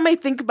mad. Every time I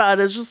think about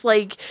it, it's just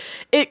like,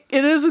 it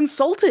is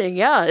insulting.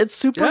 Yeah, it's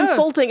super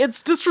insulting.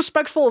 It's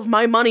disrespectful of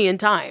my money and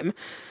time.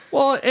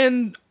 Well,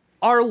 and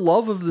our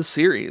love of the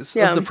series,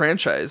 of the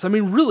franchise. I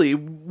mean, really,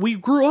 we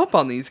grew up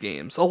on these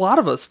games. A lot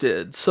of us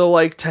did. So,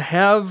 like, to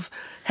have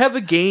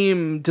a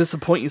game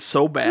disappoint you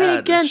so bad,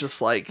 again, it's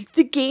just like...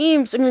 The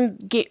games, I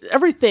mean,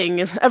 everything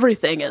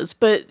is,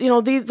 but, you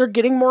know, they're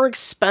getting more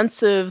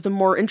expensive the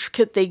more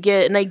intricate they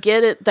get, and I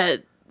get it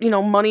that, you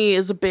know, money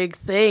is a big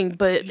thing,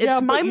 but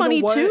it's my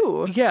money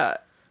too. Yeah.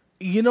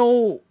 You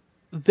know,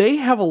 they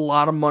have a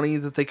lot of money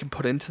that they can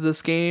put into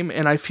this game,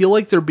 and I feel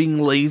like they're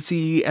being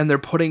lazy and they're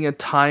putting a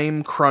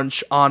time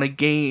crunch on a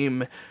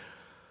game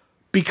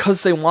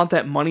because they want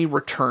that money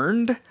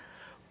returned,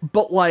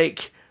 but,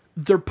 like,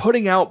 they're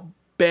putting out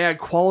bad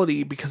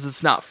quality because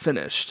it's not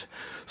finished.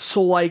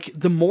 So, like,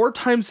 the more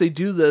times they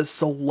do this,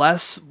 the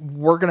less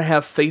we're going to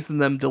have faith in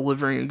them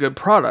delivering a good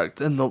product,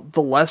 and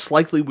the less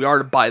likely we are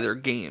to buy their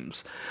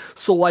games.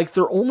 So, like,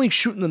 they're only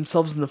shooting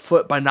themselves in the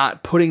foot by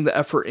not putting the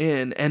effort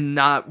in and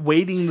not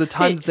waiting the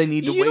time that they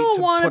need to wait to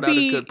put out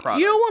a good product.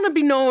 You don't want to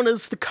be known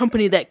as the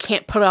company that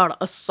can't put out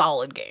a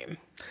solid game.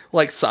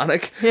 Like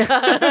Sonic?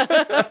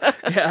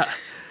 Yeah.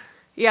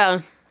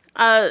 Yeah.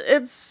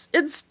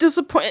 It's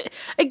disappointing.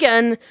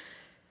 Again,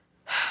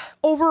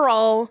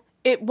 overall,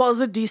 it was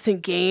a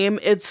decent game.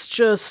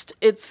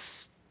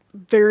 It's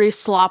very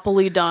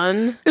sloppily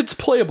done. It's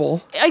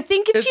playable. I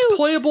think it's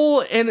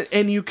playable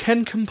and you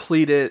can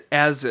complete it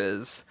as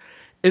is.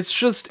 It's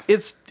just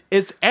it's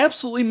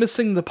absolutely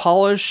missing the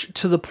polish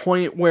to the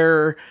point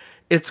where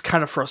it's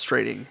kind of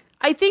frustrating.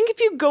 I think if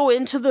you go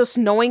into this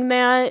knowing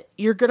that,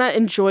 you're going to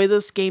enjoy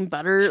this game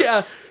better.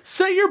 Yeah,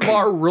 set your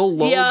bar real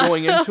low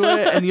going into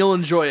it and you'll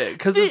enjoy it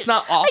because it's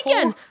not awful.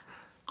 Again,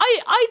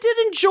 I did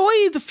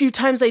enjoy the few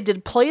times I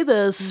did play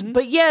this,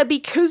 but yeah,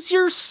 because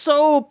you're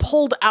so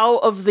pulled out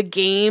of the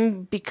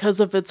game because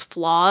of its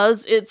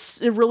flaws,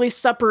 it really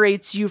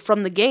separates you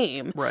from the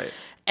game. Right.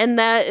 And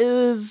that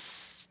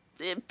is,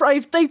 I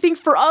think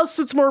for us,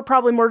 it's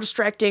probably more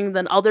distracting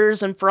than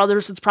others, and for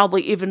others, it's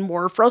probably even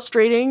more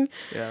frustrating.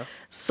 Yeah.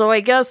 So I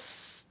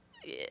guess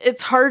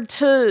it's hard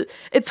to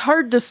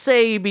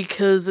say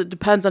because it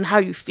depends on how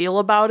you feel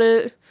about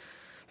it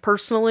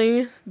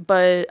personally,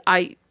 but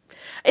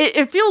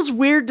it feels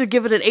weird to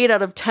give it an 8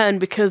 out of 10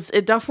 because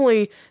it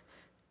definitely...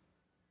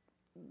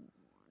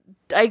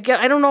 I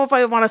don't know if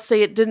I want to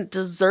say it didn't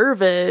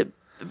deserve it.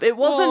 It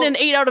wasn't an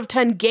 8 out of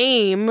 10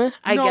 game,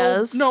 I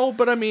guess. No,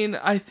 but I mean,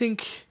 I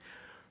think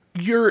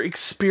your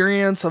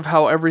experience of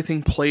how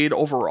everything played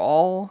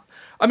overall...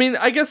 I mean,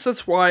 I guess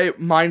that's why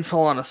mine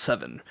fell on a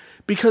 7.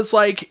 Because,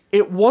 like,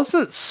 it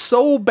wasn't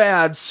so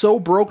bad, so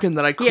broken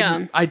that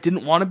I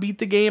didn't want to beat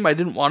the game, I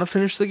didn't want to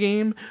finish the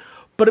game,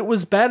 but it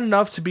was bad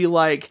enough to be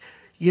like...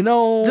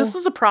 This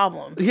is a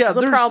problem. Yeah, This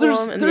is a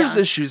problem, there's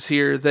issues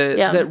here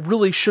that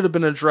really should have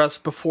been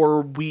addressed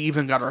before we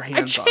even got our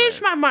hands on it. I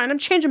changed my mind. I'm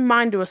changing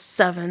mine to a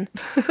 7.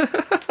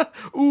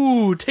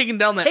 Ooh, taking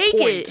down that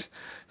point.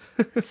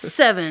 It.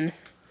 7.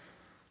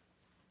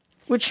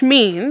 Which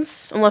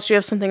means, unless you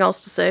have something else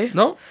to say.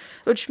 No.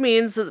 Which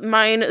means that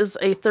mine is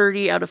a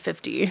 30 out of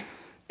 50.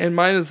 And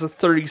mine is a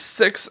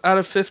 36 out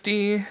of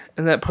 50,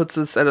 and that puts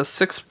us at a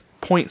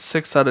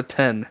 6.6 out of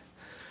 10.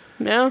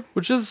 Yeah.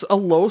 Which is a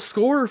low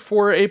score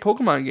for a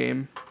Pokemon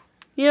game.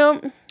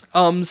 Yep.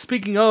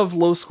 Speaking of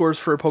low scores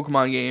for a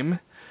Pokemon game,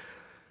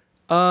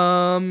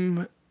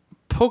 Pokemon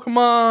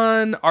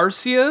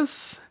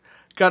Arceus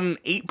got an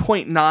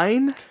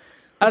 8.9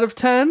 out of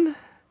 10.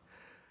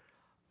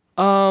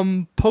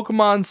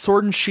 Pokemon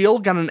Sword and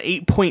Shield got an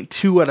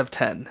 8.2 out of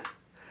 10.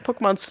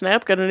 Pokemon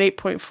Snap got an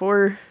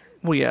 8.4.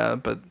 Well, yeah,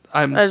 but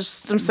I'm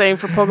saying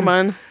for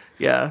Pokemon.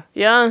 Yeah.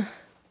 Yeah.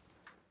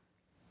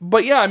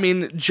 But yeah, I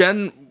mean,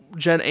 Gen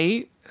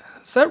 8,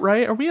 is that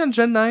right? Are we on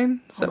Gen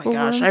 9? Oh my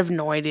gosh, I have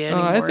no idea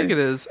anymore. I think it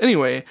is.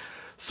 Anyway,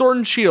 Sword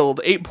and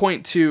Shield,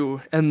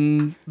 8.2,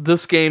 and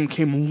this game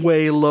came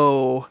way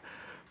low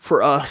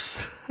for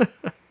us.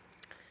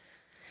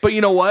 But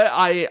you know what?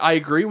 I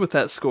agree with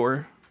that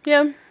score.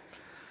 Yeah.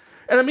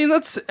 And I mean,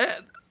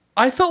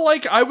 I felt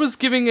like I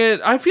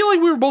feel like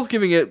we were both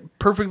giving it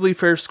perfectly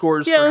fair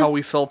scores for how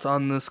we felt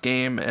on this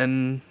game,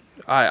 and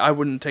I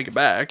wouldn't take it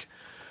back.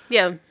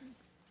 Yeah.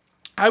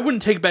 I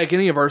wouldn't take back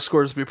any of our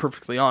scores, to be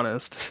perfectly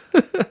honest.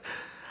 I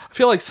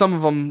feel like some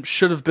of them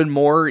should have been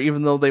more,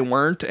 even though they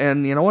weren't,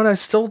 and you know what? I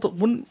still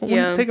wouldn't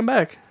take them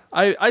back.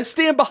 I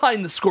stand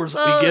behind the scores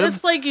that we give.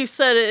 It's like you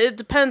said, it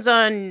depends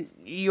on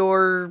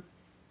your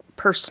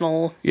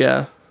personal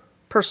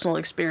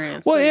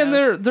experience. Well, and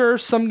there are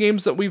some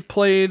games that we've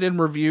played and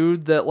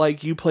reviewed that,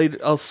 like, you played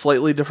a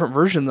slightly different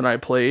version than I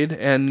played,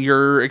 and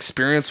your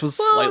experience was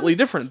slightly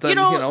different than,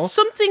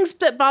 some things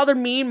that bother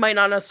me might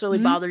not necessarily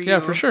bother you. Yeah,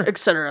 for sure.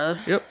 Etc.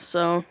 Yep.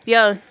 So,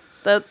 yeah,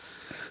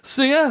 that's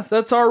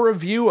our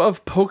review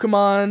of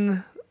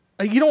Pokemon.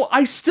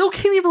 I still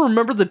can't even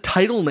remember the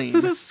title name.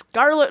 This is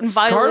Scarlet and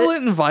Violet.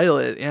 Scarlet and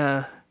Violet,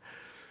 yeah.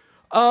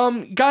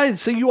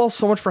 Guys, thank you all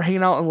so much for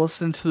hanging out and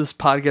listening to this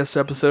podcast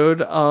episode.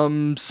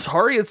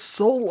 Sorry it's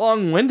so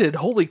long-winded.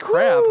 Holy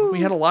crap. Woo.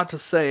 We had a lot to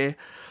say.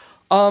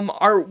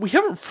 We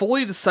haven't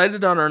fully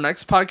decided on our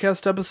next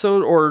podcast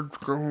episode or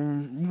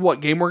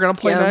what game we're going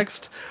to play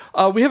next.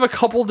 We have a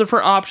couple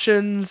different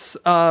options.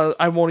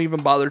 I won't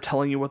even bother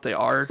telling you what they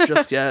are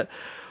just yet.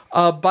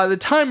 By the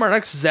time our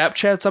next Zap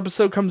Chats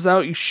episode comes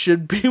out, we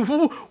should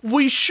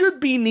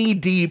be knee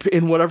deep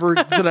in whatever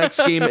the next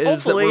game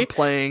is that we're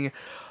playing.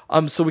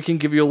 So we can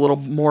give you a little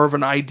more of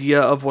an idea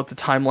of what the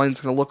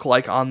timeline's going to look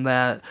like on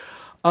that.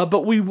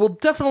 But we will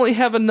definitely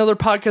have another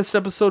podcast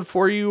episode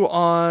for you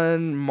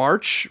on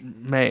March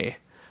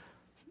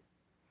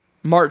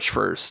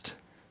 1st.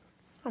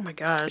 Oh my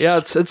gosh. Yeah,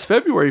 it's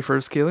February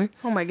 1st, Kaylee.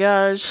 Oh my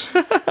gosh.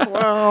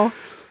 Wow.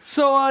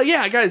 So,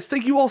 guys,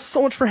 thank you all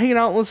so much for hanging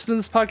out and listening to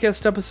this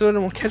podcast episode, and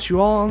we'll catch you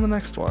all on the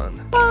next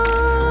one. Bye.